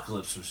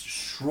 Apocalypse was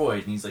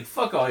destroyed, and he's like,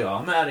 "Fuck all y'all,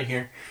 I'm out of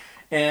here."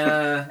 And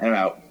I'm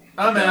out.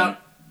 I'm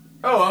out.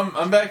 Oh,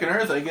 I'm back on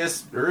Earth. I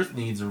guess Earth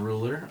needs a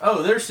ruler.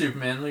 Oh, there's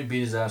Superman. Let me beat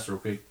his ass real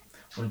quick.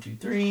 1, 2,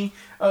 3.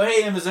 Oh,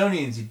 hey,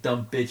 Amazonians, you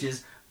dumb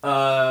bitches.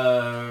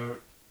 I'm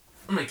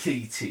gonna kill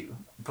you too.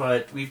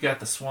 But we've got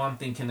the Swamp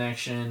Thing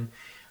connection.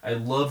 I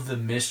love the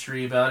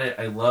mystery about it.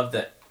 I love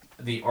that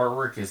the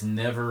artwork is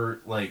never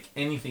like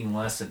anything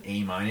less than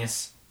A-,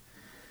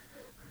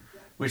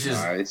 which is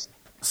nice.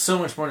 So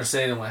much more to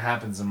say than what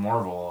happens in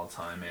Marvel all the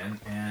time, man.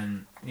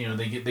 And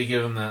they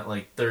give him that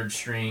like third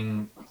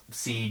string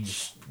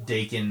Siege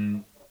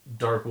Dakin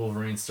Dark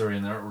Wolverine story,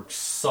 and the artwork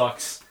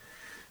sucks.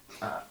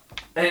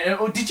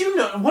 Did you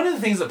know one of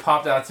the things that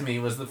popped out to me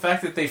was the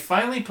fact that they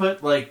finally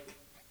put like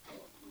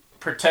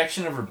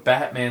protection over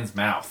Batman's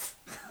mouth.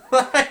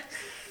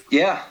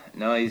 Yeah,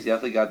 no, he's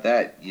definitely got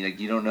that.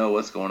 You don't know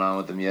what's going on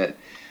with him yet,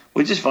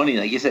 which is funny.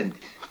 Like you said,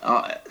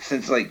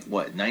 since like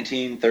what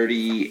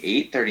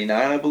 1938,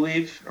 39, I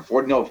believe, or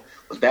 40. No, it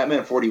was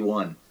Batman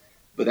 41.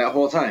 But that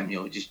whole time,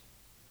 just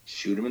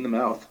shoot him in the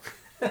mouth.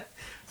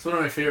 It's one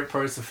of my favorite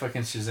parts of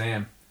fucking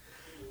Shazam.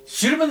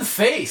 Shoot him in the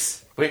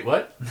face. Wait,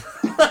 what?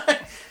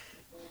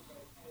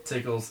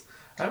 Tickles.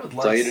 I would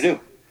like. That's all you had to do.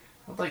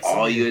 I'd like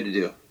all you had to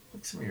do.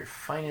 Like some of your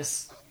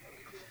finest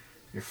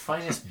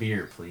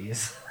beer,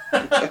 please.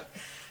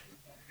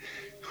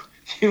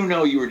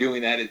 You were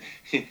doing that at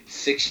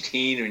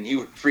 16 when you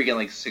were freaking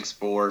like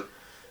 6'4".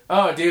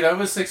 Oh, dude, I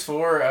was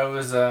 6'4". I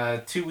was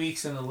 2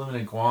 weeks in the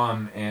Limited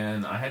Guam,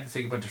 and I had to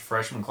take a bunch of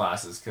freshman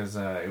classes because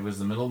it was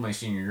the middle of my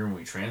senior year when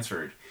we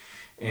transferred.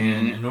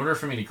 And in order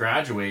for me to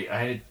graduate,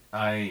 if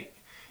I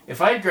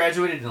had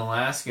graduated in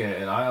Alaska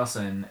at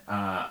Eielson,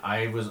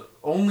 I was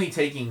only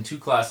taking 2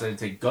 classes. I had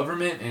to take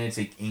government and I had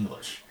to take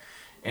English.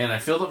 And I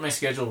filled up my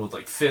schedule with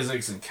like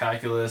physics and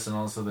calculus and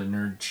also the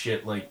nerd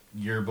shit like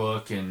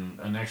yearbook and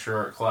an extra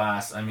art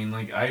class. I mean,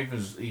 like I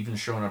was even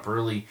showing up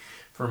early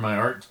for my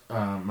art,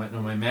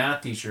 my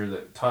math teacher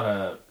that taught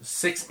a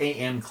 6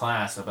 a.m.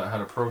 class about how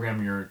to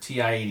program your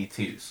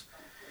TI-82s.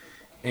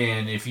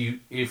 And if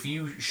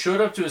you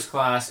showed up to his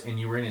class and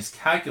you were in his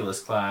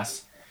calculus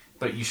class,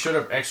 but you showed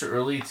up extra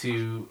early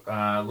to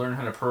learn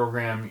how to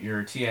program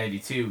your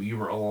TI-82, you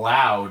were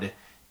allowed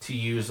to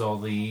use all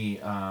the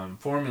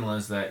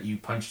formulas that you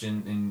punched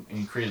in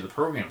and created the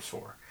programs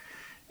for.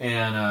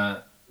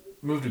 And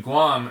moved to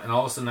Guam, and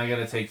all of a sudden I got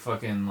to take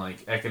fucking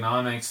like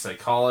economics,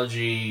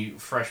 psychology,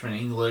 freshman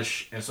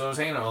English, and so I was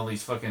hanging out with all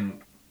these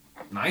fucking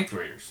ninth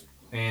graders,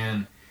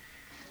 and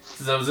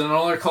because I was in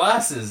all their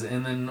classes,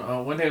 and then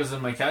one day I was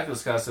in my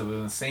calculus class, it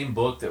was the same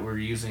book that we were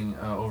using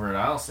over at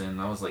Allison,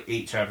 and I was like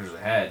 8 chapters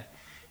ahead,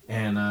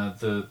 and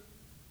the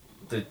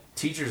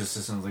teacher's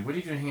assistant was like, "What are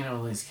you doing hanging out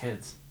with all these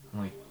kids?" I'm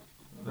like,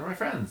 "They're my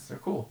friends, they're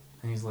cool."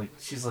 And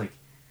she's like,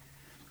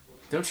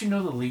 "Don't you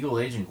know the legal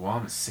age in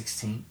Guam is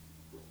 16?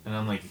 And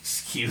I'm like,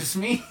 "Excuse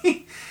me?"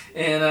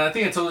 And I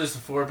think I told you this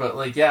before, but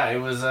like, yeah, it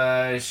was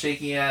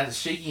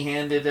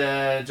shaky-handed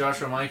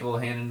Joshua Michael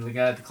handing the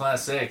guy at the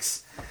Class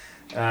 6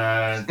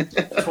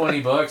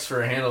 $20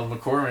 for a handle of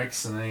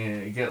McCormick's, and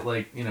they get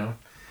like, you know,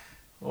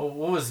 well,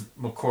 what was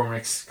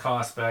McCormick's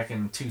cost back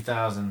in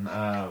 2000?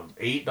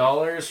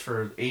 $8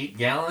 for 8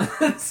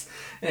 gallons.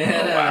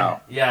 And, oh,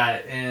 wow.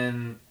 Yeah,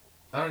 and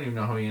I don't even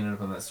know how he ended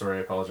up on that story.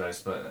 I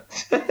apologize, but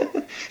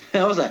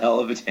that was a hell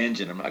of a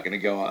tangent. I'm not going to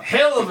go on.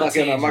 Hell of a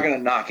tangent. I'm not going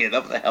to knock it.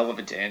 That was a hell of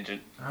a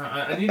tangent.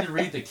 I need to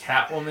read the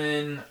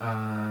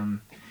Catwoman.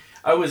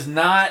 I was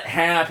not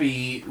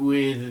happy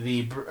with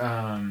the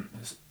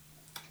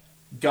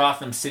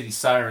Gotham City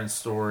Siren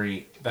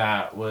story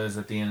that was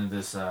at the end of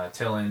this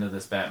tail end of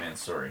this Batman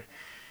story.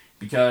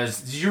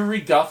 Because did you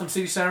read Gotham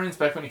City Sirens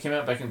back when it came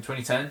out back in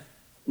 2010?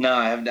 No,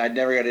 I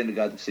never got into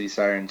Gotham City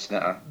Sirens.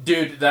 No,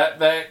 dude,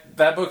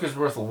 that book is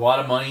worth a lot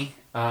of money.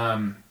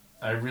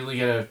 I really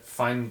gotta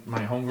find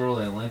my homegirl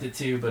that I lent it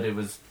to, but it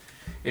was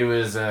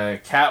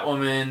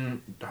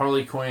Catwoman,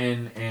 Harley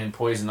Quinn, and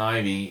Poison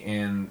Ivy,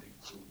 and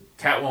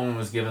Catwoman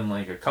was given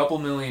like a couple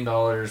 $1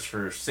 million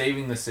for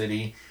saving the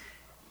city,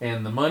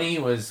 and the money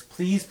was,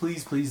 please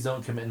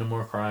don't commit no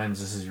more crimes.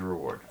 This is your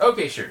reward.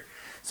 Okay, sure.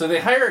 So they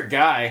hire a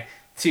guy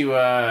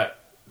to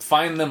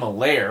find them a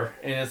lair,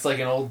 and it's like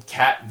an old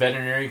cat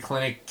veterinary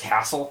clinic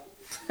castle.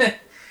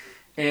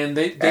 And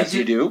they as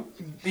you do,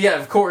 yeah,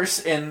 of course.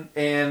 And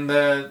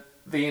the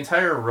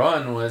entire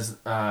run was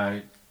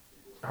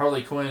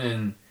Harley Quinn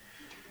and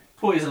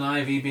Poison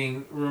Ivy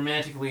being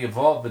romantically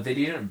involved, but they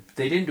didn't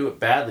do it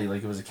badly.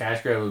 Like, it was a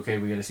cash grab. Okay,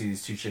 we got to see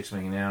these two chicks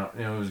making out.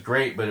 You know, it was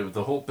great, but it was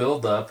the whole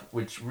build up,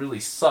 which really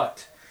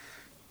sucked.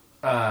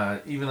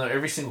 Even though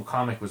every single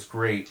comic was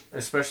great,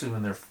 especially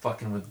when they're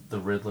fucking with the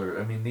Riddler.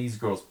 I mean, these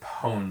girls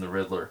pwn the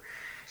Riddler.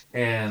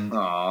 And,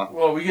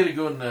 well, we gotta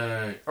go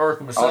into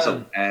Arkham Asylum.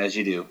 Also, as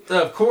you do.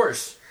 Of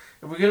course.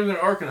 We gotta go to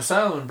Arkham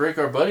Asylum and break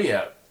our buddy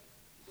out.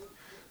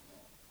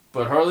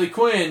 But Harley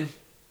Quinn,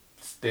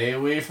 stay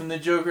away from the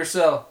Joker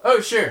cell.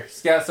 Oh, sure,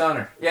 Scout's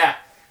honor. Yeah,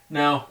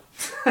 no.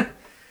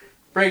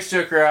 Breaks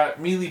Joker out,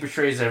 immediately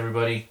betrays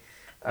everybody.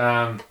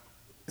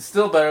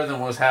 Still better than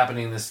what was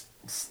happening in this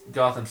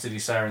Gotham City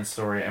Siren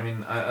story. I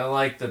mean, I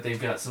like that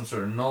they've got some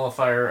sort of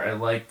nullifier. I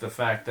like the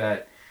fact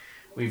that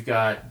we've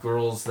got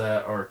girls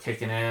that are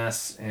kicking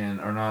ass and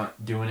are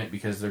not doing it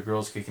because they're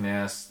girls kicking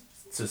ass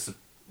to,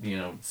 you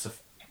know,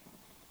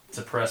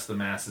 suppress the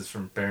masses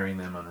from burying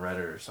them on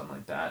Reddit or something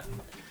like that.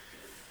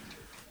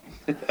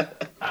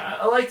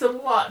 I liked it a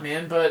lot,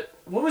 man, but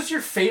what was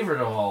your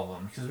favorite of all of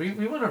them? Because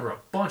we went over a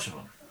bunch of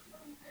them.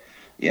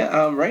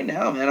 Yeah, right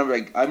now,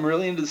 man, I'm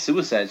really into the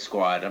Suicide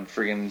Squad. I'm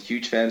freaking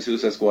huge fan of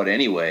Suicide Squad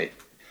anyway.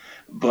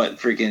 But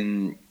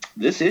freaking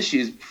this issue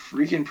is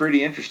freaking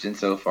pretty interesting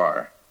so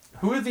far.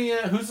 Who's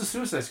the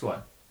Suicide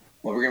Squad?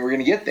 Well, we're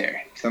gonna get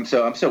there. 'Cause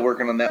I'm still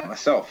working on that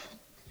myself.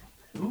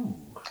 Ooh.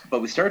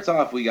 But we starts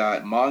off. We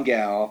got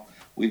Mongal.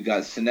 We've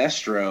got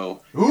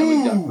Sinestro. Ooh. And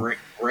we've got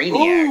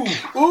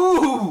Brainiac.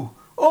 Ooh.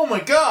 Oh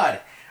my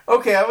God.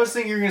 Okay, I was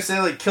thinking you were gonna say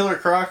like Killer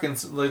Croc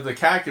and like the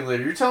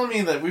Calculator. You're telling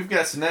me that we've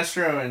got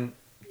Sinestro and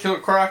Killer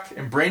Croc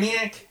and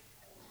Brainiac?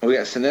 We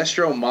got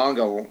Sinestro,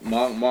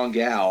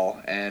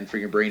 Mongal, and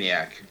freaking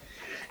Brainiac.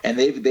 And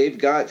they've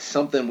got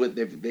something with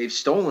they've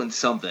stolen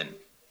something.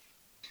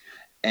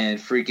 And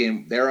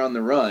freaking, they're on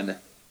the run,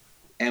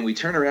 and we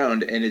turn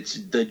around, and it's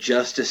the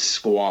Justice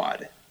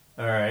Squad.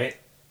 All right.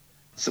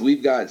 So we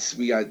got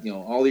you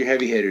know, all your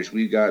heavy hitters.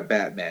 We've got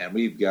Batman,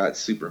 we've got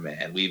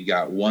Superman, we've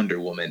got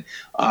Wonder Woman,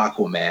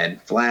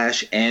 Aquaman,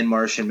 Flash, and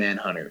Martian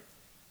Manhunter.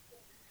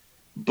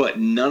 But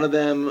none of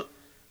them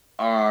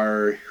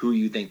are who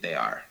you think they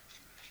are.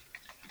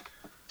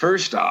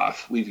 First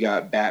off, we've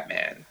got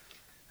Batman,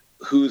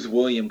 who's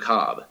William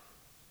Cobb.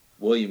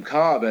 William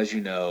Cobb, as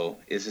you know,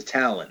 is a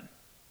Talon.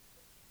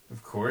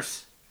 Of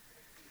course.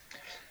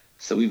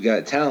 So we've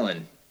got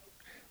Talon.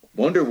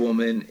 Wonder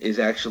Woman is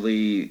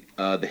actually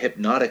the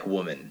Hypnotic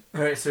Woman.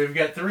 All right, so we've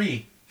got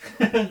 3.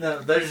 No,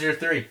 there's your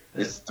 3.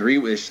 It's three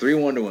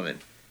Wonder Women.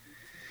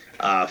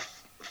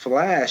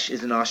 Flash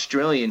is an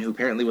Australian who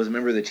apparently was a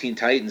member of the Teen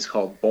Titans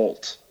called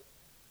Bolt.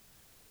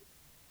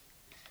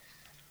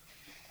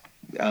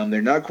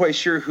 They're not quite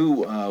sure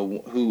who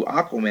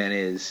Aquaman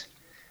is,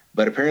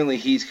 but apparently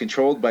he's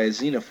controlled by a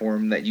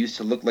xenoform that used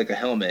to look like a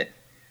helmet.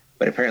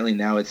 But apparently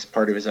now it's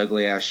part of his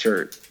ugly-ass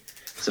shirt.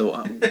 So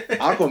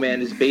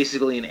Aquaman is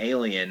basically an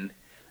alien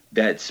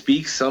that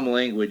speaks some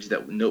language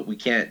that we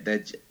can't,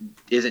 that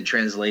isn't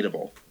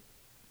translatable.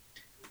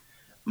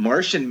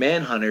 Martian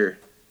Manhunter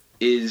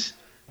is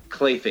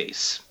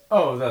Clayface.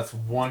 Oh, that's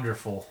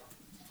wonderful.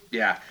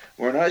 Yeah,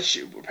 we're not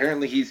sure.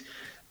 Apparently,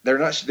 they're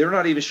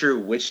not even sure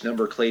which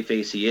number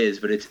Clayface he is,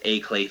 but it's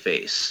a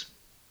Clayface.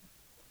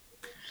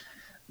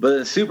 But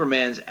then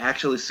Superman's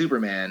actually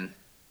Superman,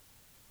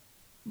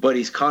 but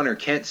he's Connor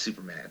Kent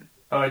Superman.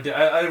 Oh,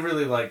 I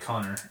really like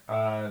Connor.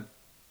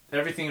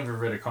 Everything I've ever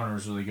read of Connor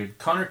was really good.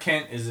 Connor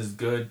Kent is as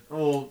good,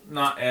 well,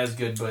 not as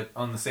good, but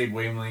on the same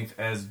wavelength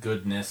as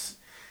goodness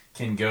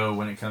can go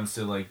when it comes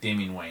to, like,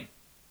 Damian Wayne.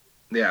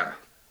 Yeah.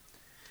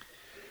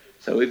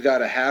 So we've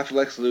got a half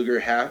Lex Luger,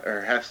 half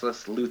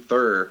Lex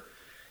Luthor,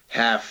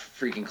 half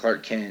freaking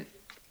Clark Kent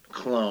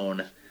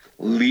clone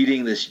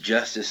leading this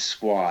Justice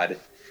Squad,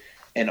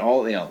 and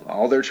all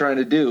they're trying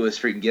to do is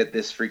freaking get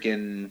this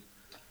freaking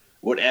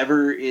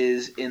whatever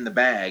is in the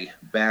bag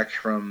back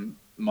from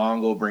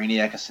Mongol,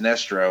 Brainiac, and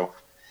Sinestro.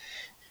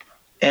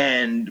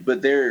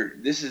 But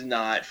this is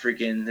not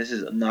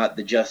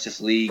the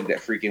Justice League that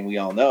freaking we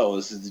all know.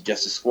 This is the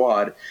Justice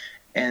Squad,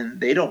 and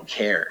they don't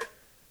care.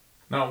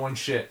 Not one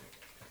shit.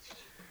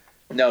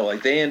 No,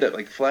 like they end up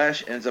like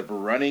Flash ends up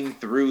running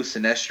through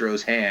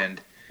Sinestro's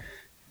hand,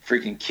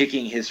 freaking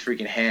kicking his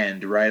freaking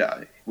hand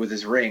right with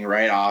his ring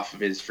right off of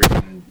his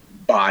freaking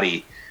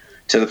body,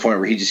 to the point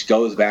where he just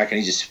goes back and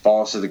he just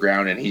falls to the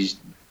ground and he's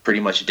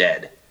pretty much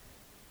dead.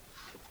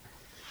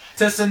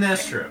 To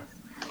Sinestro.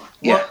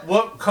 Yeah.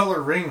 What color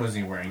ring was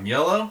he wearing?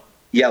 Yellow?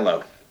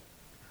 Yellow.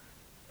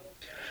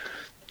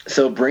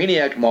 So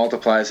Brainiac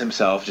multiplies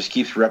himself, just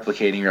keeps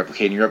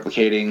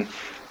replicating,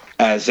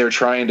 as they're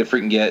trying to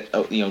freaking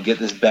get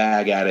this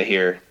bag out of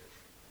here.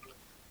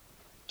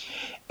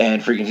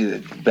 And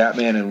freaking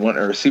Superman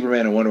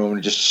and Wonder Woman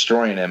are just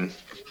destroying him.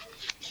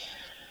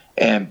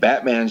 And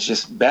Batman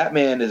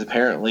is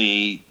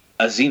apparently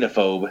a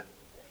xenophobe,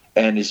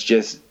 and it's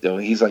just,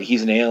 he's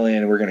an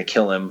alien and we're gonna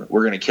kill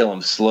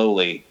him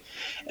slowly.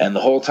 And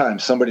the whole time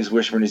somebody's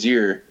whispering in his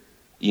ear,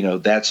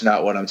 that's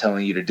not what I'm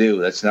telling you to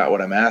do. That's not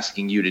what I'm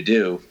asking you to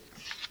do.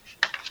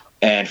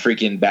 And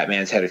freaking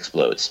Batman's head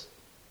explodes.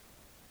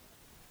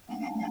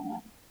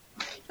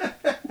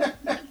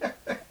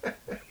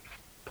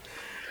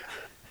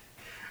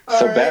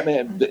 So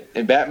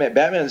right.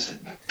 Batman's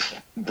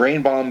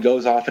brain bomb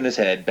goes off in his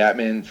head.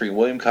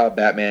 William Cobb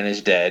Batman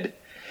is dead.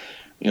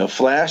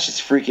 Flash is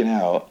freaking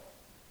out.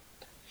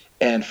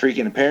 And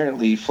freaking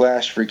apparently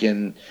Flash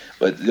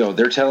but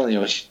they're telling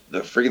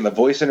the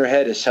voice in her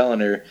head is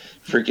telling her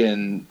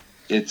freaking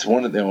it's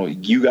one of them.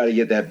 You got to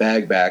get that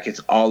bag back.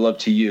 It's all up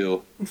to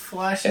you.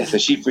 Flash. And so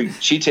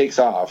she takes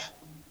off.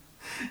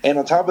 And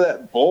on top of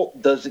that,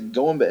 Bolt doesn't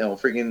go in,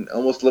 freaking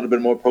almost a little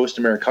bit more post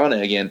Americana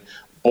again.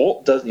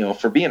 Bolt does,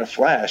 for being a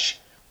Flash,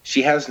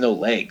 she has no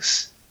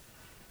legs.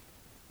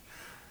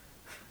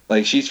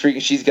 Like she's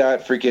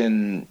got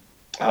freaking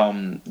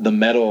the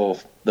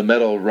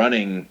metal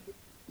running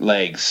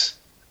legs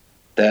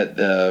that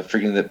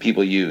that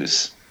people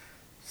use.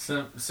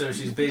 So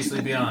she's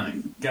basically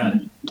bionic. Got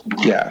it.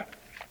 Yeah.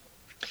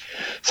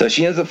 So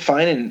she ends up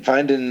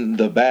finding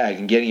the bag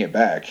and getting it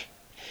back,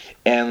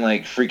 and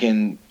like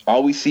freaking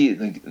all we see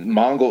like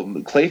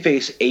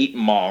Clayface ate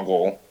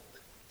Mongol,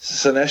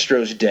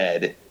 Sinestro's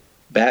dead,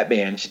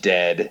 Batman's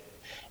dead,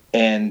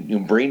 and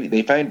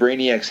they find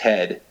Brainiac's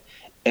head,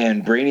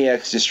 and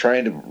Brainiac's just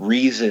trying to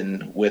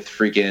reason with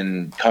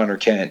freaking Connor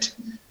Kent,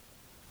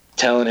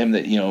 telling him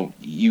that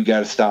you got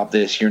to stop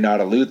this. You're not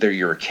a Luthor,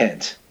 you're a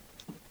Kent.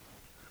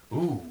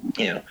 Ooh.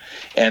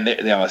 And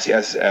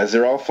as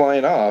they're all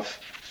flying off,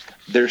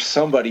 there's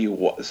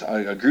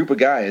a group of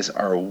guys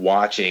are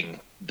watching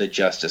the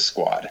Justice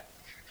Squad.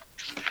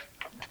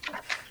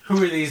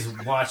 Who are these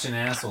watching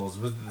assholes?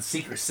 Was it the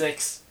Secret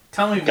Six?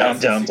 Tell me.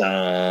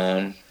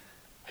 Dum.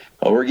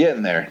 Oh, we're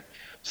getting there.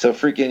 So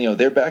freaking,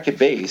 they're back at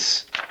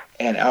base,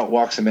 and out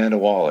walks Amanda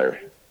Waller,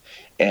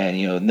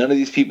 and none of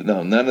these people,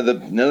 none of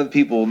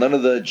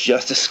the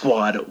Justice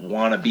Squad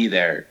want to be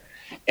there,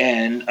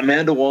 and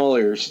Amanda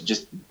Waller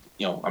just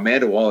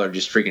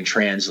freaking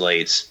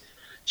translates.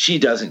 She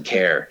doesn't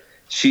care.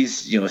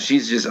 She's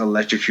just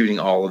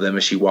electrocuting all of them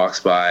as she walks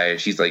by.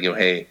 She's like,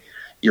 hey,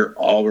 you're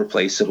all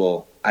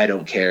replaceable. I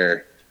don't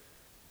care.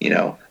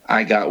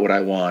 I got what I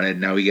wanted.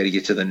 Now we got to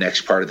get to the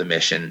next part of the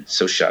mission.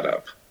 So shut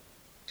up.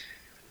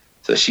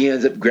 So she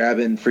ends up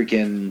grabbing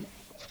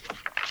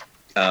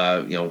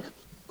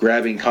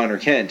grabbing Connor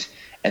Kent,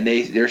 and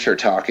they start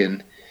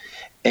talking,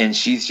 and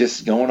she's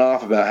just going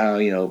off about how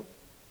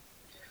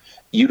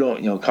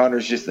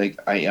Connor's just like,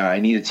 I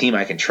need a team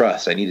I can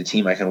trust. I need a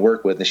team I can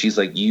work with. And she's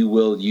like, you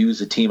will use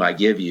the team I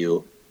give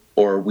you,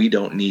 or we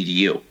don't need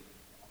you.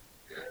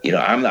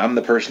 I'm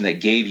the person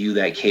that gave you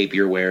that cape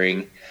you're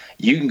wearing.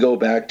 You can go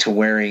back to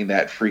wearing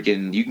that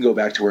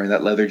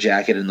leather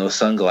jacket and those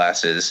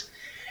sunglasses,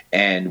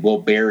 and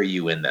we'll bury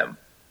you in them.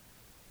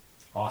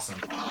 Awesome.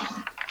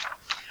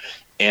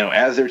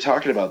 As they're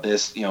talking about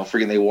this,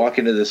 they walk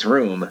into this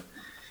room,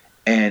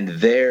 and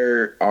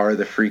there are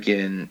the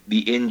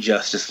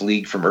Injustice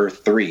League from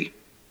Earth 3.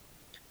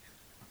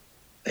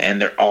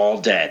 and they're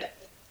all dead.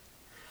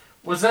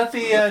 Was that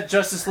the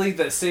Justice League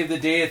that saved the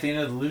day at the end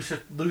of the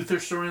Luther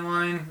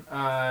storyline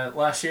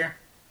last year?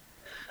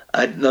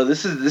 No,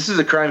 this is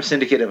a crime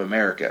syndicate of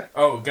America.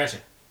 Oh, gotcha.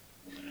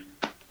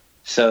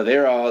 So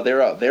they're all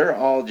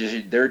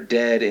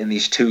dead in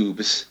these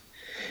tubes,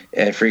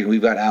 and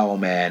we've got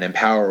Owlman and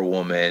Power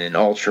Woman and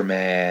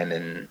Ultraman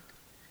and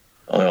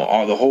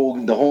all the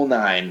whole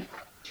nine,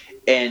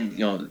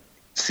 and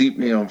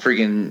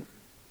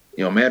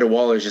Amanda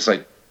Waller's just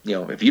like,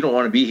 if you don't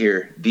want to be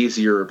here, these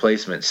are your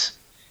replacements.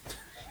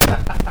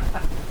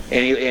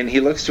 and he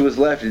looks to his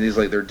left and he's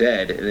like, they're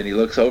dead, and then he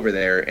looks over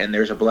there and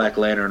there's a Black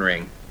Lantern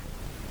ring.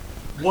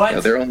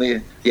 What? They're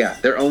only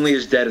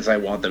as dead as I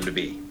want them to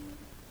be.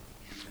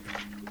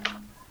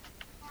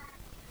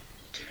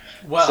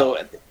 Wow.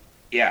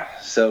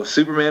 So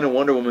Superman and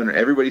Wonder Woman,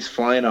 everybody's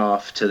flying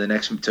off to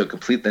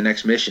complete the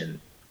next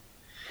mission,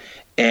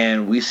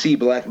 and we see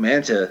Black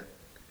Manta,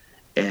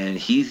 and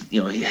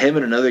him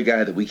and another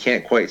guy that we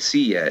can't quite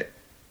see yet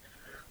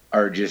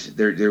are just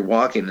they're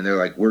walking and they're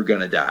like, we're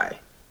gonna die.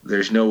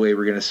 There's no way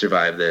we're gonna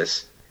survive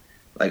this.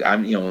 Like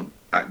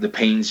the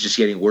pain's just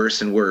getting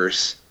worse and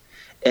worse,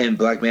 and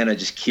Black Manta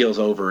just keels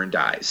over and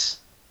dies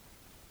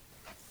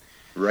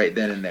right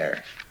then and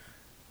there.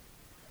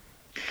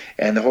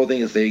 And the whole thing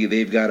is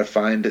they've got to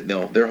find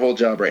their whole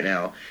job right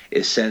now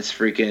is, since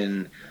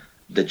freaking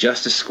the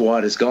Justice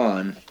Squad is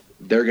gone,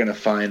 they're gonna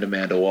find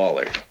Amanda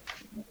Waller.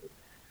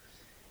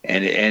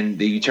 And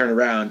you turn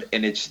around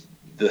and it's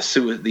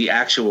the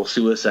actual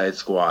Suicide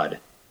Squad,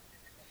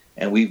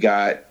 and we've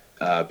got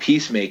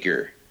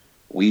Peacemaker,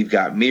 we've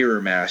got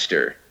Mirror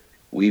Master,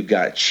 we've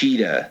got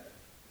Cheetah.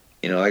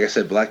 Like I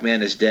said, Black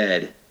Man is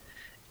dead.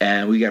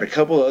 And we got a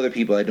couple of other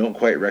people I don't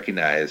quite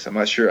recognize. I'm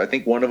not sure. I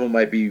think one of them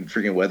might be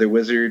freaking Weather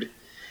Wizard,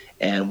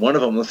 and one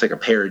of them looks like a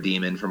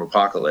parademon from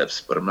Apocalypse,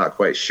 but I'm not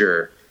quite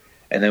sure.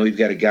 And then we've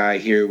got a guy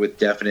here with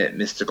definite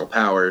mystical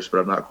powers, but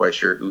I'm not quite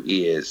sure who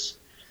he is.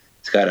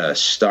 He's got a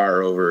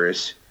star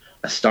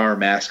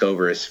mask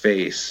over his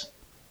face.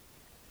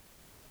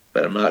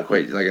 But I'm not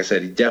quite, like I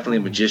said, he's definitely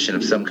a magician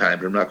of some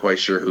kind, but I'm not quite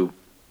sure who.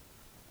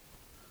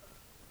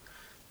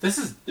 This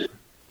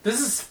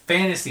is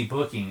fantasy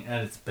booking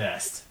at its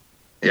best.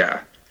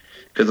 Yeah,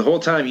 because the whole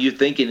time you're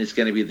thinking it's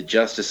going to be the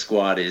Justice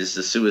Squad is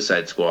the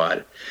Suicide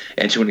Squad,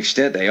 and to an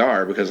extent they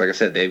are, because like I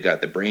said, they've got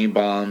the brain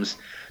bombs,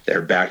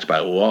 they're backed by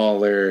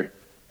Waller,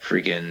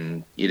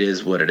 freaking it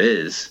is what it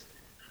is.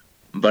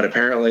 But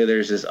apparently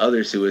there's this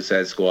other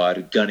Suicide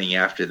Squad gunning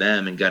after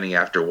them and gunning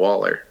after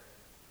Waller.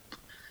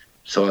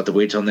 So I'll have to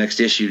wait till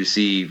next issue to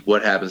see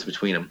what happens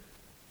between them.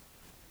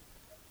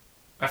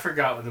 I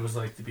forgot what it was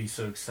like to be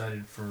so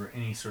excited for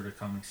any sort of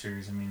comic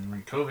series. I mean,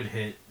 when COVID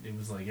hit, it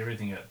was like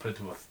everything got put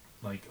to a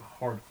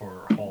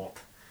hardcore halt.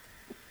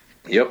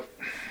 Yep.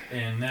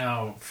 And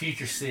now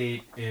Future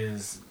State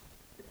is...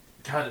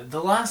 God, the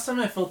last time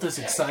I felt this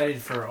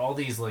excited for all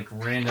these like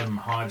random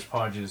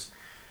hodgepodges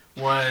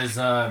was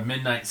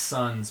Midnight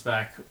Suns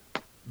back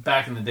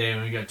in the day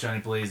when we got Johnny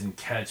Blaze and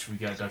Catch, we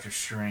got Doctor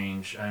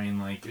Strange. I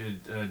mean, like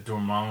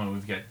Dormammu,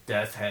 we've got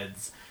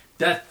Death's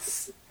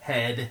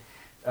Head.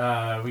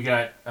 We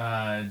got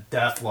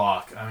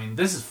Deathlock. I mean,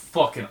 this is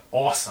fucking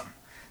awesome.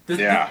 This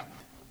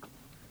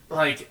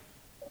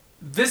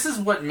is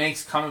what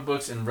makes comic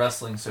books and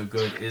wrestling so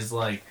good, is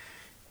like,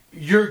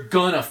 you're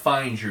gonna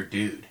find your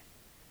dude.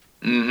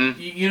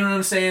 Mm-hmm. You know what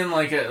I'm saying?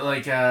 Like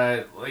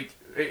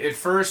at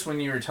first when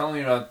you were telling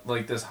me about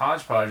like this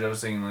hodgepodge, I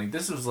was thinking like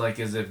this was like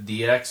as if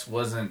DX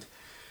wasn't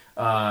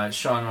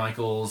Shawn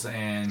Michaels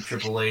and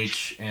Triple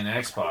H and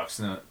X-Pac.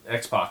 No,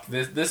 X-Pac.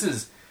 This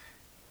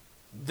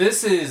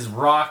is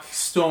Rock,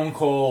 Stone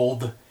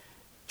Cold,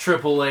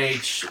 Triple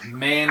H,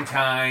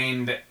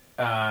 Mankind,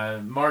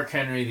 Mark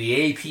Henry,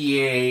 the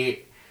APA,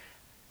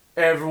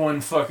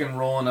 everyone fucking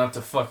rolling up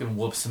to fucking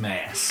whoop some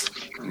ass.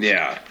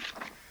 Yeah.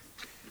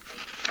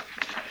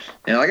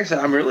 And like I said,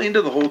 I'm really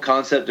into the whole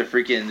concept of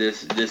freaking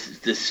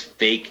this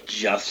fake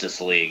Justice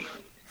League.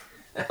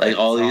 Like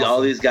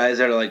all these guys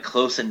that are like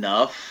close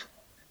enough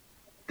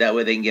that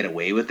way they can get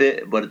away with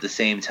it, but at the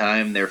same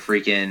time they're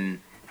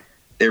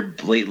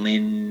blatantly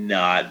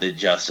not the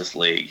Justice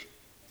League.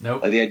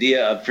 Nope. Like the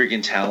idea of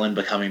freaking Talon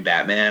becoming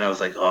Batman, I was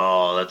like,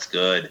 oh, that's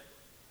good.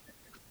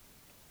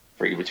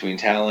 Freaking between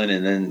Talon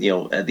and then,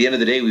 at the end of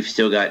the day, we've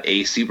still got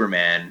a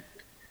Superman,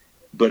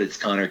 but it's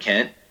Connor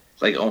Kent.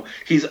 Like,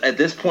 he's at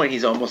this point,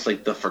 he's almost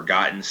like the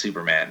forgotten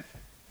Superman.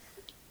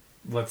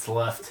 What's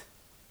left?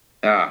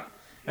 I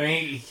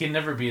mean, he can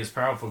never be as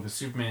powerful because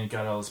Superman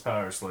got all his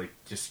powers, like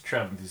just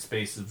traveling through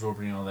space,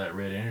 absorbing all that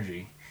red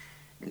energy.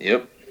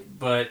 Yep.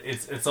 But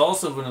it's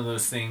also one of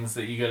those things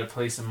that you got to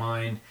place in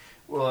mind.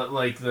 Well,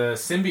 like the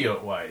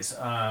symbiote wise,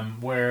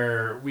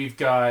 where we've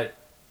got,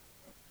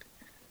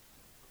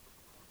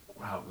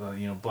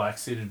 black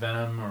suited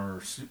Venom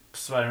or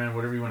Spider-Man,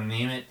 whatever you want to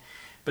name it.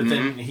 But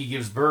then he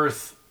gives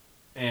birth,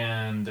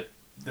 and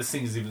this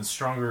thing is even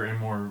stronger and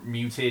more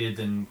mutated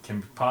than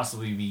can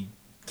possibly be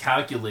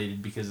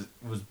calculated because it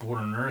was born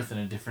on Earth in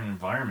a different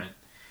environment.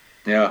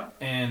 Yeah.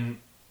 And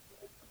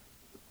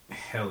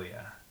hell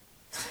yeah.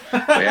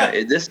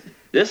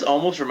 This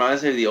almost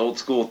reminds me of the old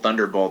school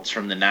Thunderbolts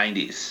from the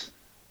 '90s.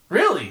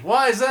 Really?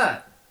 Why is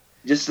that?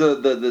 Just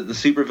the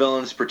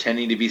supervillains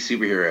pretending to be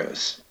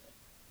superheroes.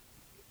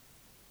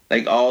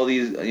 Like all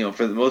these,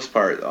 for the most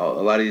part, a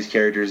lot of these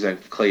characters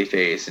like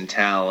Clayface and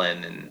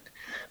Talon, and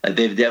like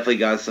they've definitely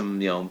got some,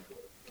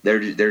 they're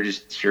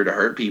just here to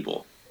hurt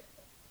people.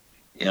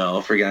 I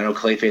know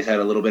Clayface had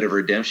a little bit of a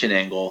redemption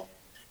angle,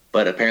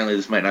 but apparently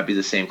this might not be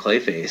the same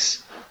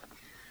Clayface.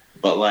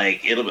 But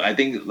I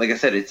think, like I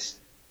said,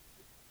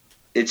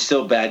 it's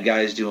still bad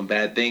guys doing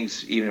bad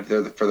things, even if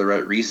they're for the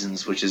right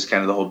reasons, which is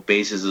kind of the whole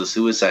basis of the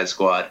Suicide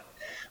Squad.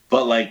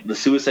 But like the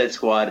Suicide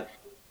Squad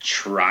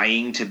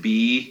trying to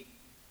be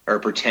or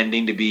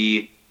pretending to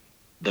be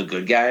the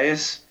good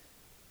guys,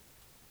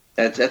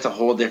 that's a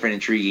whole different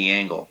intriguing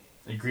angle.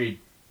 Agreed.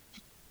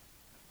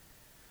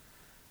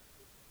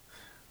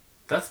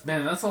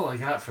 That's all I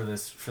got for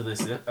this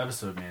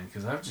episode, man,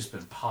 because I've just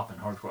been popping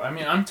hardcore. I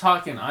mean, I'm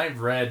talking, I've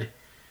read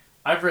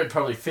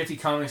probably 50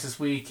 comics this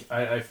week.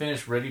 I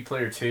finished Ready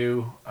Player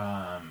 2.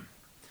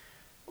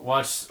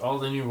 Watched all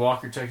the new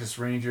Walker Texas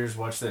Rangers.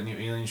 Watched that new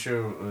Alien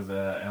show with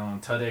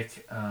Alan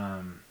Tudyk.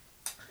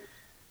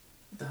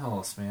 What the hell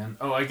else, man?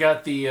 Oh, I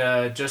got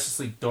the Justice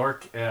League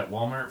Dark at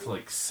Walmart for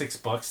like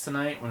 $6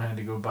 tonight when I had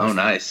to go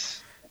buy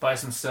buy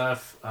some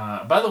stuff.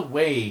 By the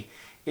way,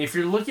 if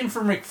you're looking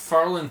for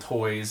McFarlane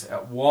toys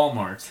at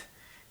Walmart,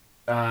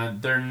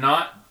 they're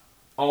not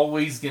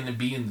always going to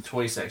be in the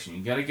toy section.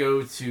 You got to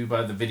go to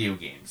buy the video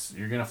games.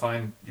 You're gonna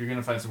find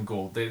some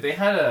gold. They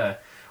had a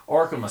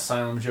Arkham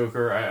Asylum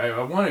Joker.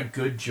 I want a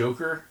good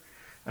Joker.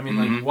 I mean,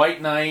 like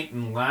White Knight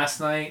and Last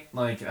Night.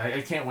 Like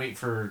I can't wait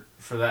for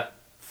that.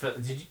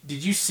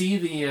 Did you see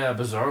the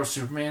Bizarro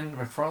Superman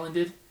McFarlane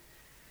did?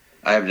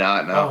 I have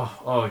not. No.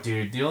 Oh,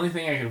 dude. The only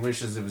thing I could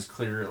wish is it was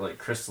clear, like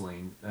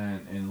crystalline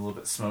and a little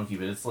bit smoky,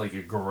 but it's like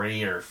a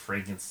grayer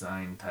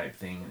Frankenstein type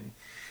thing.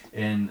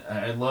 And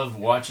I love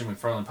watching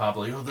McFarlane pop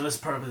like, oh, the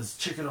best part of it is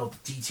check out all the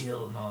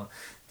detail and all.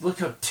 Look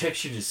how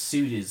textured his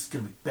suit is. It's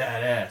gonna be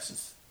badass.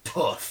 It's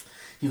tough.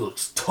 He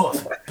looks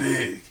tough and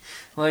big.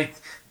 Like,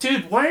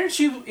 dude, why aren't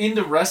you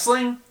into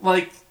wrestling?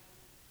 Like,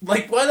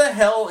 why the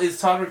hell is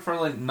Todd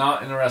McFarlane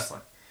not into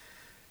wrestling?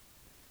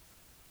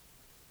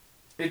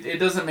 It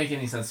doesn't make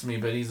any sense to me,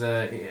 but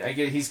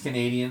he's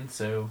Canadian,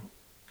 so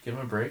give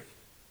him a break.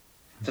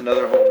 It's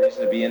another whole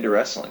reason to be into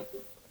wrestling.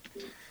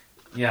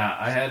 Yeah,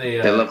 I had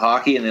they love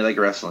hockey and they like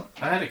wrestling.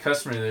 I had a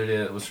customer the other day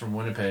that was from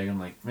Winnipeg. I'm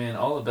like, man,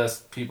 all the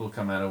best people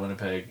come out of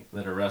Winnipeg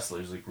that are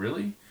wrestlers. Like,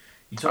 really?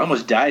 I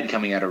almost died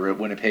coming out of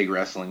Winnipeg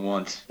wrestling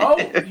once. Oh,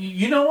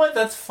 you know what?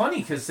 That's funny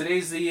because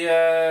today's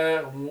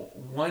the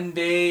one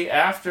day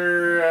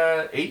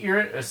after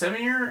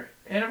 7-year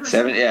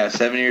anniversary.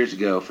 7 years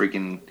ago.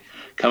 Freaking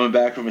coming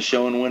back from a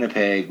show in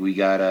Winnipeg,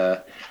 we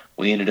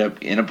ended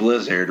up in a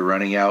blizzard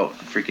running out.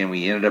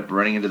 We ended up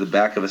running into the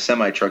back of a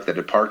semi truck that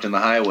had parked on the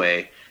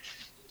highway.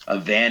 A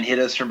van hit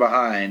us from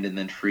behind, and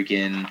then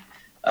freaking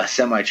a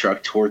semi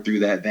truck tore through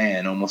that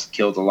van, almost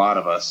killed a lot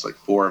of us, like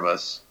 4 of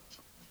us.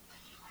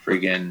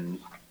 Freaking.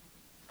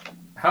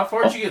 How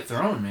far did you get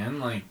thrown, man?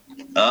 Like.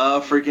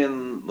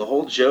 Freaking the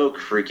whole joke.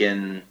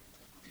 Freaking.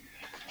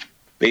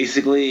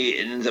 Basically,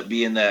 it ends up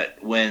being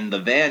that when the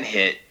van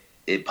hit,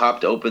 it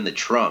popped open the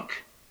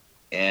trunk,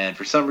 and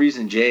for some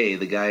reason, Jay,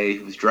 the guy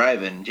who was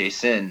driving,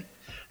 Jason,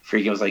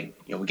 freaking was like,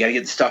 we gotta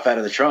get the stuff out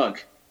of the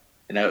trunk.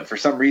 And for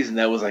some reason,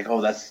 that was like,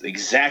 oh, that's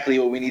exactly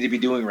what we need to be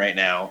doing right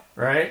now.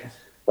 Right.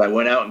 So I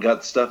went out and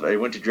got the stuff. I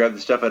went to grab the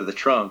stuff out of the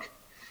trunk,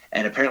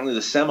 and apparently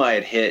the semi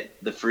had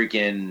hit the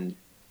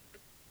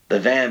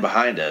van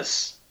behind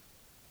us,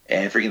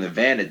 and freaking the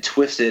van had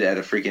twisted at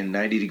a freaking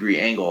 90-degree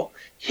angle,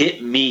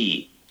 hit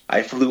me.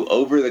 I flew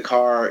over the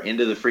car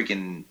into the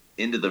freaking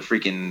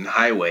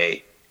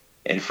highway,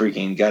 and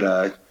freaking got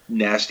a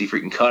nasty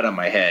freaking cut on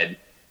my head.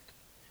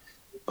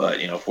 But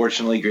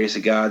fortunately, grace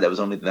of God, that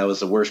was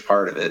the worst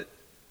part of it.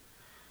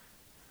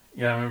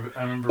 Yeah,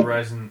 I remember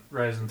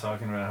Ryzen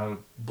talking about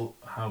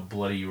how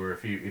bloody you were.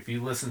 If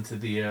you listen to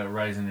the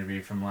Ryzen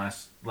interview from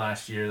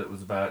last year, that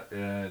was about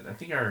I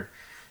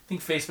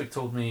think Facebook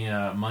told me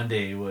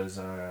Monday was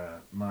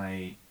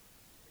my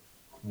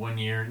 1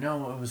 year.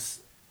 No, it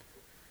was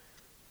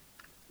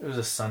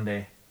a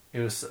Sunday. It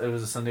was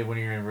a Sunday 1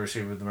 year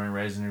anniversary with the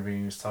Ryzen interview.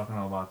 He was talking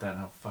all about that and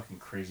how fucking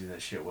crazy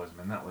that shit was,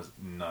 man. That was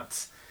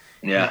nuts.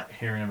 Yeah,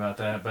 hearing about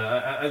that, but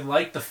I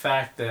like the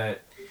fact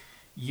that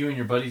you and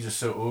your buddies are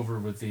so over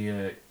with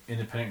the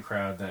independent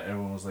crowd that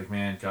everyone was like,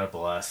 man, God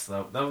bless.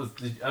 That was.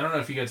 I don't know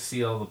if you got to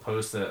see all the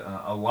posts that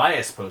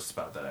Elias posts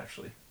about that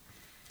actually.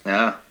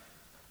 Yeah.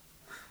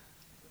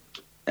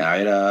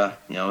 Yeah,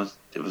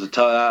 it was a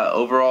tough.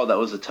 Overall, that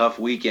was a tough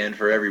weekend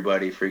for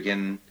everybody.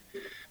 Freaking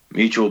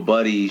mutual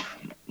buddy,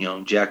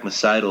 Jack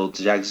Masidel,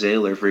 Jack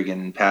Zaylor,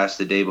 freaking passed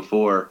the day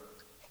before,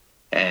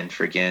 and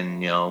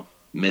freaking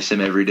miss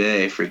him every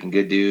day. Freaking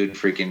good dude.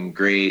 Freaking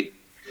great.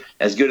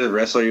 As good as a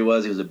wrestler he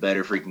was a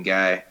better freaking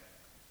guy.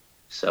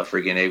 So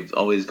freaking they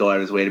always go out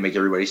of his way to make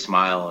everybody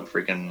smile, and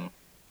freaking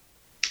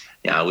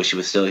I wish he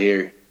was still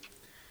here.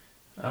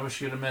 I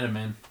wish you'd have met him,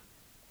 man.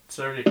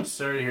 Sorry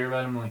to hear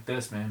about him like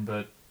this, man.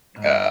 But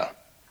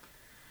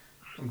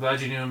I'm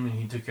glad you knew him and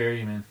he took care of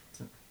you, man.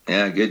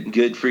 Yeah,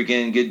 good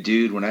freaking good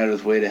dude. Went out of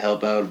his way to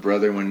help out a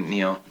brother when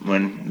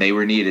they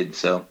were needed.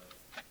 So.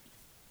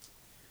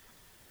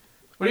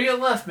 What do you got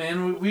left,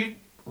 man? We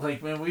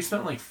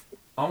spent like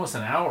almost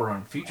an hour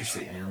on Future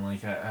State, man.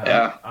 Like,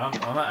 I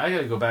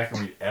gotta go back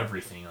and read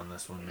everything on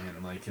this one,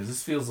 man. Like, because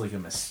this feels like a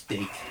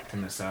mistake to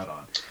miss out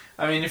on.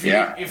 I mean, if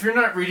you're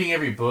not reading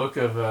every book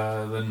of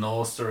the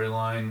Null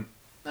storyline,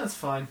 that's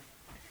fine.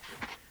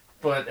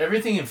 But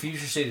everything in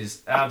Future State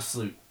is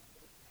absolute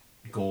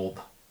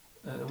gold.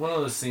 One of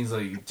those things,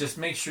 like, just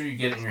make sure you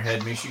get it in your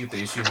head. Make sure you get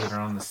the issues that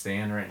are on the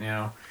stand right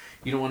now.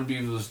 You don't want to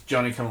be those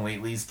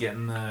Johnny-come-latelys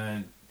getting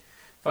the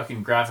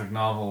fucking graphic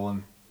novel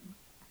and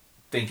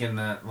thinking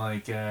that,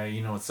 like,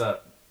 you know what's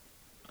up.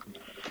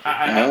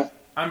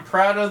 I'm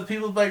proud of the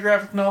people who buy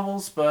graphic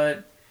novels,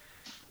 but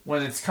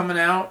when it's coming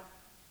out,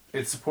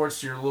 it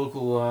supports your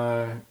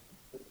local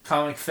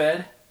comic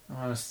fed. I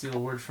want to steal a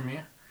word from you.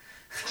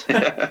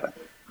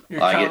 Your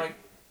like comic.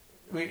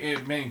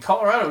 Man, in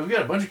Colorado, we've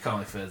got a bunch of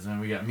comic feds, man.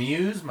 We got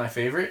Muse, my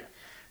favorite.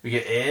 We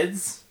get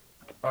Ed's,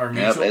 our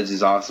mutual. Ed's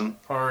is awesome.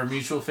 Our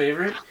mutual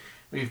favorite.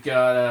 We've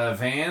got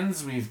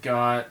Vans. We've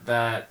got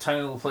that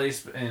tiny little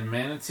place in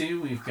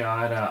Manitou. We've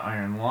got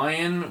Iron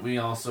Lion. We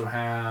also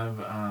have,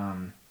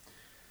 God,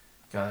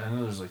 I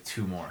know there's like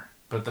 2 more.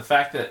 But the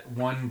fact that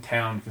one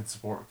town can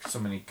support so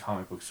many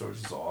comic book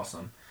stores is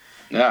awesome.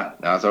 Yeah,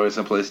 now it's always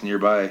someplace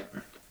nearby,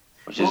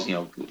 which is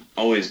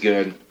always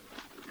good.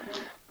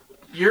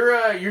 You're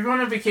going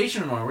on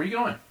vacation tomorrow. Where are you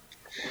going?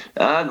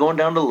 Going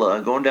down to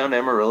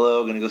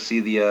Amarillo. Gonna go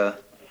see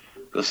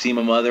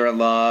my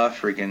mother-in-law.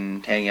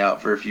 Freaking hang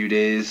out for a few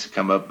days.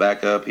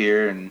 Back up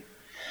here and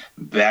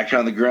back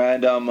on the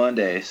grind on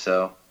Monday.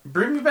 So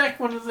bring me back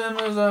one of them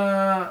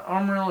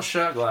Amarillo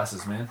shot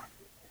glasses, man.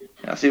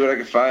 I'll see what I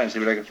can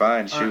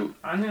find. Shoot.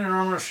 I need an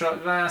Amarillo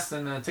shot glass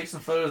and take some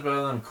photos by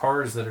all them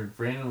cars that are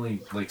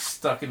randomly like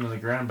stuck into the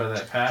ground by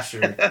that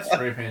pasture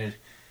spray painted.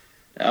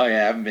 Oh yeah,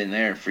 I haven't been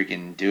there.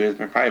 Freaking dude,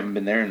 I probably haven't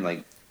been there in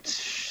like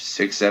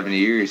 6-7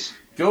 years.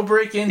 Go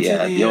break into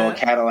the old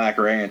Cadillac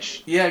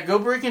Ranch. Yeah, go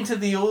break into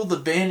the old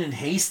abandoned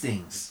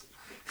Hastings.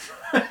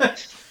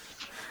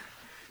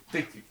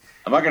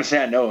 I'm not gonna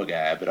say I know a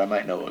guy, but I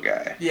might know a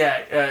guy.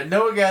 Yeah,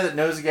 know a guy that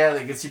knows a guy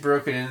that gets you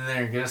broken in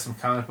there and get us some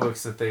comic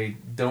books that they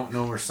don't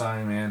know we're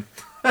signing, man.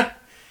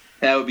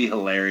 That would be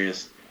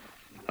hilarious.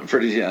 I'm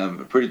pretty.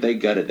 They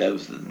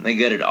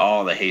gutted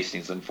all the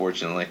Hastings,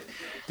 unfortunately.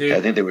 Dude,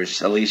 I think there was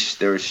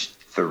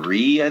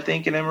 3. I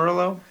think in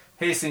Amarillo.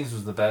 Hastings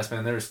was the best,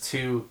 man. There was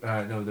 2.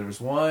 There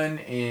was one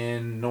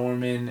in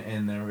Norman,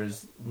 and there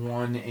was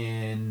one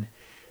in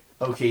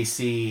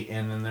OKC,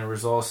 and then there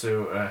was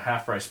also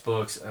Half Price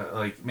Books.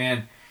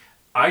 Man,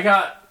 I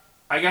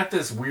got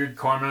this weird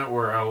karma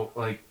where I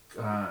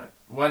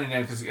one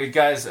day because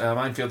guys,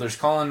 Minefielders,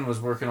 Colin was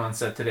working on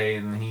set today,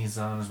 and he's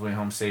on his way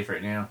home safe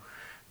right now.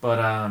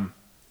 But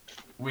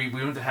we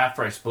went to Half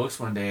Price Books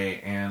one day,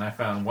 and I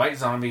found White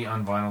Zombie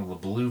on vinyl, the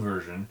blue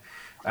version,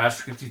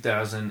 Astro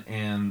 2000,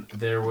 and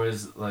there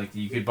was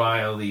you could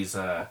buy all these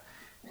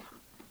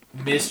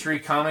mystery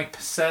comic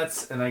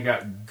sets, and I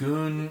got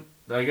Goon.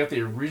 I got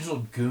the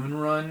original Goon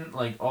run,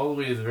 all the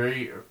way to the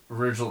very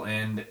original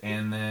end,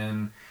 and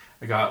then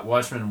I got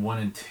Watchmen 1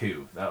 and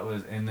 2. That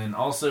was, and then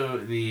also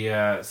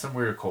the some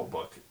weird occult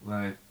book.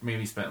 I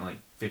maybe spent $50.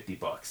 It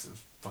was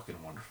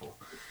fucking wonderful.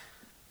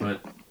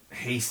 But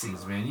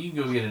Hastings, man, you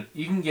can go get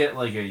you can get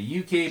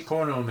a UK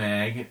porno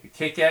mag,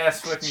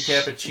 kick-ass fucking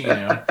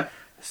cappuccino,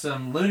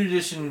 some limited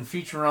edition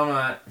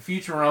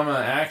Futurama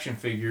action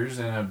figures,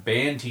 and a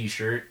band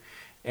T-shirt,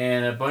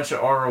 and a bunch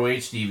of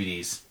ROH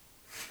DVDs.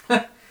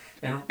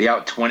 And be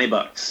out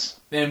 $20.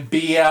 And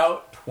be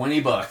out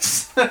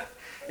 $20.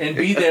 And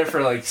be there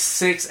for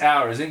 6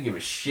 hours. They didn't give a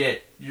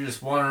shit. You're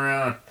just wandering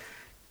around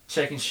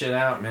checking shit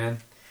out, man.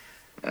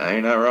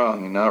 You're not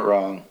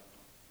wrong.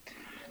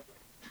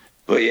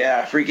 But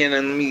yeah, freaking,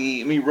 let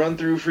me run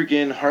through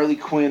freaking Harley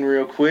Quinn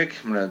real quick.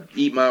 I'm gonna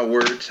eat my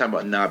words. How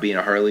about not being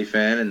a Harley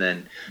fan, and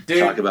then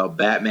talk about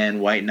Batman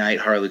White Knight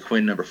Harley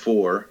Quinn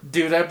 #4.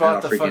 Dude, I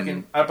bought the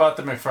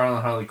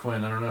McFarlane Harley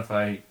Quinn. I don't know if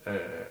I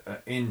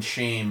in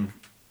shame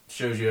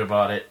shows you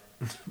about it,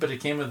 but it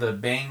came with a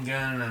bang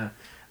gun and a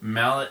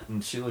mallet,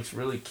 and she looks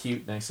really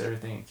cute next to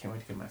everything. I can't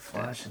wait to get my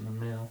Flash in the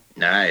mail.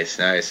 Nice.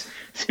 As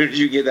soon as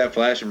you get that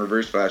Flash and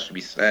Reverse Flash to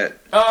be set.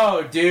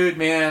 Oh, dude,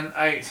 man,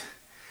 it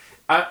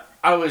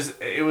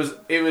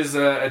was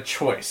a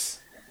choice.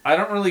 I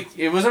don't really.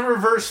 It was a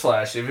Reverse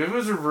Flash. If it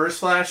was Reverse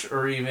Flash,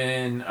 or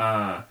even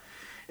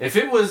if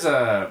it was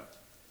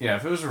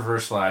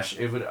Reverse Flash,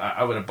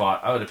 I would have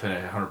bought. I would have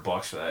paid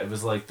 $100 for that. It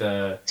was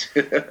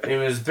it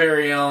was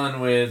Barry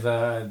Allen with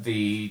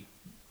the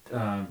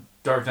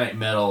Dark Knight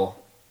Metal.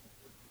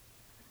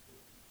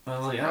 I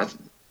was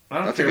I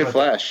don't That's care a good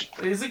Flash.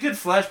 It's a good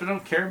Flash, but I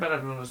don't care about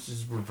it when it's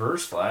just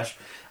Reverse Flash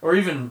or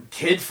even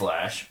Kid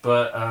Flash.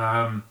 But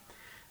I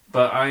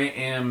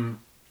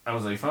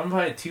was like, if I'm gonna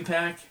buy a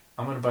 2-pack,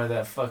 I'm gonna buy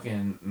that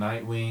fucking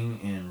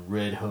Nightwing and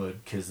Red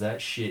Hood, because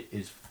that shit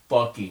is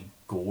fucking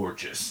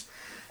gorgeous.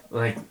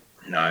 Like,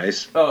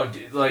 Nice. oh,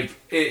 dude, like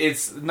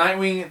it's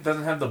Nightwing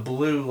doesn't have the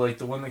blue like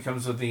the one that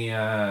comes with the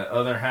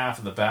other half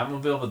of the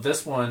Batmobile, but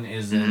this one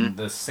is in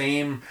the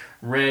same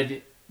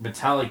red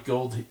metallic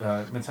gold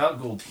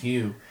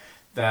hue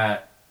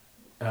that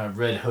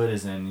Red Hood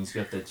is in. He's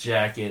got the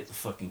jacket, the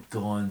fucking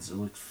guns. It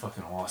looks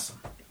fucking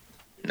awesome.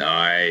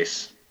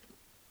 Nice.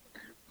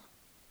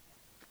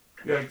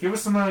 Yeah, give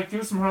us some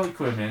Harley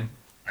Quinn, man.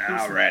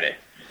 Alrighty.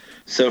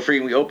 So,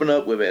 we open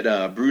up with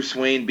it, Bruce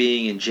Wayne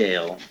being in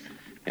jail.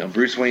 You know,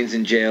 Bruce Wayne's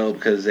in jail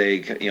because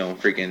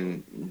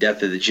freaking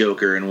death of the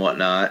Joker and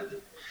whatnot.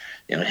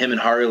 You know, him and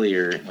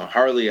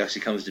Harley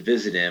actually comes to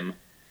visit him,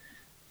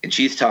 and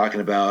she's talking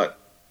about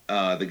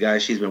the guy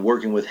she's been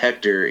working with,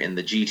 Hector, in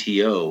the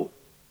GTO.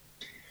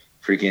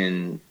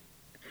 Freaking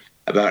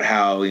about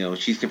how,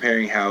 she's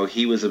comparing how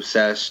he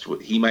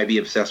might be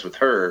obsessed with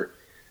her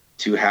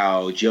to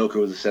how Joker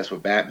was obsessed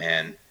with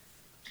Batman.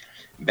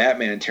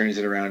 Batman turns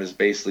it around as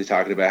basically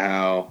talking about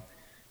how,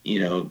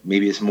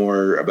 maybe it's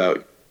more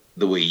about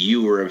the way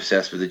you were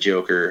obsessed with the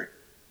Joker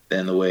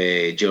than the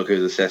way Joker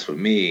was obsessed with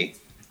me.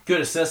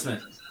 Good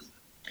assessment.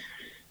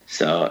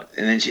 So,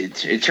 and then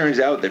it turns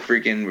out that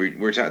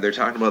they're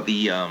talking about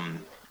the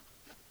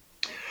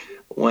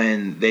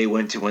when the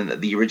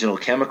original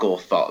chemical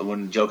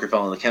when Joker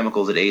fell in the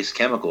chemicals at Ace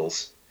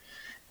Chemicals,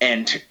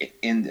 and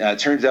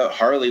turns out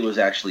Harley was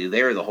actually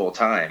there the whole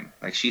time.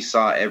 Like, she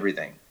saw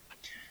everything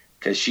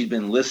because she'd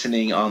been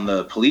listening on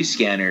the police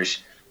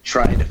scanners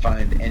trying to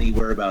find any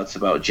whereabouts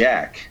about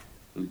Jack,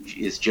 who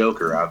is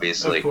Joker,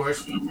 obviously. Of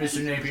course,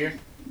 Mr. Napier.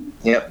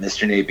 Yep,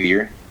 Mr.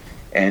 Napier.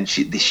 And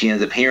she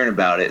ends up hearing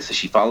about it, so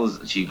she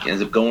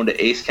ends up going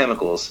to Ace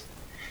Chemicals,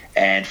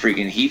 and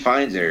he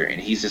finds her,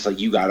 and he's just like,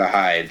 you gotta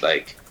hide,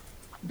 like,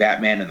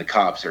 Batman and the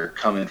cops are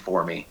coming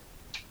for me.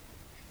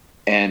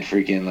 And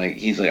he's like,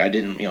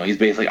 he's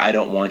basically, I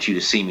don't want you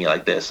to see me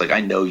like this. Like,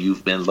 I know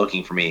you've been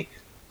looking for me.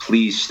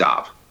 Please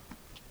stop.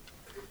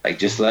 Like,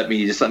 just let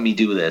me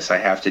do this. I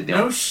have to,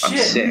 no shit. I'm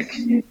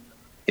sick.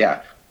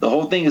 Yeah. The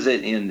whole thing is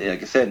that,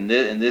 like I said, in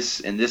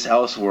this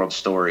Elseworld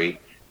story,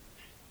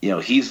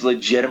 he's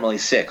legitimately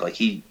sick. Like,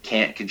 he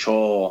can't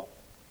control.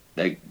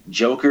 Like,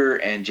 Joker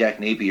and Jack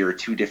Napier are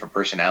two different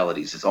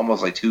personalities. It's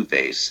almost like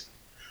Two-Face,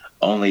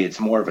 only it's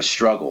more of a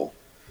struggle.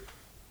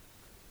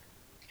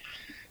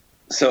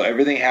 So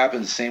everything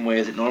happens the same way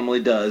as it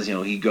normally does.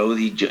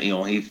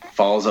 He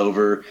falls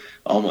over.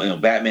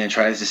 Batman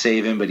tries to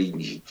save him, but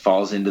he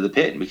falls into the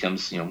pit and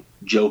becomes,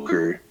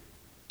 Joker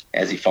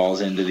as he falls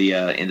into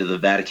the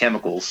vat of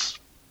chemicals.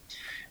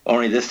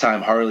 Only this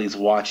time, Harley's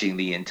watching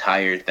the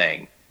entire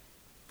thing.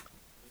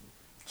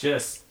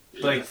 Just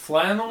like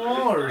fly on the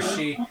wall, or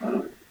she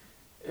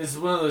is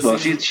one of those. Well,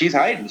 she's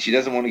hiding. She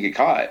doesn't want to get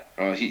caught.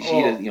 She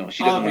doesn't want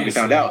to be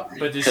found out.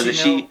 But because if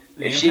she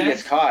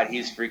gets caught,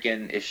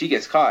 If she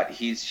gets caught,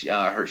 she's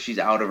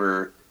out of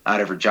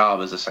her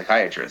job as a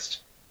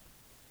psychiatrist.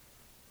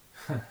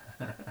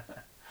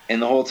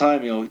 And the whole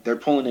time, they're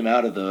pulling him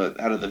out of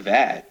the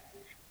vat,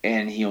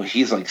 and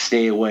he's like,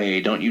 "Stay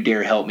away! Don't you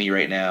dare help me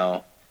right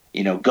now!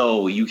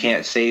 Go! You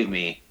can't save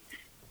me!"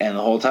 And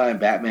the whole time,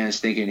 Batman is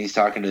thinking he's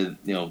talking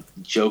to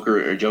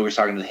Joker, or Joker's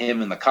talking to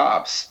him and the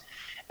cops,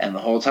 and the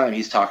whole time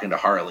he's talking to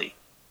Harley.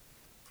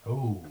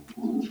 Oh.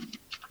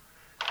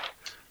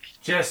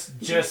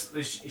 Just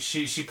is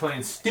she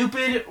playing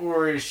stupid,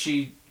 or is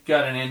she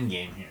got an end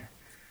game here?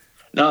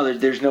 No,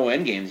 there's no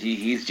end game.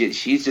 She's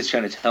just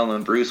trying to tell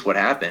him, Bruce, what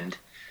happened,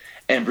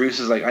 and Bruce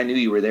is like, I knew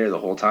you were there the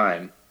whole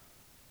time,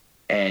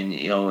 and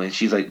and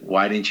she's like,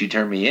 why didn't you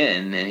turn me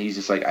in? And he's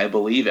just like, I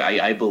believe it.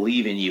 I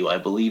believe in you. I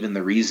believe in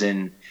the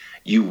reason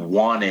you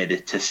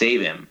wanted to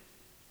save him.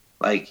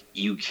 Like,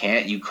 you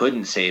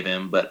couldn't save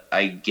him, but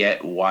I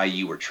get why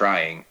you were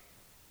trying.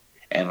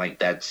 And like,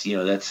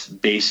 that's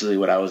basically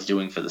what I was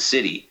doing for the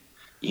city.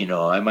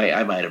 I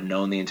might have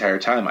known the entire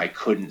time I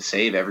couldn't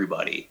save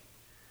everybody,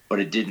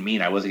 but it didn't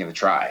mean I wasn't going to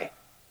try.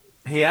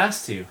 He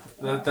has to.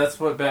 That's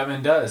what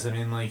Batman does. I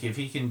mean, like, if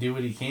he can do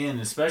what he can,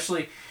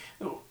 especially,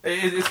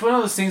 it's one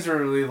of those things where I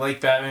really like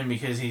Batman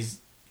because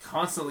he's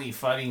constantly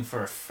fighting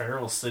for a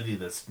feral city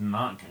that's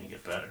not going to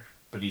get better,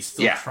 but he's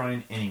still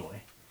trying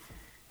anyway.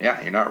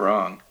 Yeah, you're not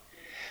wrong.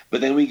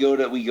 But then we go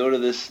to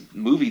this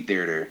movie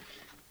theater.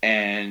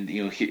 And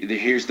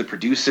here's the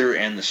producer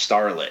and the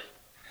starlet.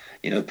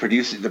 The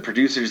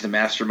producer's the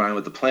mastermind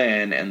with the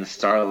plan, and the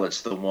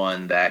starlet's the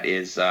one that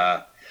is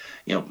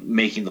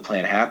making the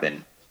plan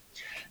happen.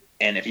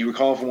 And if you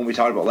recall from when we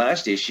talked about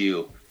last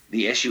issue,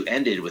 the issue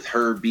ended with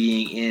her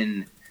being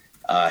in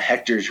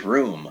Hector's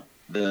room,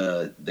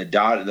 the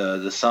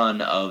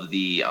son of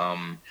the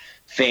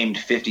famed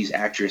 '50s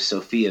actress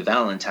Sophia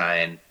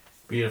Valentine.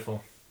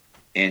 Beautiful.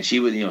 And she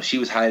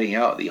was hiding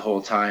out the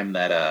whole time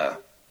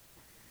that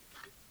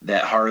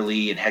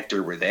Harley and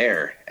Hector were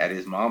there at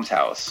his mom's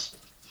house,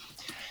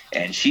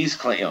 and she's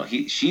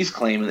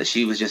claiming that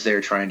she was just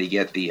there trying to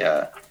get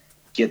the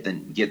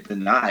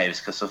knives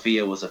because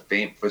Sophia was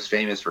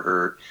famous for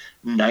her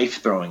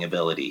knife throwing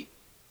ability,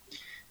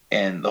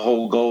 and the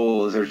whole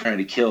goal is they're trying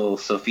to kill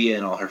Sophia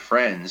and all her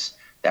friends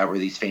that were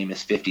these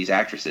famous '50s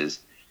actresses,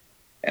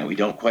 and we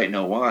don't quite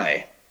know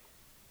why.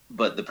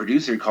 But the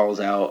producer calls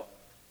out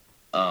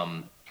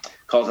the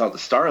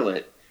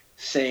starlet,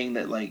 saying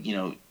that, like, you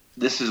know,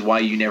 this is why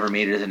you never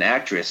made it as an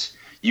actress.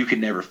 You could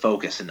never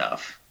focus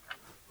enough.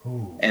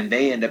 Ooh. And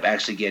they end up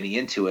actually getting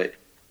into it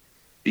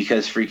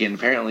because freaking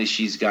apparently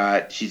she's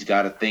got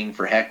a thing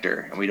for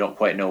Hector, and we don't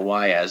quite know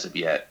why as of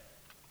yet.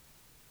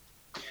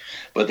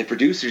 But the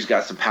producer's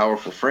got some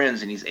powerful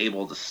friends, and he's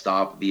able to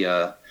stop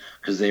the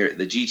because the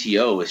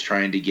GTO is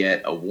trying to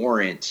get a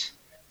warrant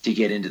to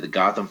get into the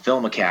Gotham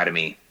Film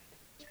Academy,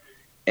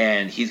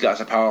 and he's got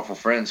some powerful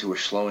friends who are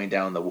slowing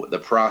down the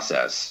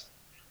process.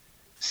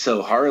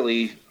 So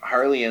Harley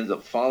ends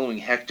up following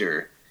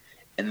Hector,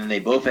 and then they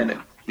both end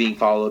up being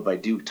followed by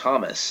Duke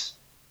Thomas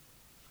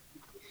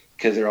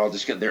because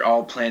they're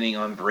all planning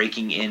on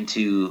breaking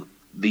into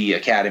the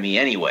academy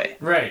anyway,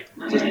 right?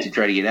 Just to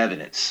try to get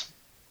evidence.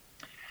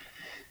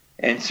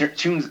 And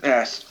turns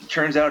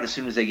out, as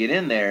soon as they get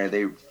in there,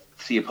 they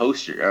see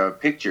a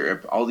picture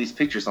of all these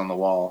pictures on the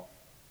wall,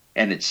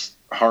 and it's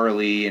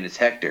Harley and it's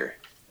Hector.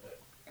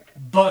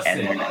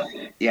 Busted.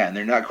 And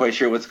they're not quite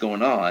sure what's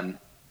going on.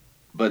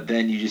 But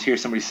then you just hear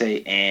somebody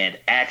say, "And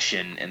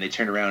action," and they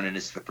turn around and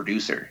it's the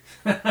producer.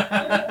 That's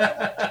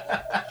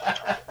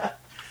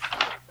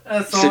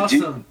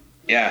awesome.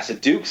 So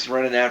Duke's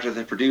running after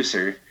the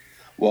producer,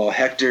 while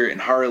Hector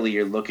and Harley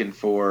are looking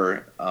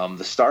for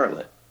the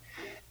starlet.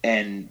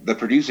 And the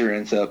producer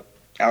ends up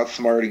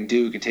outsmarting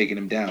Duke and taking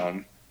him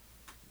down.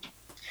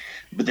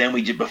 But then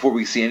before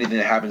we see anything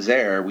that happens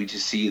there, we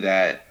just see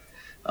that,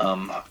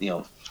 Harley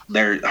and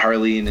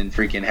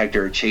freaking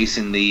Hector are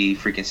chasing the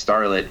freaking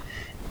starlet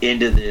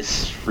into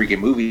this freaking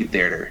movie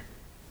theater,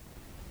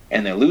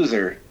 and they lose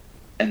her,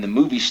 and the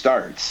movie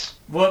starts.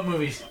 What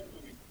movie?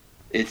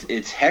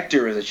 It's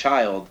Hector as a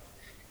child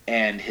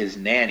and his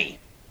nanny,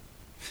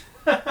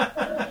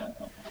 and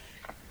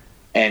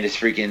it's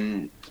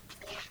freaking,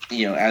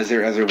 as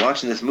they're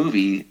watching this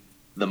movie,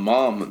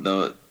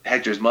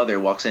 Hector's mother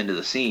walks into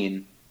the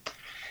scene,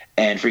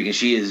 and freaking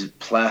she is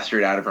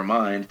plastered out of her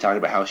mind, talking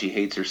about how she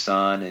hates her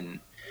son and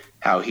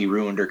how he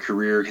ruined her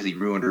career because he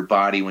ruined her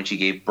body when she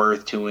gave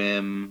birth to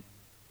him.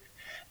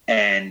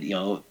 And,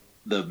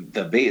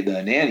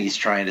 the nanny's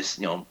trying to,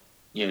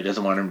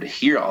 doesn't want him to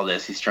hear all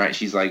this.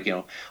 She's like,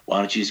 why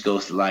don't you just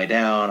go lie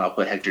down? I'll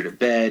put Hector to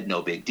bed.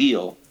 No big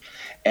deal.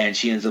 And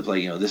she ends up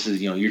like, this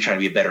is, you're trying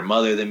to be a better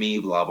mother than me,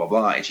 blah, blah,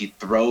 blah. And she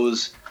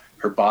throws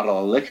her bottle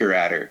of liquor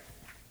at her,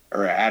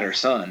 or at her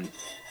son.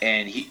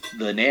 And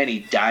the nanny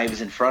dives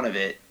in front of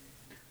it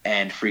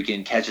and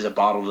freaking catches a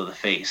bottle to the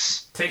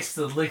face. Takes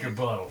the liquor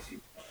bottle.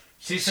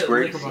 She said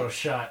liquor bottle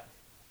shot.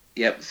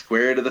 Yep,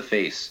 square to the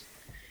face.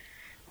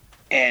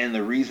 And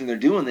the reason they're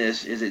doing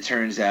this is it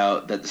turns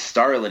out that the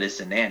starlet is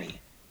the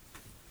nanny.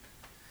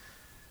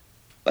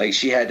 Like,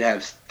 she had to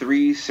have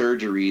 3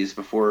 surgeries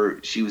before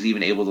she was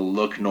even able to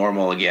look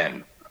normal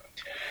again.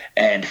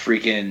 And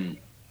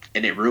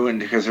it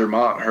ruined because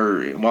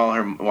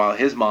while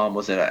his mom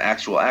was an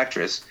actual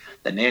actress,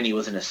 the nanny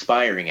was an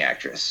aspiring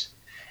actress.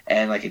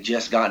 And like had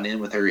just gotten in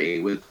with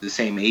the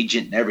same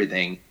agent and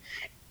everything,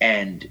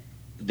 and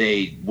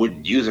they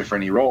wouldn't use her for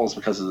any roles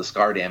because of the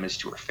scar damage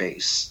to her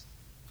face.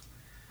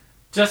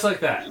 Just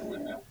like that.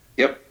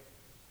 Yep.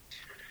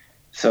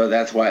 So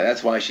that's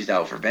why she's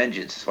out for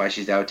vengeance. That's why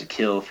she's out to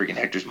kill freaking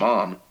Hector's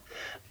mom.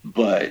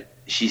 But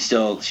she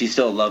still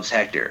loves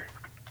Hector.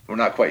 We're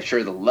not quite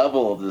sure the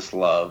level of this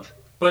love.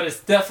 But it's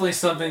definitely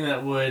something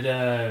that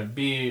would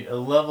be a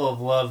level of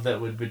love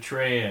that would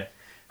betray a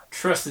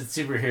trusted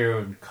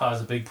superhero and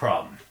cause a big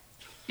problem.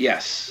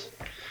 Yes.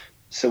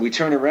 So we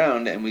turn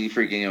around and we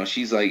freaking,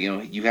 she's like,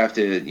 you have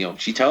to,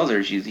 she tells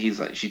her,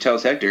 she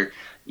tells Hector,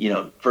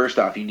 first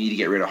off, you need to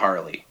get rid of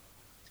Harley.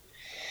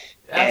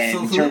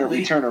 Absolutely. And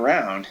we turn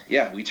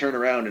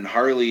around and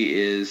Harley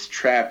is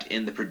trapped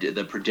in the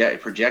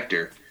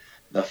projector.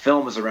 The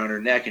film is around her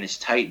neck and it's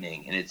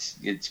tightening and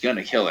it's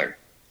gonna kill her.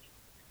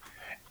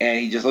 And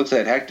he just looks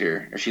at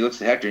Hector, or she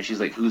looks at Hector and she's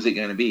like, who's it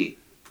gonna be?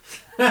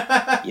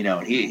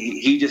 And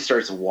he just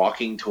starts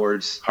walking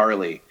towards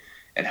Harley,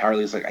 and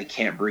Harley's like, I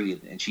can't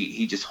breathe, and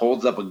he just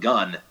holds up a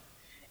gun,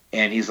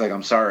 and he's like,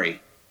 I'm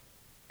sorry,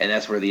 and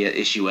that's where the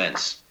issue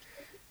ends.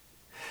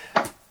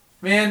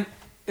 Man,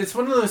 it's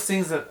one of those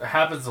things that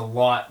happens a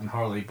lot in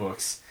Harley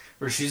books,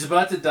 where she's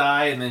about to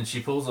die, and then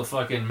she pulls a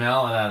fucking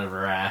mallet out of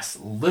her ass,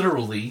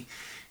 literally,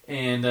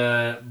 and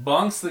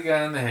bonks the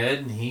guy in the head,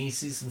 and he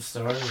sees some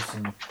stars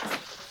and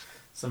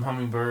some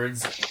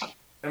hummingbirds.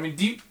 I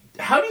mean,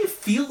 how do you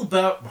feel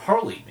about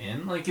Harley,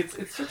 man? Like,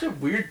 it's such a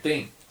weird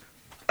thing.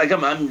 Like,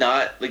 I'm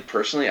not, like,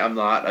 personally, I'm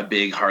not a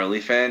big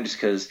Harley fan just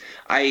because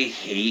I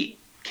hate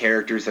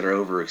characters that are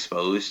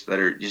overexposed, that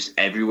are just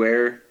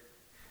everywhere.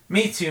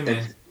 Me too,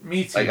 man.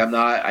 Me too. Like, I'm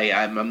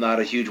not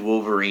a huge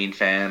Wolverine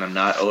fan. I'm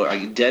not,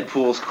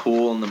 Deadpool's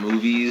cool in the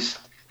movies,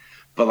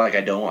 but, like,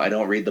 I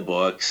don't read the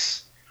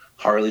books.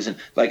 Harley's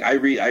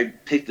I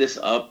picked this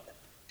up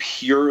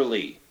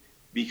purely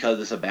because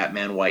it's a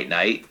Batman White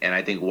Knight, and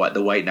I think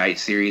the White Knight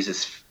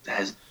series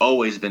has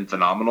always been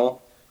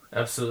phenomenal.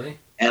 Absolutely.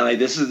 And like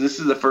this is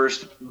the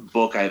first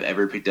book I've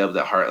ever picked up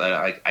that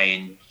I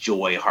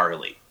enjoy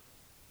Harley.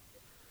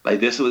 Like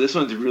this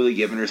one's really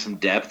giving her some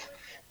depth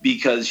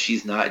because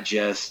she's not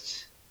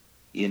just,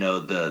 you know,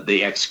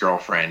 the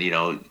ex-girlfriend. You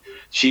know,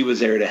 she was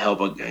there to help.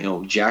 You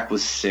know, Jack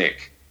was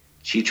sick.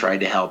 She tried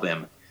to help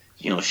him.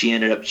 You know, she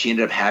ended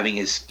up having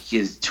his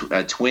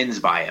twins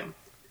by him.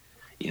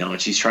 You know,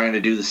 and she's trying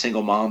to do the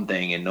single mom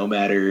thing, and no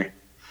matter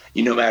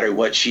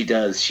what she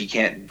does, she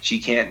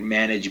can't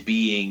manage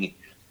being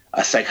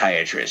a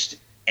psychiatrist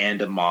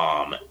and a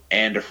mom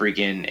and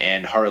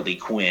and Harley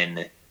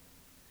Quinn,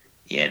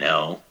 you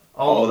know,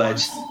 all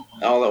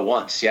at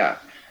once. Yeah.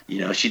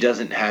 You know, she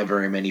doesn't have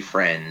very many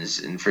friends,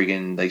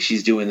 and like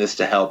she's doing this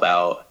to help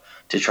out,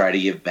 to try to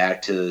give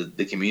back to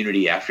the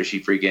community after she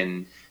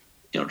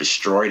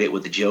destroyed it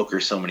with the Joker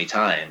so many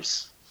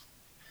times.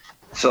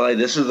 So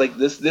like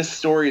this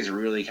story is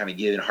really kind of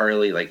giving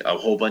Harley like a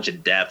whole bunch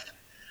of depth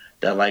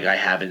that like I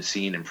haven't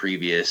seen in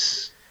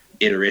previous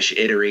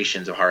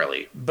iterations of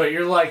Harley. But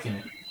you're liking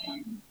it.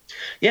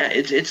 Yeah,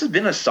 it's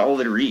been a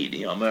solid read.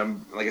 You know,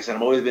 I'm like I said,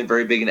 I've always been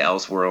very big into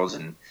Elseworlds,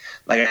 and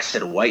like I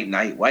said, White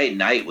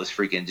Knight was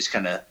just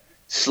kind of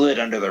slid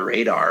under the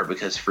radar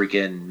because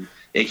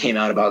it came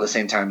out about the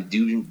same time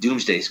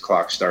Doomsday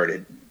Clock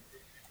started,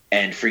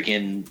 and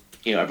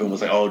everyone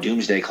was like, "Oh,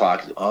 Doomsday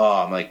Clock."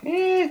 Oh, I'm like,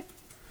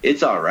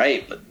 it's all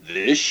right, but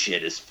this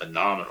shit is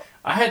phenomenal.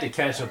 I had to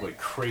catch up like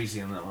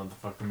crazy on that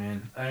motherfucker,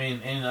 man. I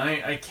mean, and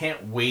I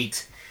can't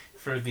wait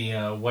for the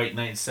White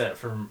Knight set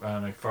from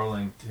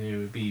McFarlane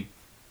to be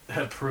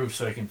approved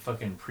so I can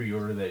fucking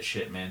pre-order that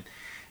shit, man.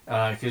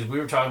 Because we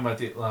were talking about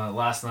the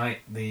last night,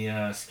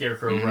 the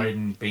Scarecrow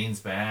riding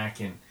Bane's back,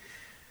 and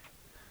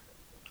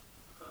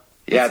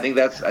yeah, I think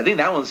that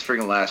one's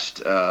freaking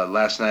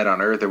last Night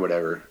on Earth or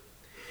whatever.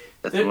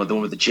 That's the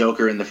one with the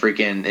Joker and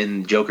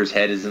and Joker's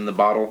head is in the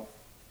bottle.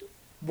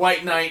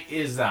 White Knight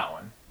is that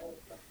one.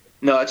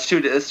 No, it's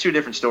two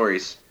different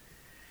stories.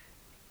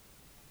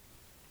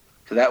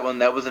 So that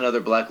was another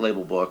Black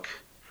Label book.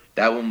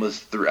 That one was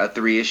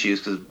 3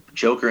 issues because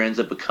Joker ends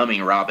up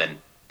becoming Robin.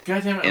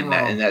 God damn it! In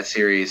that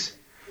series.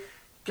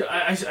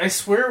 I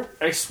swear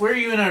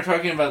you and I are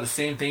talking about the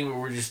same thing, but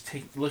we're just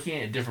looking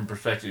at a different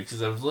perspective.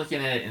 Because I was looking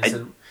at it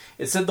and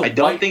it said I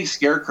don't think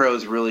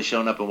Scarecrow's really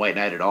shown up in White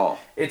Knight at all.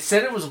 It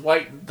said it was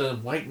the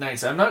White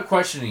Knight. I'm not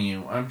questioning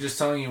you. I'm just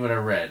telling you what I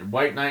read.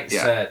 White Knight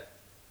set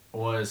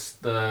was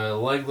the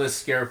legless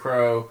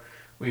Scarecrow.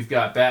 We've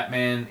got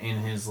Batman in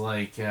his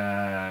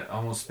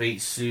almost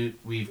space suit.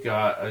 We've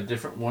got a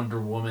different Wonder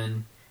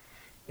Woman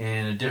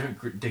and a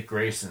different Dick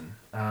Grayson.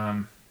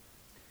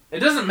 It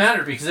doesn't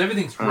matter because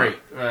everything's great.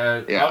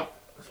 I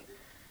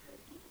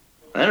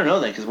don't know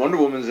then, because Wonder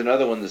Woman's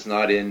another one that's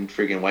not in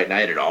freaking White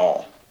Knight at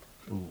all.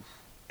 Ooh.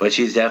 But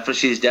she's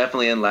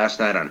definitely in Last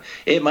Night on.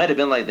 It might have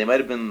been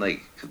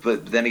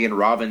but then again,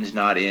 Robin's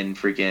not in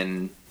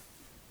freaking,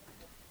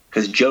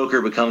 because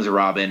Joker becomes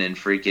Robin in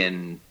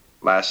freaking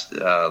Last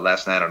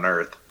Night on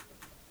Earth.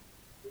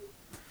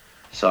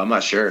 So I'm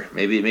not sure.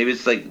 Maybe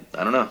it's I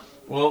don't know.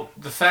 Well,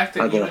 the fact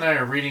that you and I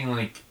are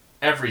reading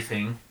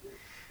everything,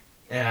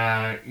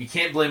 you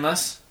can't blame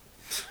us.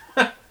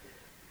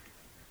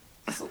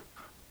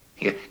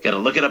 You gotta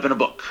look it up in a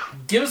book.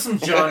 Give us some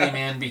Johnny,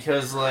 man,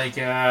 because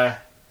I'm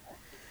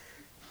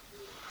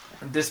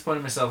disappointed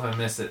in myself. I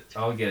missed it.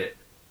 I'll get it.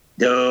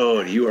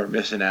 Dude, you are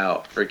missing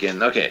out.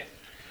 Freaking okay.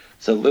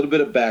 So a little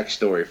bit of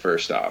backstory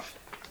first off.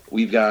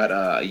 We've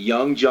got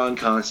young John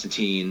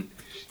Constantine,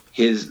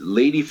 his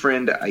lady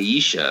friend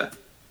Aisha,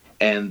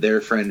 and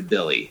their friend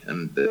Billy.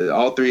 And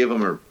all 3 of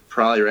them are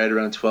probably right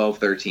around 12,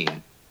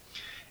 13.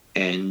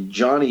 And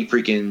Johnny's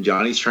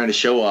trying to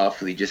show off.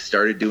 He just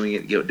started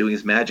doing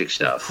his magic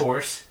stuff. Of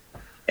course.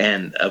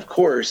 And of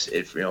course,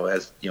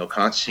 as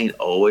Constantine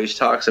always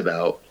talks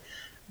about,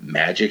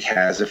 magic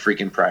has a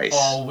freaking price.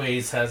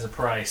 Always has a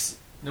price.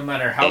 No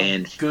matter how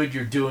good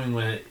you're doing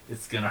with it,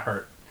 it's gonna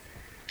hurt.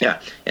 Yeah,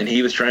 and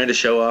he was trying to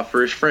show off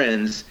for his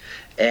friends,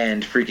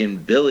 and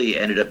freaking Billy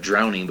ended up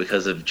drowning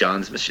because of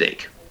John's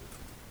mistake.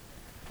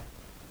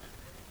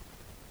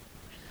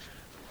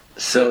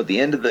 So at the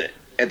end of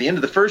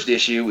the first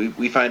issue,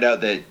 we find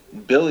out that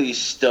Billy's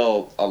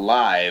still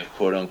alive,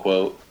 quote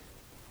unquote,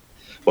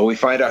 but we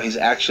find out he's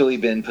actually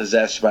been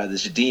possessed by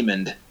this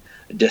demon,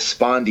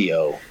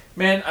 Despondio.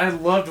 Man, I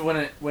loved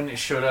when it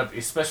showed up,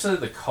 especially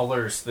the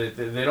colors. They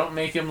don't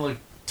make him look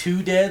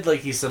too dead, like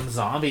he's some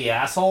zombie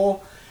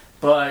asshole,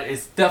 but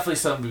it's definitely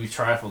something to be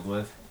trifled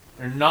with,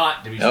 or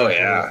not to be trifled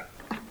with.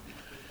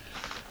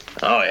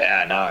 Oh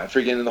yeah, no,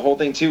 freaking the whole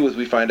thing too is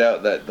we find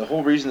out that the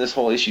whole reason this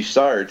whole issue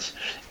starts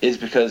is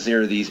because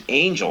there are these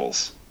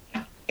angels,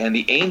 and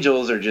the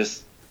angels are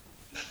just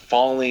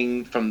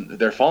falling from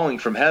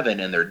heaven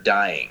and they're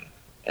dying,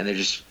 and they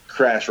just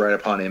crash right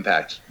upon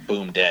impact,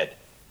 boom, dead.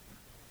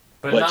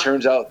 But it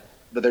turns out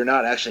that they're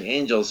not actually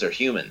angels; they're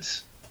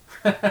humans.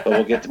 But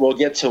we'll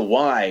get to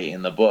why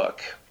in the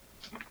book.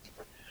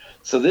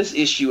 So this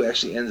issue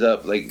actually ends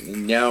up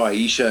now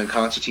Aisha and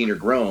Constantine are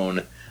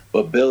grown,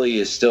 but Billy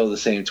is still the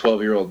same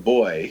 12-year-old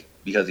boy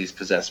because he's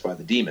possessed by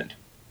the demon.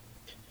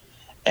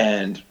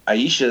 And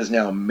Aisha is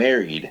now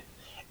married,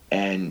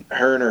 and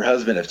her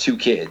husband have 2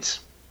 kids.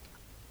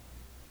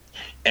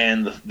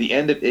 And the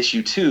end of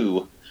issue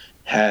 2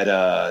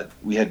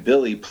 we had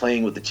Billy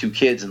playing with the 2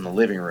 kids in the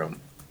living room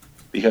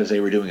because they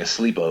were doing a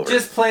sleepover.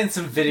 Just playing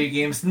some video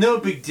games, no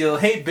big deal.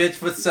 Hey,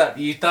 bitch, what's up?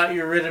 You thought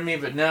you were rid of me,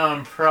 but now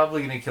I'm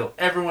probably going to kill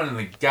everyone in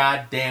the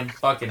goddamn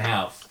fucking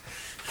house.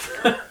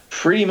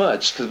 Pretty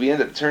much, because we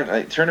end up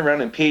turn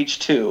around in page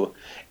 2,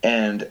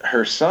 and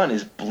her son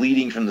is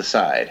bleeding from the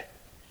side.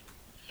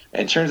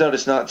 And it turns out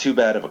it's not too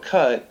bad of a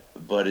cut,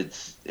 but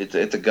it's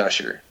a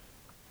gusher.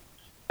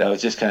 That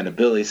was just kind of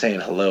Billy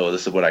saying, hello,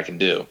 this is what I can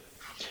do.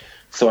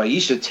 So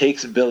Aisha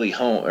takes Billy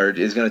home, or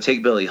is going to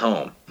take Billy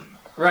home.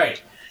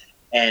 Right.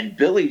 And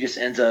Billy just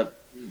ends up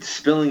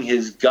spilling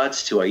his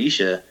guts to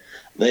Aisha,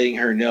 letting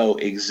her know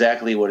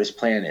exactly what his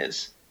plan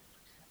is.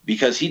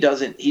 Because he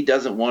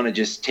doesn't want to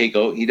just take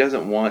over. He's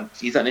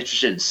not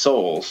interested in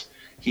souls.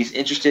 He's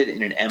interested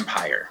in an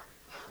empire.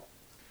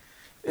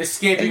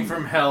 Escaping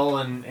from hell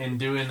and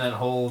doing that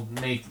whole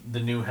make the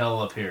new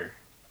hell appear.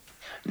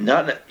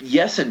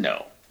 Yes and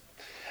no.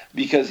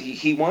 Because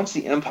he wants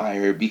the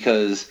empire,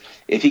 because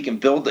if he can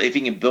build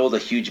a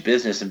huge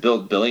business and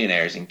build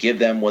billionaires and give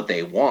them what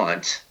they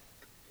want,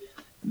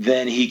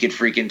 then he could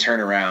freaking turn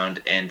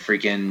around and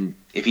freaking,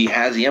 if he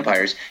has the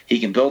empires, he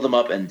can build them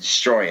up and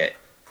destroy it.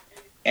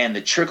 And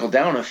the trickle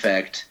down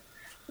effect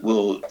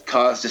will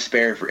cause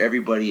despair for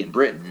everybody in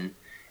Britain,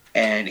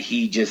 and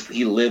he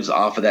lives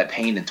off of that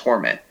pain and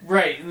torment.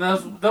 Right, and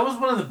that was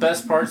one of the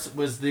best parts,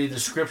 was the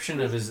description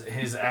of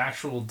his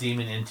actual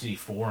demon entity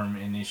form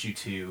in issue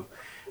 2.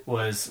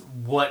 Was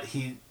what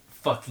he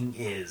fucking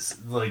is.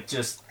 Like,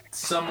 just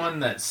someone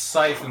that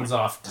siphons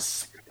off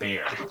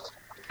despair.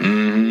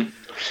 Mm-hmm.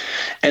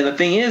 And the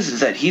thing is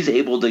that he's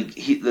able to...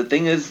 the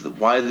thing is,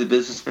 why the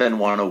businessmen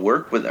want to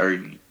work with,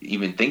 or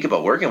even think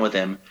about working with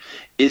him,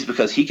 is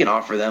because he can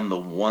offer them the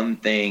one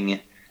thing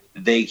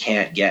they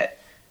can't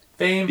get.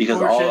 Fame, because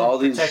fortune, all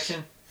these,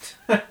 protection.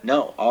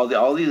 No,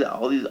 all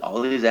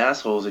these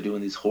assholes are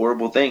doing these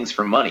horrible things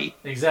for money.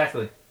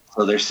 Exactly.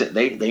 So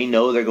they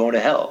know they're going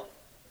to hell.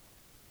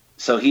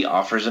 So he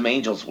offers them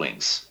angel's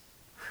wings.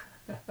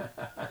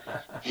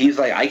 He's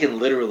like, I can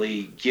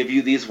literally give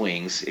you these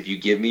wings if you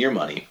give me your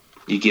money,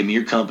 you give me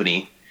your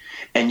company,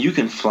 and you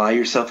can fly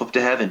yourself up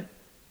to heaven.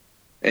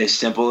 As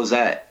simple as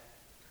that.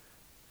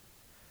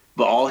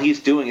 But all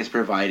he's doing is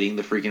providing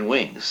the freaking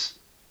wings.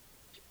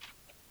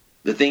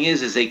 The thing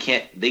is they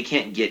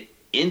can't get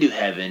into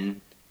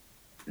heaven.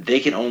 They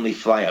can only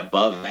fly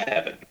above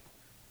heaven.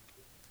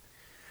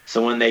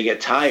 So when they get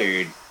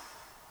tired,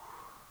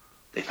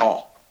 they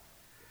fall.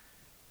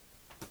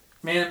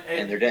 Man,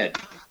 and they're dead.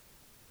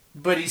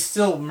 But he's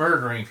still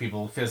murdering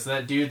people, because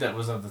that dude that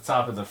was at the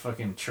top of the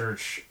fucking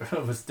church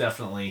was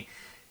definitely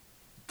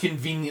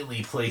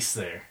conveniently placed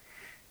there.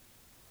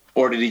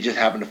 Or did he just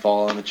happen to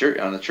fall on the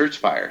church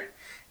spire?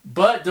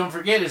 But don't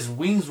forget, his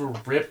wings were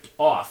ripped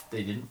off.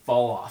 They didn't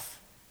fall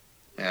off.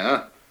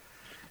 Yeah.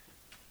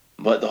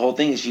 But the whole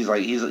thing is, she's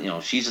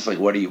just like,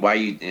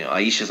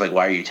 Aisha's like,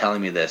 why are you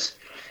telling me this?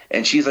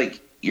 And she's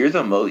like, you're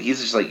the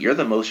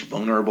most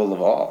vulnerable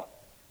of all.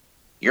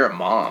 You're a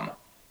mom.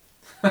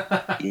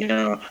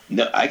 No,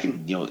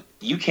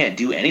 you can't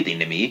do anything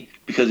to me,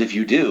 because if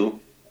you do,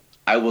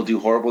 I will do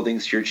horrible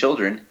things to your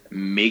children,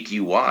 make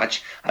you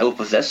watch. I will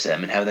possess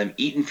them and have them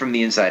eaten from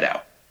the inside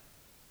out.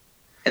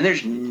 And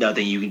there's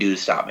nothing you can do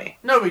to stop me.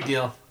 No big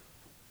deal.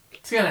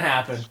 It's gonna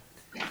happen.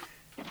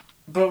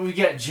 But we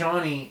got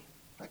Johnny,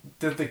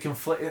 the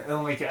conflict,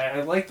 and like,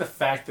 I like the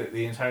fact that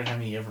the entire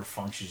time he ever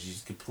functions,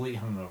 he's completely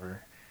hungover.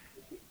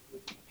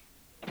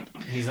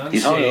 He's unshaved.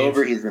 He's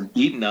hungover. He's been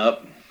beaten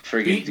up.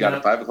 He's got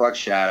a 5 o'clock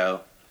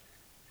shadow.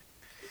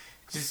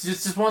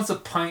 Just wants a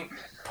pint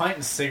and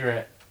a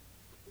cigarette.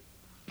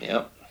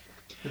 Yep.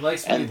 He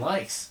likes what he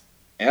likes.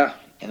 Yeah,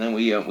 and then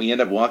we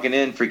end up walking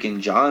in. Freaking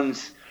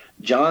John's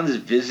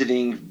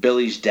visiting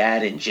Billy's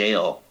dad in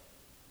jail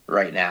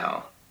right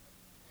now,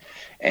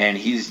 and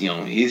he's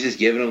just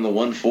giving him the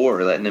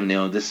 1-4, letting him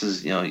know this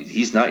is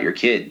he's not your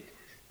kid.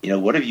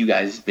 What have you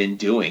guys been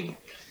doing?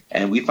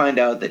 And we find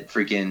out that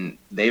freaking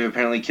they've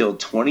apparently killed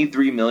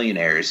 23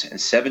 millionaires and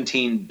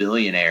 17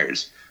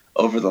 billionaires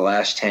over the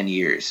last 10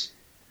 years,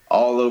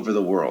 all over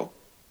the world.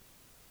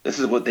 This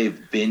is what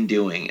they've been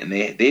doing, and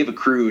they've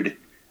accrued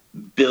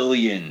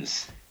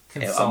billions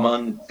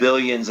among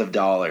billions of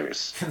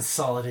dollars.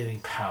 Consolidating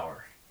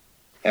power.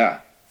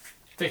 Yeah.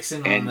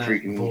 Fixing on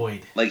that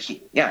void.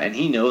 And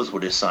he knows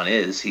what his son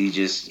is. He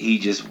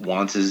just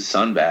wants his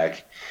son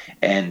back,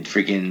 and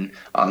freaking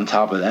on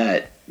top of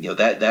that,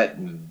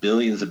 that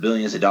billions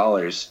of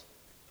dollars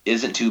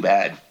isn't too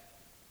bad.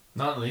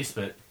 Not the least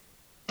bit.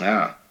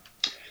 Yeah.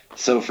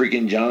 So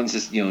freaking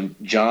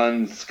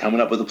John's coming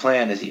up with a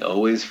plan, as he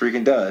always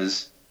freaking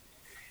does.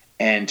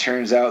 And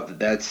turns out that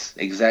that's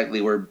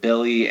exactly where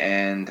Billy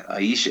and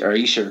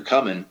Aisha are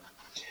coming.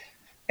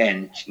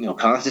 And,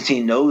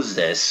 Constantine knows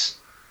this.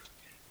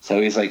 So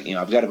he's like,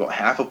 I've got about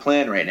half a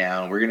plan right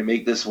now, and we're going to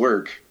make this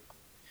work.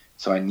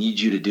 So I need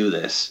you to do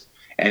this.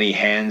 And he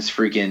hands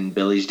freaking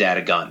Billy's dad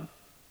a gun.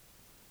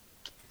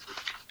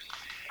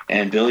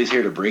 And Billy's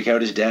here to break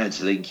out his dad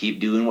so they can keep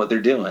doing what they're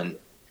doing.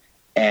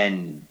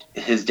 And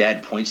his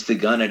dad points the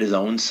gun at his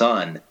own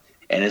son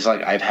and is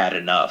like, I've had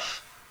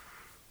enough.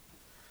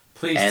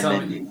 Please tell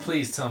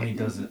me he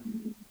does it.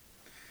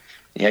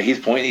 Yeah, he's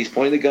pointing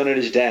the gun at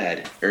his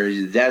dad, or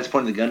his dad's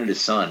pointing the gun at his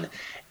son,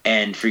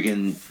 and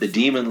freaking the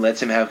demon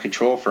lets him have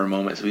control for a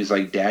moment. So he's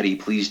like, "Daddy,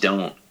 please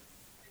don't."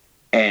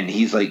 And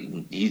he's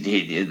like,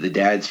 the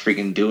dad's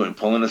freaking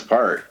pulling his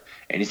part,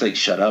 and he's like,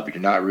 "Shut up!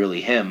 You're not really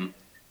him.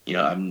 You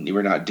know,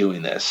 we're not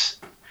doing this."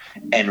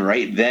 And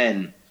right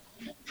then,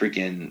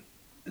 freaking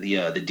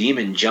the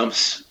demon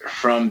jumps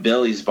from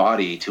Billy's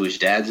body to his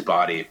dad's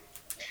body,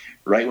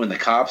 right when the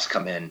cops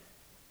come in.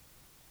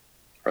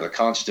 Or the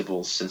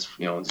constables, since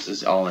this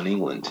is all in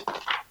England,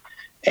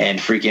 and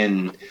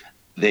freaking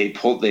they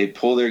pull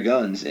their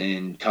guns,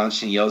 and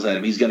Constantine yells at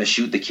him, he's gonna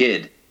shoot the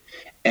kid,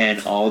 and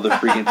all the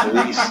freaking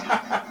police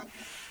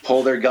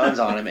pull their guns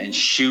on him and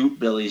shoot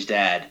Billy's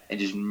dad and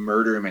just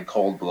murder him in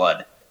cold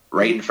blood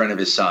right in front of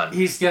his son.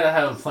 He's gotta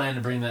have a plan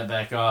to bring that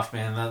back off,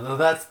 man.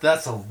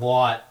 That's a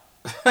lot.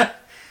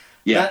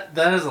 Yeah,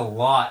 that is a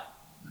lot.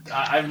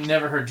 I've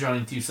never heard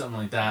Johnny do something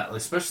like that,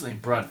 especially in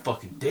broad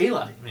fucking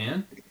daylight,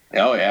 man.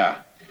 Oh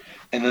yeah.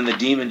 And then the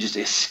demon just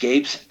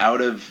escapes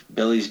out of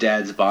Billy's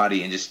dad's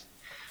body and just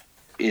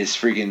is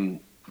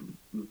freaking...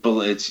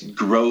 It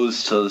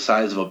grows to the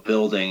size of a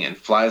building and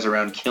flies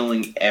around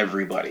killing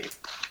everybody.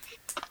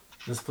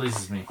 This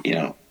pleases me.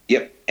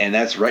 Yep. And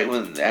that's right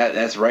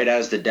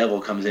as the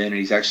devil comes in and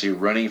he's actually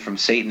running from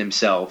Satan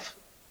himself.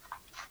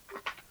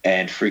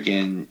 And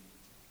freaking...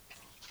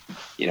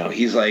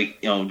 he's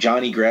like...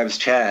 Johnny grabs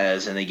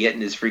Chaz and they get in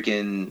his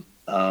freaking...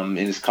 in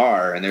his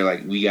car and they're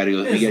like, we gotta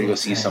go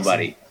see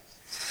somebody.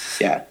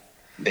 Yeah,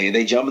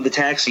 they jump in the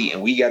taxi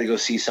and we got to go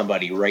see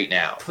somebody right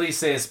now. Please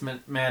say it's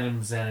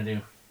Madame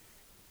Xanadu.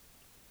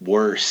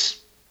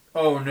 Worse.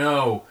 Oh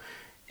no.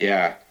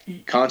 Yeah,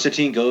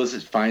 Constantine goes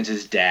and finds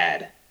his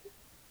dad.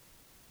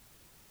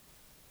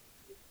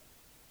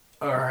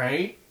 All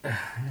right,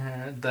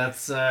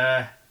 that's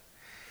not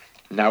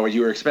what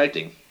you were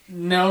expecting.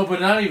 No, but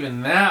not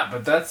even that.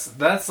 But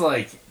that's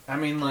like, I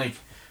mean, like,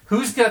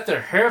 who's got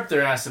their hair up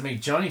their ass to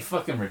make Johnny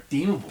fucking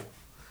redeemable?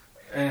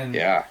 And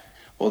yeah.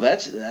 Well,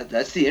 that's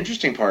the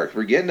interesting part.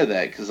 We're getting to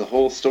that because the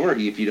whole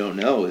story, if you don't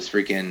know, is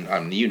freaking,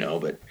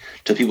 but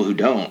to people who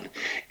don't,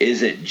 is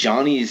that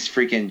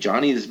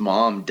Johnny's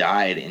mom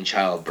died in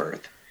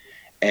childbirth.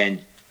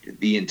 And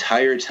the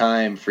entire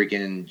time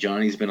freaking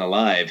Johnny's been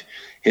alive,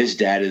 his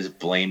dad has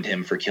blamed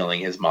him for killing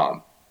his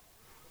mom.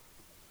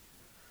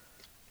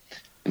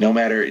 No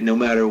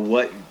matter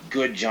what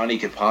good Johnny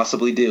could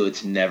possibly do,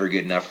 it's never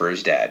good enough for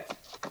his dad.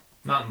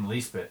 Not in the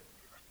least bit.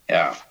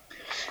 Yeah.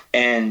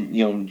 And,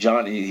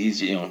 Johnny,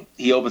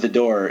 he opens the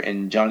door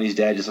and Johnny's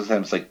dad just looks at him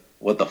and is like,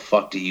 what the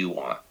fuck do you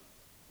want?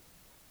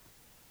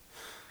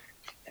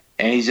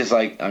 And he's just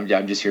like, I'm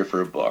just here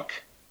for a book.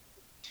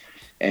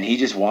 And he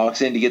just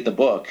walks in to get the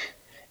book.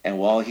 And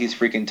while he's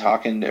freaking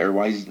talking, or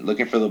while he's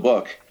looking for the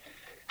book,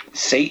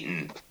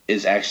 Satan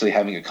is actually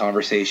having a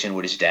conversation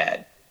with his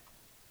dad.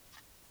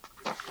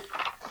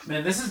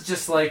 Man, this is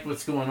just like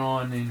what's going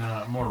on in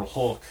Immortal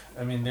Hulk.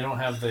 I mean, they don't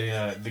have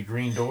the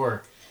green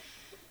door.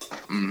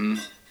 Mm-hmm.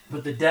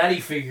 But the daddy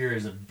figure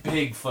is a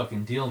big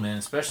fucking deal, man.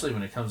 Especially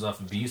when it comes off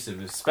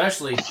abusive.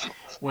 Especially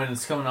when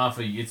it's coming off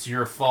of it's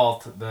your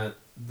fault that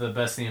the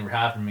best thing ever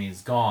happened to me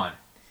is gone.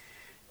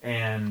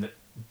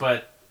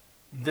 But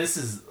this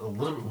is a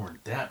little bit more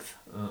depth.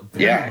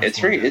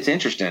 It's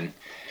interesting.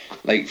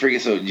 Like,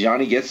 so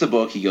Johnny gets the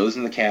book. He goes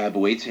in the cab.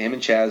 Waits. Him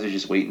and Chaz are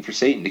just waiting for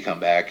Satan to come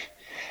back.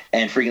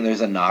 And freaking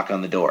there's a knock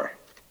on the door.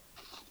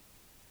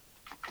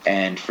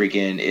 And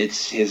freaking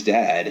it's his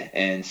dad.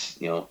 And,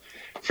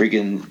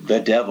 freaking the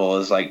devil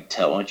is like,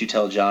 why don't you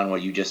tell John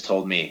what you just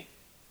told me?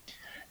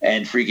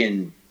 And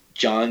freaking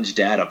John's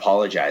dad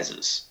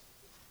apologizes.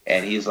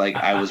 And he's like,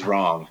 I was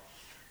wrong.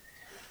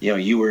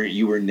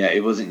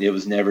 It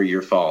was never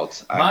your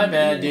fault. My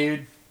bad,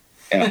 dude.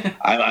 Yeah,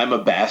 I'm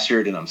a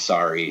bastard and I'm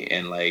sorry.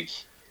 And like,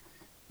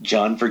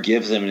 John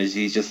forgives him and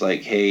he's just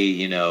like, hey,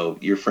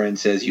 your friend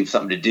says you have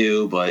something to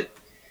do, but,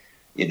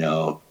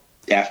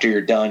 after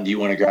you're done, do you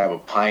want to grab a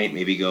pint?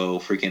 Maybe go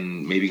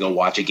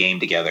watch a game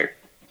together.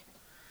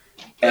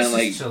 And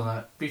like, chill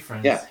out, be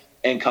friends. Yeah.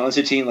 And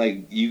Constantine,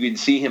 like, you can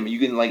see him,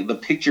 the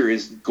picture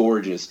is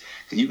gorgeous.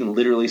 Because you can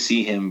literally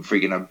see him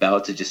freaking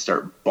about to just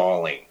start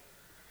bawling.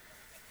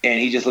 And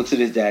he just looks at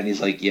his dad and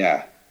he's like,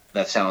 yeah,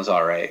 that sounds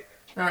all right.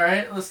 All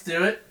right, let's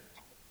do it.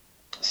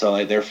 So,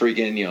 like, they're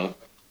freaking,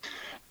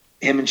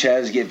 him and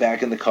Chaz get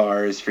back in the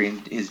car.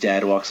 His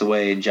dad walks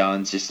away, and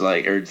John's just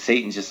like, or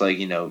Satan's just like,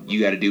 you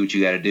got to do what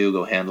you got to do.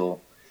 Go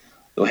handle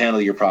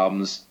your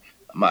problems.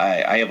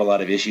 I have a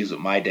lot of issues with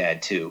my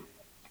dad too,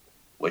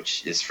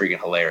 which is freaking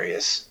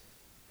hilarious.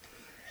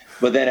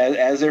 But then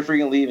as they're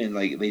freaking leaving,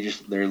 like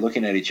they're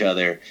looking at each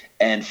other,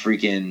 and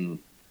freaking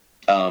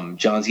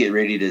John's getting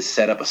ready to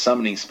set up a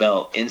summoning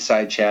spell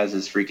inside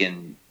Chaz's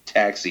freaking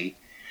taxi.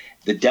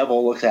 The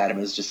devil looks at him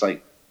and is just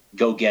like,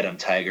 go get him,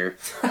 Tiger.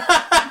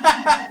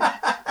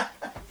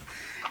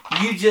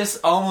 You just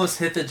almost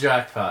hit the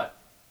jackpot.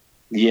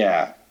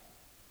 Yeah.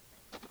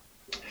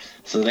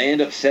 So they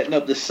end up setting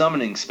up the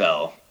summoning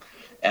spell,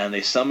 and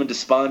they summon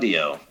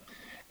Despondio,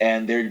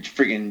 and they're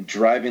freaking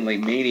driving like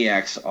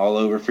maniacs all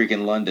over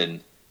freaking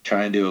London,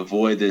 trying to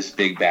avoid this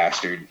big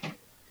bastard.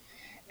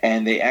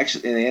 And they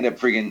end up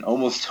freaking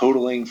almost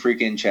totaling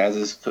freaking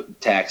Chaz's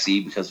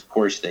taxi, because of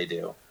course they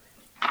do.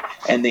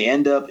 And they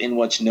end up in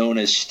what's known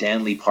as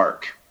Stanley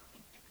Park.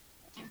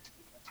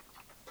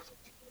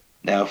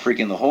 Now,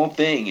 freaking the whole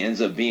thing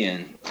ends up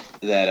being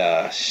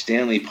that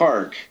Stanley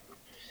Park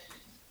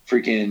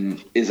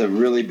freaking is a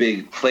really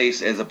big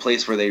place, as a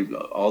place where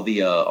all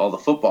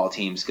the football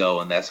teams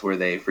go, and that's where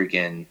they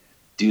freaking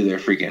do their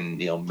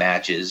freaking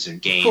matches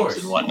and games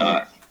and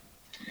whatnot.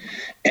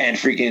 And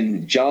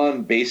freaking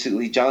John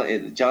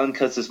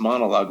cuts this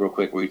monologue real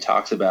quick where he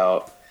talks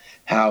about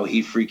how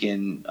he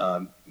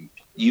freaking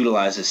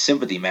utilizes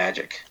sympathy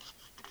magic.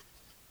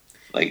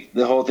 Like,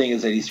 the whole thing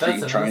is that he's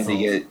freaking trying to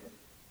get.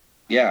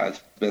 Yeah,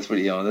 that's what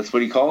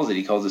he calls it.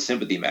 He calls it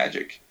sympathy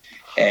magic,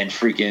 and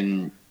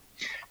freaking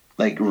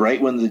like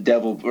right when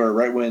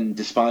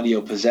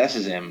Despondio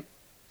possesses him,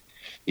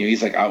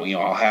 he's like,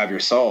 I'll have your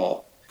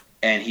soul,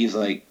 and he's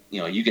like,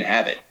 you can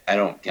have it. I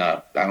don't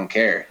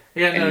care.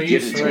 Yeah, and he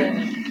gives it to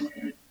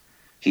him.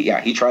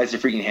 He tries to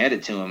freaking hand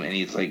it to him, and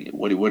he's like,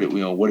 what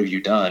have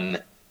you done?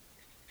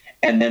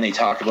 And then they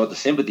talk about the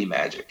sympathy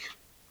magic,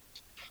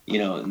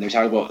 and they're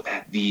talking about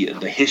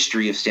the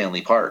history of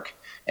Stanley Park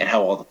and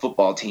how all the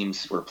football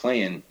teams were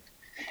playing.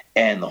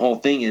 And the whole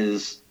thing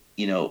is,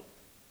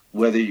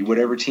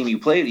 whatever team you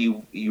played,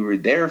 you were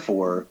there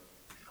for,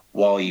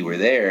 while you were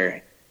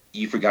there,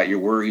 you forgot your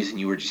worries and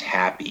you were just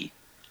happy.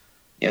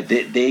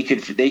 They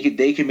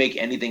could make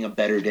anything a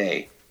better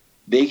day.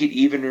 They could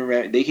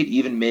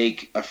even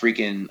make a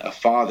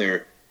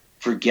father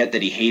forget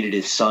that he hated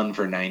his son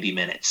for 90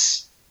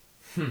 minutes.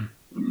 And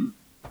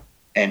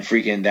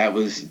freaking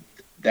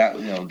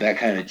that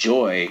kind of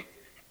joy,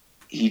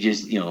 he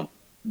just,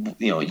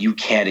 you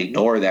can't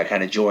ignore that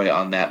kind of joy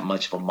on that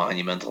much of a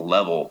monumental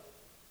level.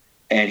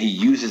 And he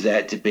uses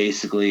that to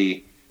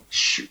basically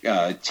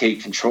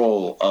take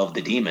control of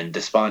the demon,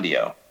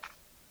 Despondio.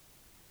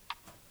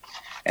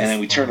 And then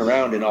we turn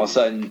around, and all of a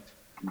sudden,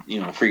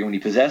 freaking when he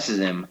possesses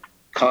him,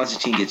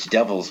 Constantine gets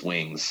devil's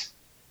wings.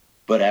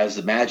 But as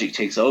the magic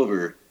takes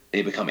over,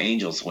 they become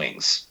angel's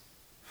wings.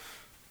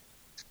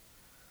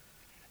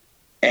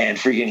 And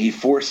freaking he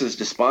forces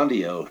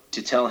Despondio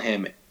to tell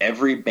him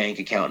every bank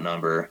account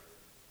number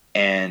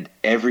and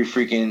every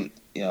freaking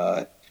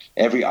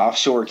every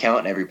offshore account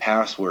and every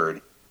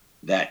password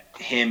that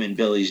him and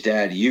Billy's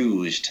dad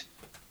used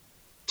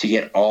to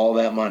get all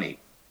that money.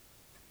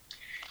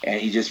 And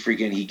he just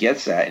he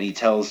gets that, and he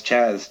tells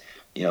Chaz,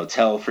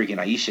 tell freaking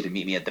Aisha to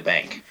meet me at the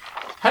bank.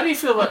 How do you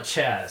feel about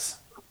Chaz?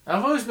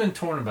 I've always been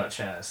torn about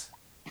Chaz.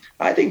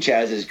 I think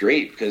Chaz is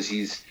great because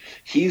he's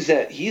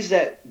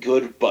that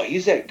good buddy.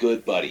 He's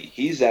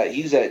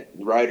that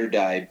ride or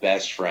die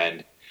best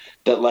friend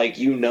that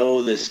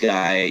this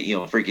guy,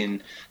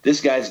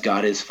 this guy's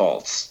got his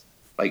faults.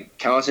 Like,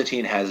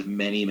 Constantine has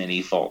many,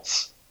 many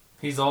faults.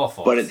 He's all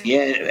faults. But at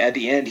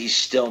the end, he's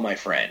still my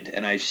friend,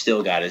 and I've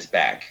still got his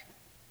back.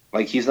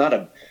 Like,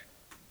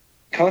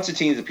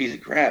 Constantine's a piece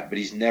of crap, but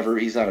he's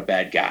not a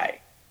bad guy.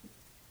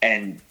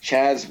 And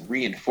Chaz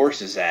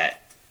reinforces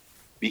that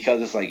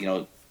because it's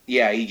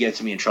he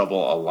gets me in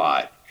trouble a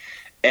lot.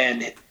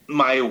 And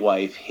my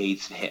wife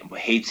hates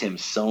him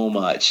so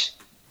much.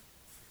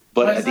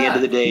 But at the end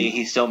of the day,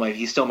 he's still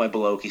my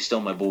bloke, he's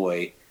still my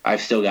boy.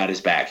 I've still got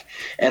his back.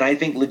 And I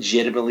think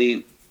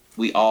legitimately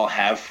we all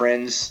have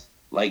friends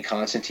like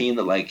Constantine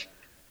that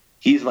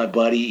he's my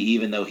buddy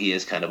even though he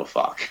is kind of a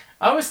fuck.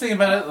 I always think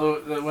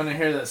about it when I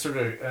hear that sort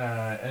of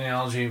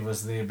analogy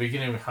was the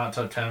beginning of Hot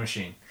Tub Time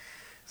Machine.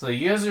 So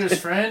you guys are his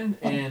friend,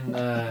 and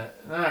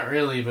not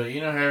really, but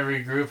how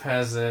every group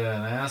has an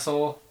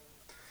asshole?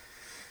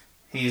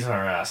 He's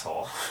our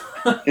asshole.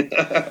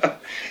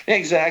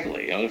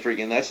 Exactly.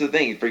 That's the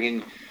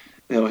thing.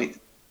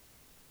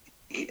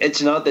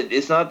 It's not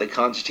that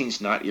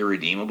Constantine's not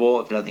irredeemable.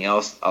 If nothing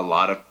else, a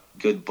lot of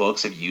good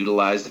books have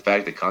utilized the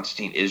fact that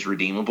Constantine is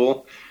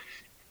redeemable.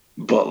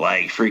 But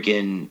he's a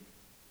good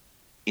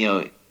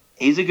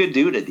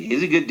dude.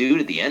 He's a good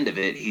dude at the end of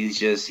it.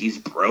 He's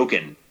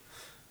broken.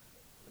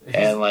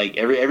 And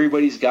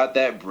everybody's got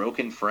that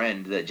broken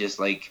friend that just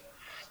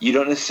you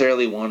don't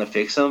necessarily want to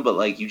fix him,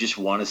 but you just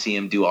want to see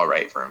him do all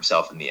right for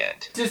himself in the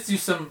end. Just do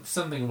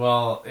something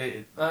well.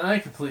 And I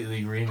completely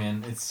agree,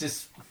 man. It's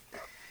just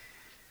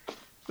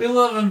we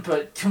love him,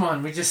 but come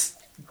on, we just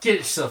get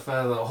yourself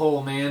out of the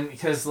hole, man.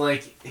 Because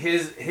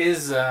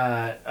his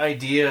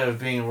idea of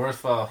being a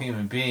worthwhile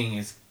human being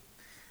is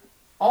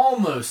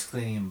almost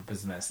cleaning up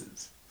his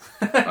messes.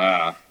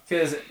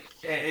 Because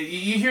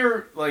you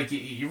hear,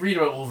 you read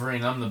about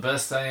Wolverine, I'm the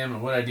best I am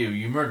at what I do.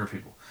 You murder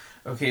people.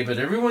 Okay, but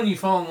everyone you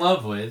fall in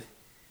love with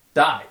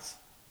dies.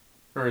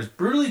 Or is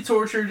brutally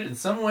tortured in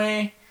some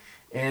way,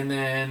 and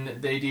then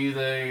they do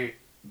the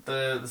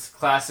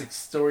classic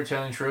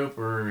storytelling trope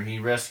where he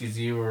rescues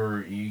you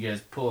or you guys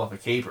pull off a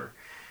caper.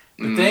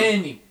 But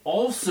then you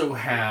also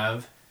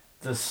have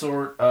the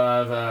sort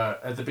of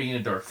at the beginning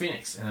of Dark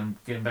Phoenix, and I'm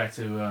getting back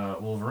to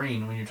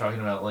Wolverine when you're talking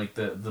about like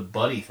the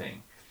buddy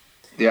thing.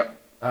 Yep.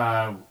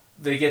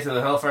 They get to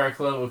the Hellfire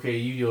Club. Okay,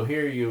 you go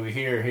here, you go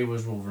here. Hey,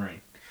 where's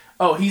Wolverine?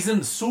 Oh, he's in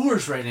the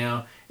sewers right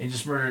now and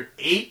just murdered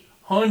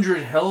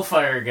 800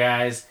 Hellfire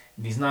guys,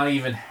 and he's not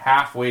even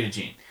halfway to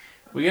Jean.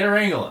 We gotta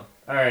wrangle him.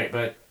 All right,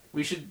 but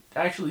we should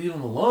actually leave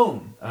him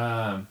alone.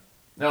 No,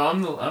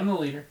 I'm the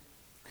leader,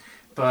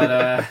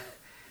 but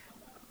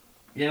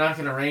you're not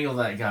gonna wrangle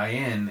that guy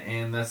in,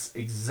 and that's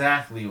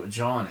exactly what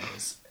John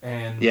is.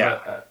 And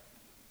yeah,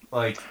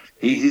 like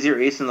he's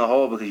your ace in the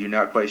hole because you're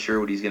not quite sure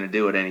what he's gonna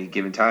do at any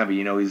given time, but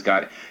you know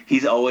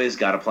he's always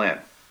got a plan.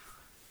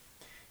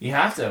 You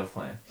have to have a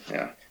plan.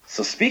 Yeah.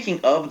 So speaking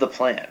of the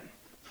plan,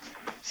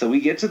 so we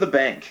get to the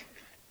bank,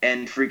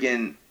 and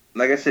freaking,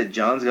 like I said,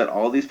 John's got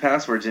all these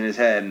passwords in his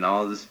head and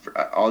all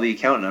the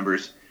account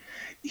numbers.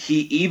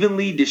 He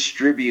evenly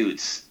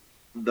distributes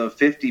the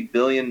 $50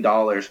 billion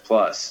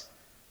plus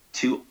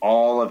to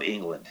all of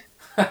England.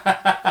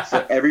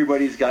 So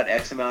everybody's got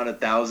X amount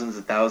of thousands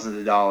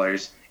of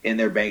dollars in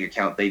their bank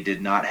account they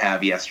did not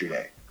have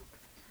yesterday.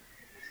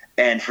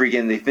 And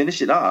freaking, they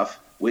finish it off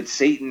with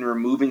Satan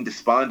removing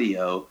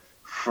Despondio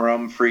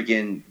from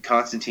freaking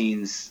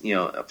Constantine's,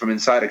 from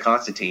inside of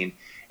Constantine,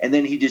 and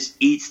then he just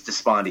eats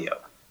Despondio.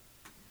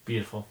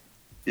 Beautiful.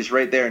 Just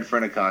right there in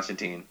front of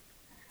Constantine.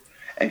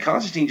 And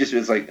Constantine just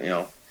was like,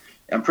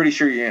 I'm pretty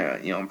sure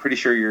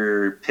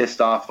you're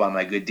pissed off by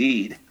my good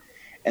deed.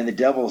 And the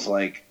devil's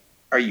like,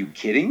 are you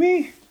kidding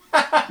me?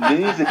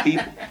 Millions of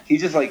people.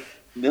 He's just like,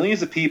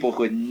 millions of people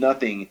who had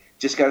nothing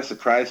just got a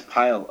surprise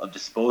pile of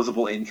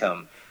disposable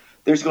income.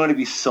 There's going to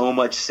be so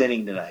much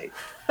sinning tonight.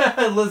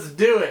 Let's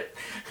do it.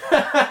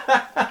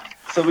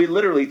 So we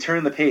literally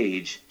turn the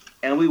page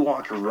and we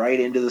walk right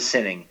into the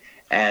sinning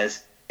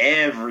as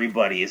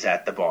everybody is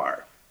at the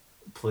bar.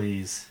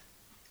 Please.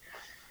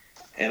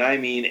 And I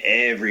mean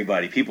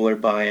everybody. People are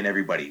buying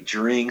everybody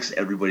drinks.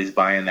 Everybody's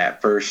buying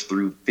that first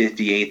through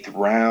 58th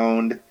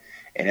round.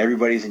 And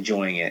everybody's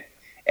enjoying it.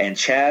 And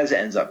Chaz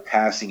ends up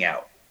passing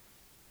out.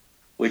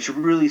 Which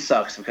really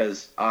sucks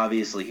because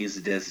obviously he's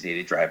the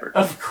designated driver.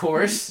 Of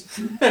course.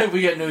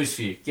 We got news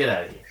for you. Get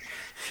out of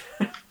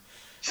here.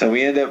 So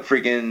we end up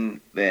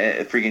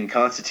freaking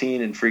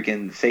Constantine and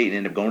freaking Satan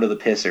end up going to the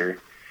pisser.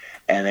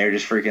 And they're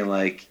just freaking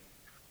like...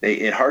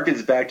 It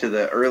harkens back to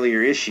the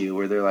earlier issue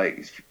where they're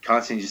like...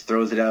 Constantine just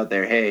throws it out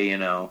there. Hey,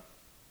 am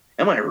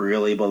I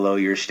really below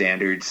your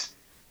standards?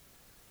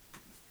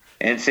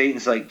 And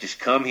Satan's like, just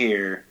come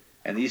here.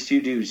 And these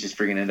two dudes just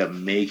freaking end up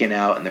making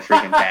out in the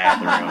freaking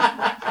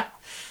bathroom.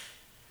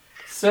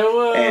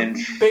 So,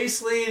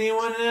 basically,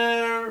 anyone in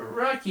a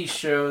Rocky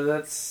show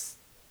that's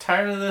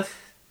tired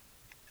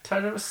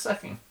of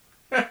sucking.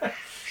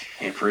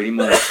 Yeah, pretty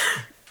much.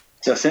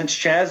 So since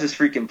Chaz is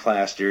freaking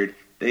plastered,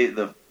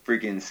 the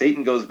freaking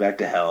Satan goes back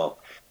to hell.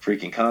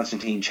 Freaking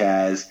Constantine,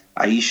 Chaz,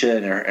 Aisha,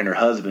 and her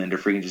husband are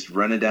freaking just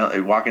walking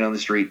down the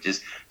street,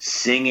 just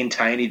singing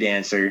Tiny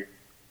Dancer.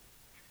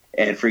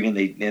 And freaking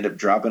they end up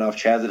dropping off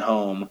Chaz at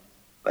home.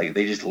 Like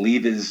they just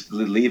leave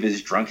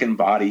his drunken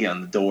body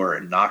on the door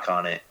and knock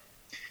on it.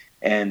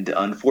 And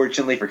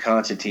unfortunately for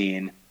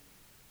Constantine,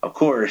 of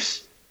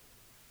course,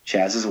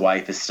 Chaz's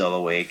wife is still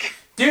awake.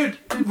 Dude,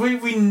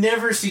 we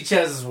never see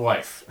Chaz's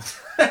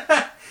wife.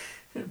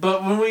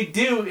 But when we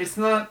do, it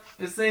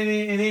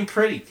ain't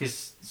pretty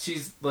because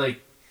she's like,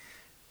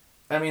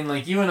 I mean,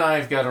 like you and I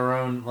have got our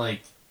own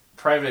like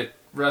private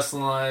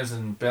wrestling lives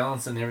and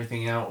balancing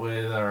everything out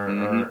with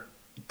our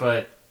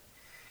but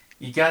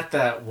you got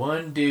that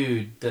one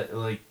dude that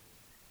like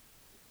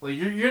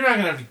you're not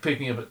gonna have to pick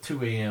me up at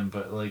 2 a.m.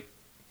 but like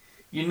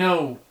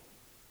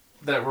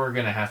that we're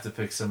gonna have to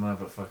pick someone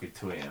up at fucking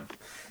 2 a.m.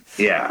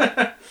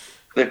 Yeah,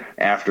 they're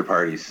after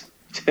parties.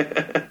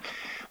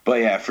 But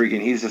yeah,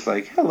 freaking, he's just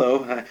like,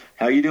 "Hello,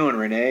 how you doing,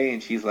 Renee?"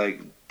 And she's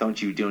like, "Don't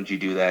you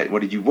do that?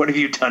 What have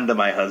you done to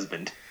my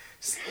husband?"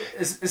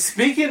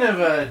 Speaking of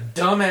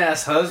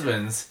dumbass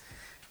husbands,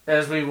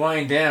 as we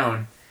wind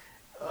down,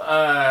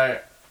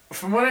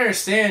 from what I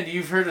understand,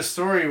 you've heard a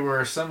story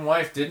where some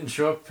wife didn't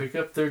show up to pick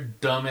up their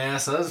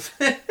dumbass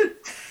husband.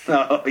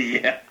 Oh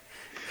yeah.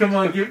 Come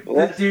on, dude.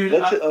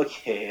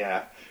 Okay,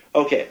 yeah.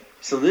 Okay,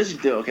 so this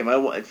dude. Okay, my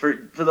wife. For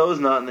those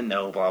not in the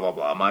know, blah blah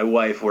blah. My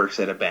wife works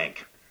at a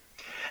bank.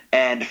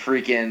 And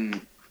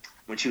freaking,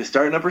 when she was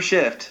starting up her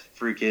shift,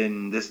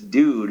 freaking this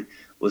dude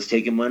was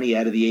taking money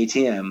out of the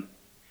ATM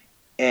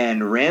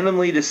and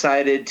randomly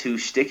decided to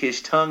stick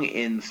his tongue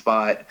in the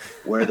spot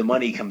where the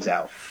money comes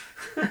out.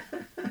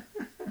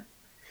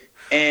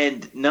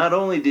 And not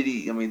only did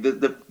he,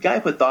 the guy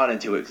put thought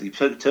into it because he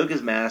took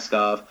his mask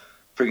off,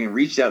 freaking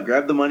reached out,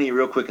 grabbed the money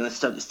real quick, and then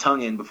stuck his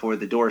tongue in before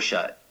the door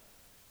shut.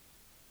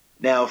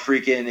 Now,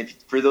 freaking,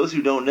 for those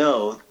who don't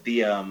know,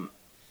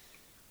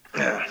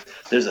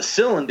 there's a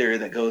cylinder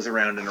that goes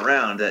around and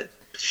around that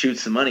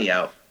shoots the money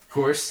out. Of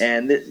course.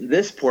 And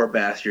this poor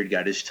bastard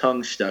got his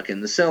tongue stuck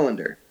in the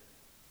cylinder.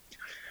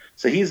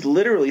 So he's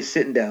literally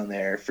sitting down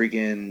there,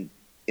 freaking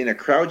in a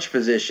crouch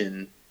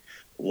position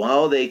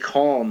while they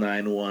call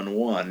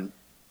 911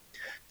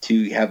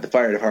 to have the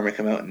fire department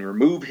come out and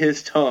remove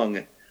his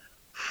tongue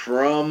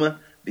from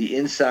the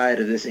inside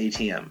of this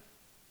ATM.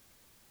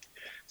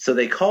 So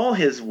they call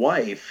his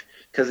wife,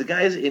 because the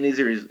guy's in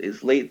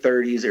his late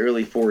 30s,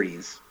 early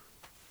 40s,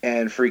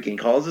 and freaking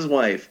calls his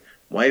wife.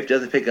 Wife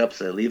doesn't pick up,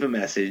 so they leave a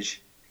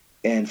message,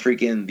 and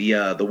freaking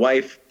the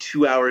wife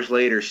 2 hours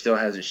later still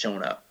hasn't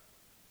shown up.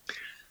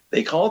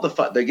 They get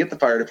the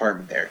fire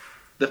department there.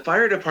 The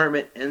fire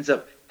department ends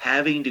up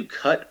having to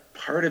cut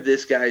part of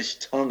this guy's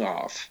tongue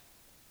off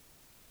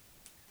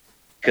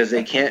because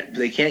they can't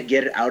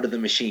get it out of the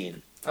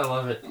machine. I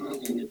love it.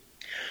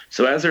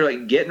 So as they're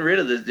like getting rid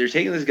of this, they're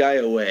taking this guy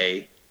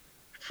away.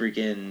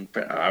 Freaking,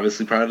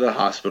 obviously, probably to the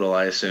hospital,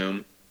 I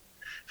assume.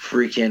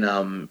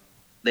 Freaking,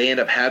 they end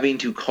up having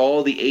to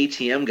call the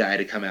ATM guy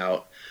to come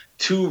out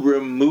to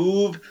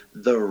remove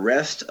the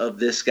rest of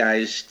this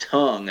guy's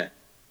tongue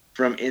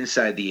from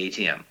inside the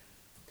ATM.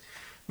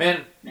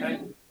 Man,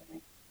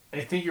 I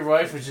think your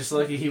wife was just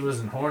lucky he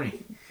wasn't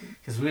horny,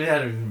 because we'd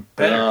had an even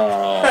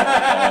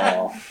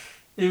better,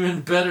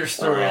 even better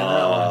story on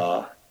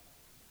that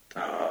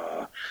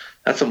one.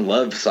 That's some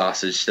love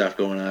sausage stuff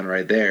going on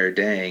right there.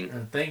 Dang.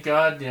 And thank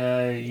God you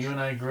and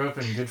I grew up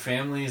in good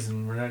families,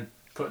 and we're not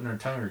putting our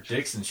tongue or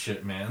dicks and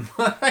shit, man.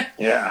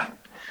 Yeah.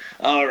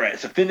 All right,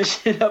 so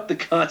finishing up the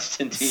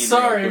Constantine.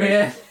 Sorry,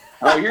 man.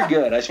 Oh, you're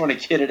good. I just want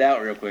to get it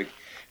out real quick,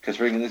 because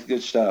freaking this is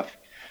good stuff.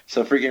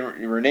 So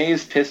freaking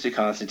Renee's pissed at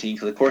Constantine,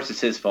 because of course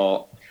it's his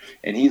fault.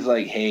 And he's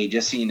like, hey,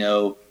 just so you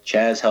know,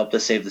 Chaz helped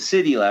us save the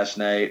city last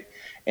night.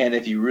 And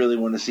if you really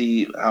want to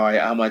see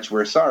how much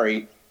we're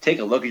sorry, take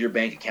a look at your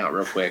bank account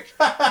real quick.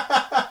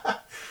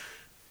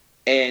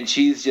 And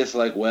she's just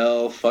like,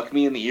 well, fuck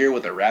me in the ear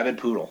with a rabid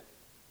poodle.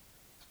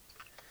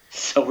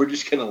 So we're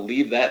just going to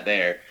leave that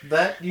there.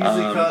 That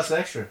usually costs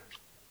extra.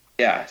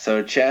 Yeah,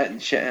 so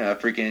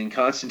freaking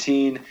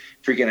Constantine,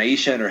 freaking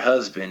Aisha and her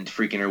husband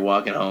freaking are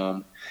walking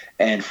home.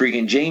 And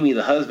freaking Jamie,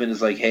 the husband,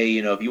 is like, hey,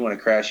 if you want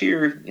to crash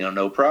here,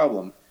 no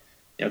problem.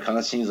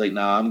 Constantine's like,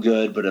 nah, I'm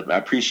good, but I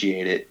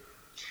appreciate it.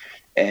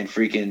 And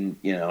freaking,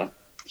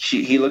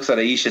 he looks at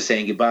Aisha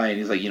saying goodbye, and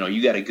he's like,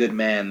 you got a good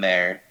man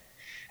there.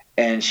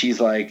 And she's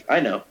like,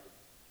 I know,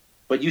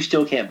 but you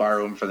still can't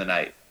borrow him for the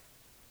night.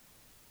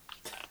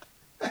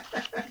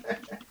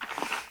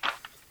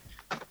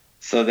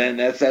 So then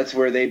that's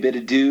where they bid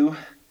adieu.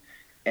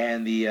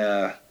 And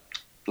the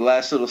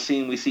last little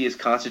scene we see is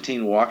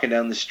Constantine walking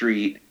down the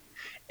street,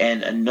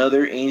 and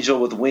another angel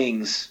with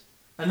wings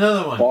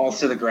falls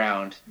to the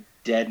ground,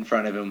 dead in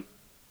front of him,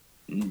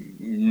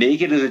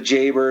 naked as a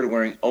jaybird,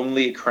 wearing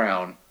only a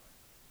crown.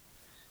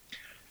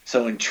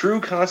 So in true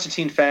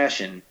Constantine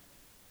fashion,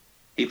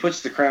 he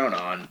puts the crown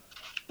on,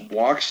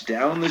 walks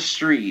down the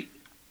street,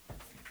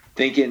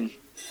 thinking,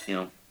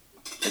 at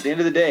the end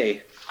of the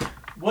day,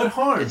 what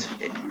harm?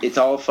 It's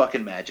all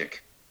fucking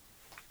magic.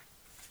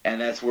 And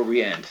that's where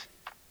we end.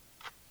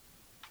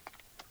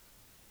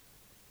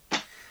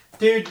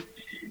 Dude,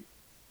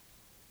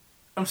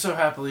 I'm so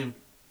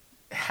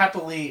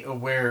happily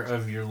aware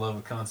of your love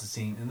of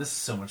Constantine, and this is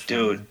so much fun.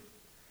 Dude,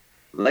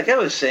 like I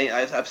was saying,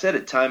 I've said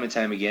it time and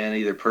time again,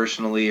 either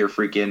personally or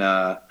freaking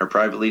or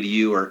privately to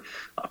you, or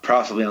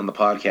possibly on the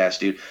podcast,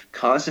 dude.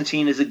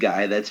 Constantine is a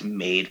guy that's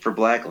made for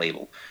Black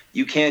Label.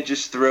 You can't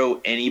just throw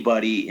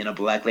anybody in a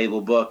Black Label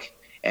book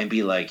and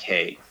be like,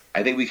 hey,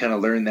 I think we kind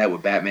of learned that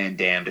with Batman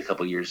Damned a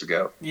couple years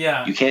ago.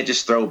 Yeah. You can't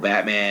just throw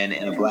Batman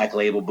in a Black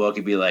Label book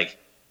and be like,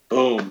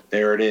 boom,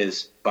 there it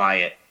is, buy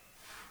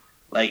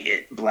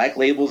it. Black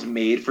Label's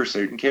made for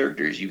certain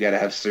characters. You got to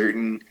have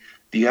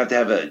you have to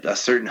have a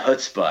certain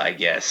chutzpah, I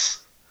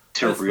guess,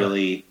 to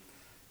really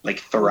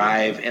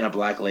thrive in a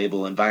Black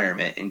Label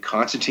environment. And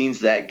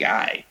Constantine's that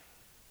guy.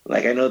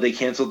 I know they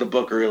canceled the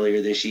book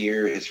earlier this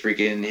year. It's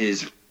freaking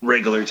his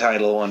regular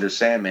title under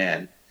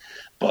Sandman.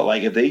 But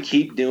if they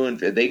keep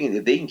if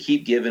they can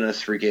keep giving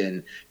us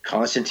freaking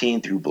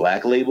Constantine through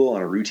Black Label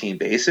on a routine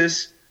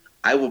basis,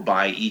 I will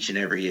buy each and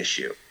every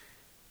issue,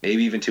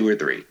 maybe even 2 or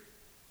 3.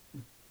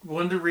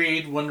 One to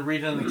read on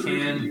the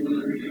can,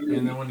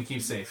 and then one to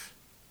keep safe.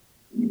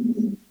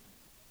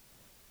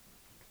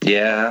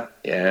 Yeah.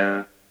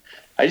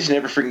 I just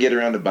never freaking get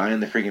around to buying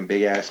the freaking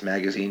big ass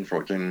magazine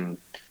freaking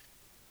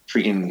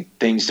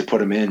things to put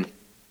them in.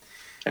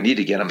 I need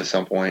to get them at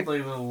some point. A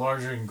little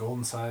larger and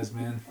golden size,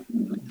 man.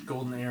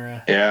 Golden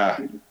era. Yeah.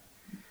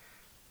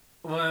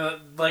 Well,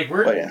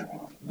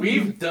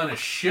 we've done a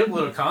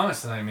shitload of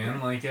comics tonight,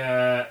 man. We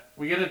got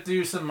to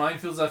do some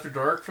Minefields After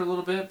Dark for a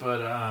little bit,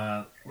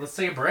 but let's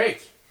take a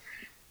break.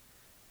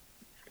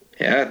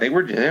 Yeah, I think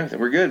we're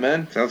good,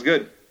 man. Sounds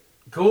good.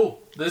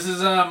 Cool. This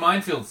is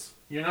Minefields.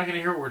 You're not going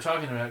to hear what we're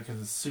talking about because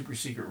it's super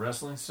secret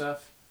wrestling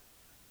stuff.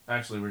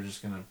 Actually, we're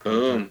just going to...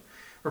 Boom.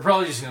 We're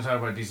probably just going to talk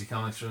about DC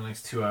Comics for the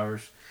next 2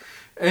 hours.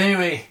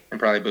 Anyway. And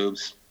probably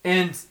boobs.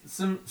 And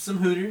some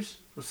Hooters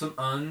with some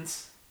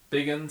uns.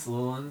 Big uns,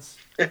 little uns.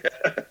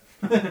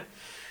 I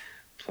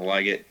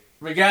like it.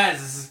 But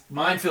guys, this is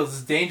Minefields. This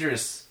is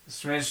dangerous.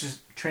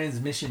 This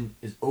transmission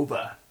is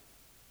over.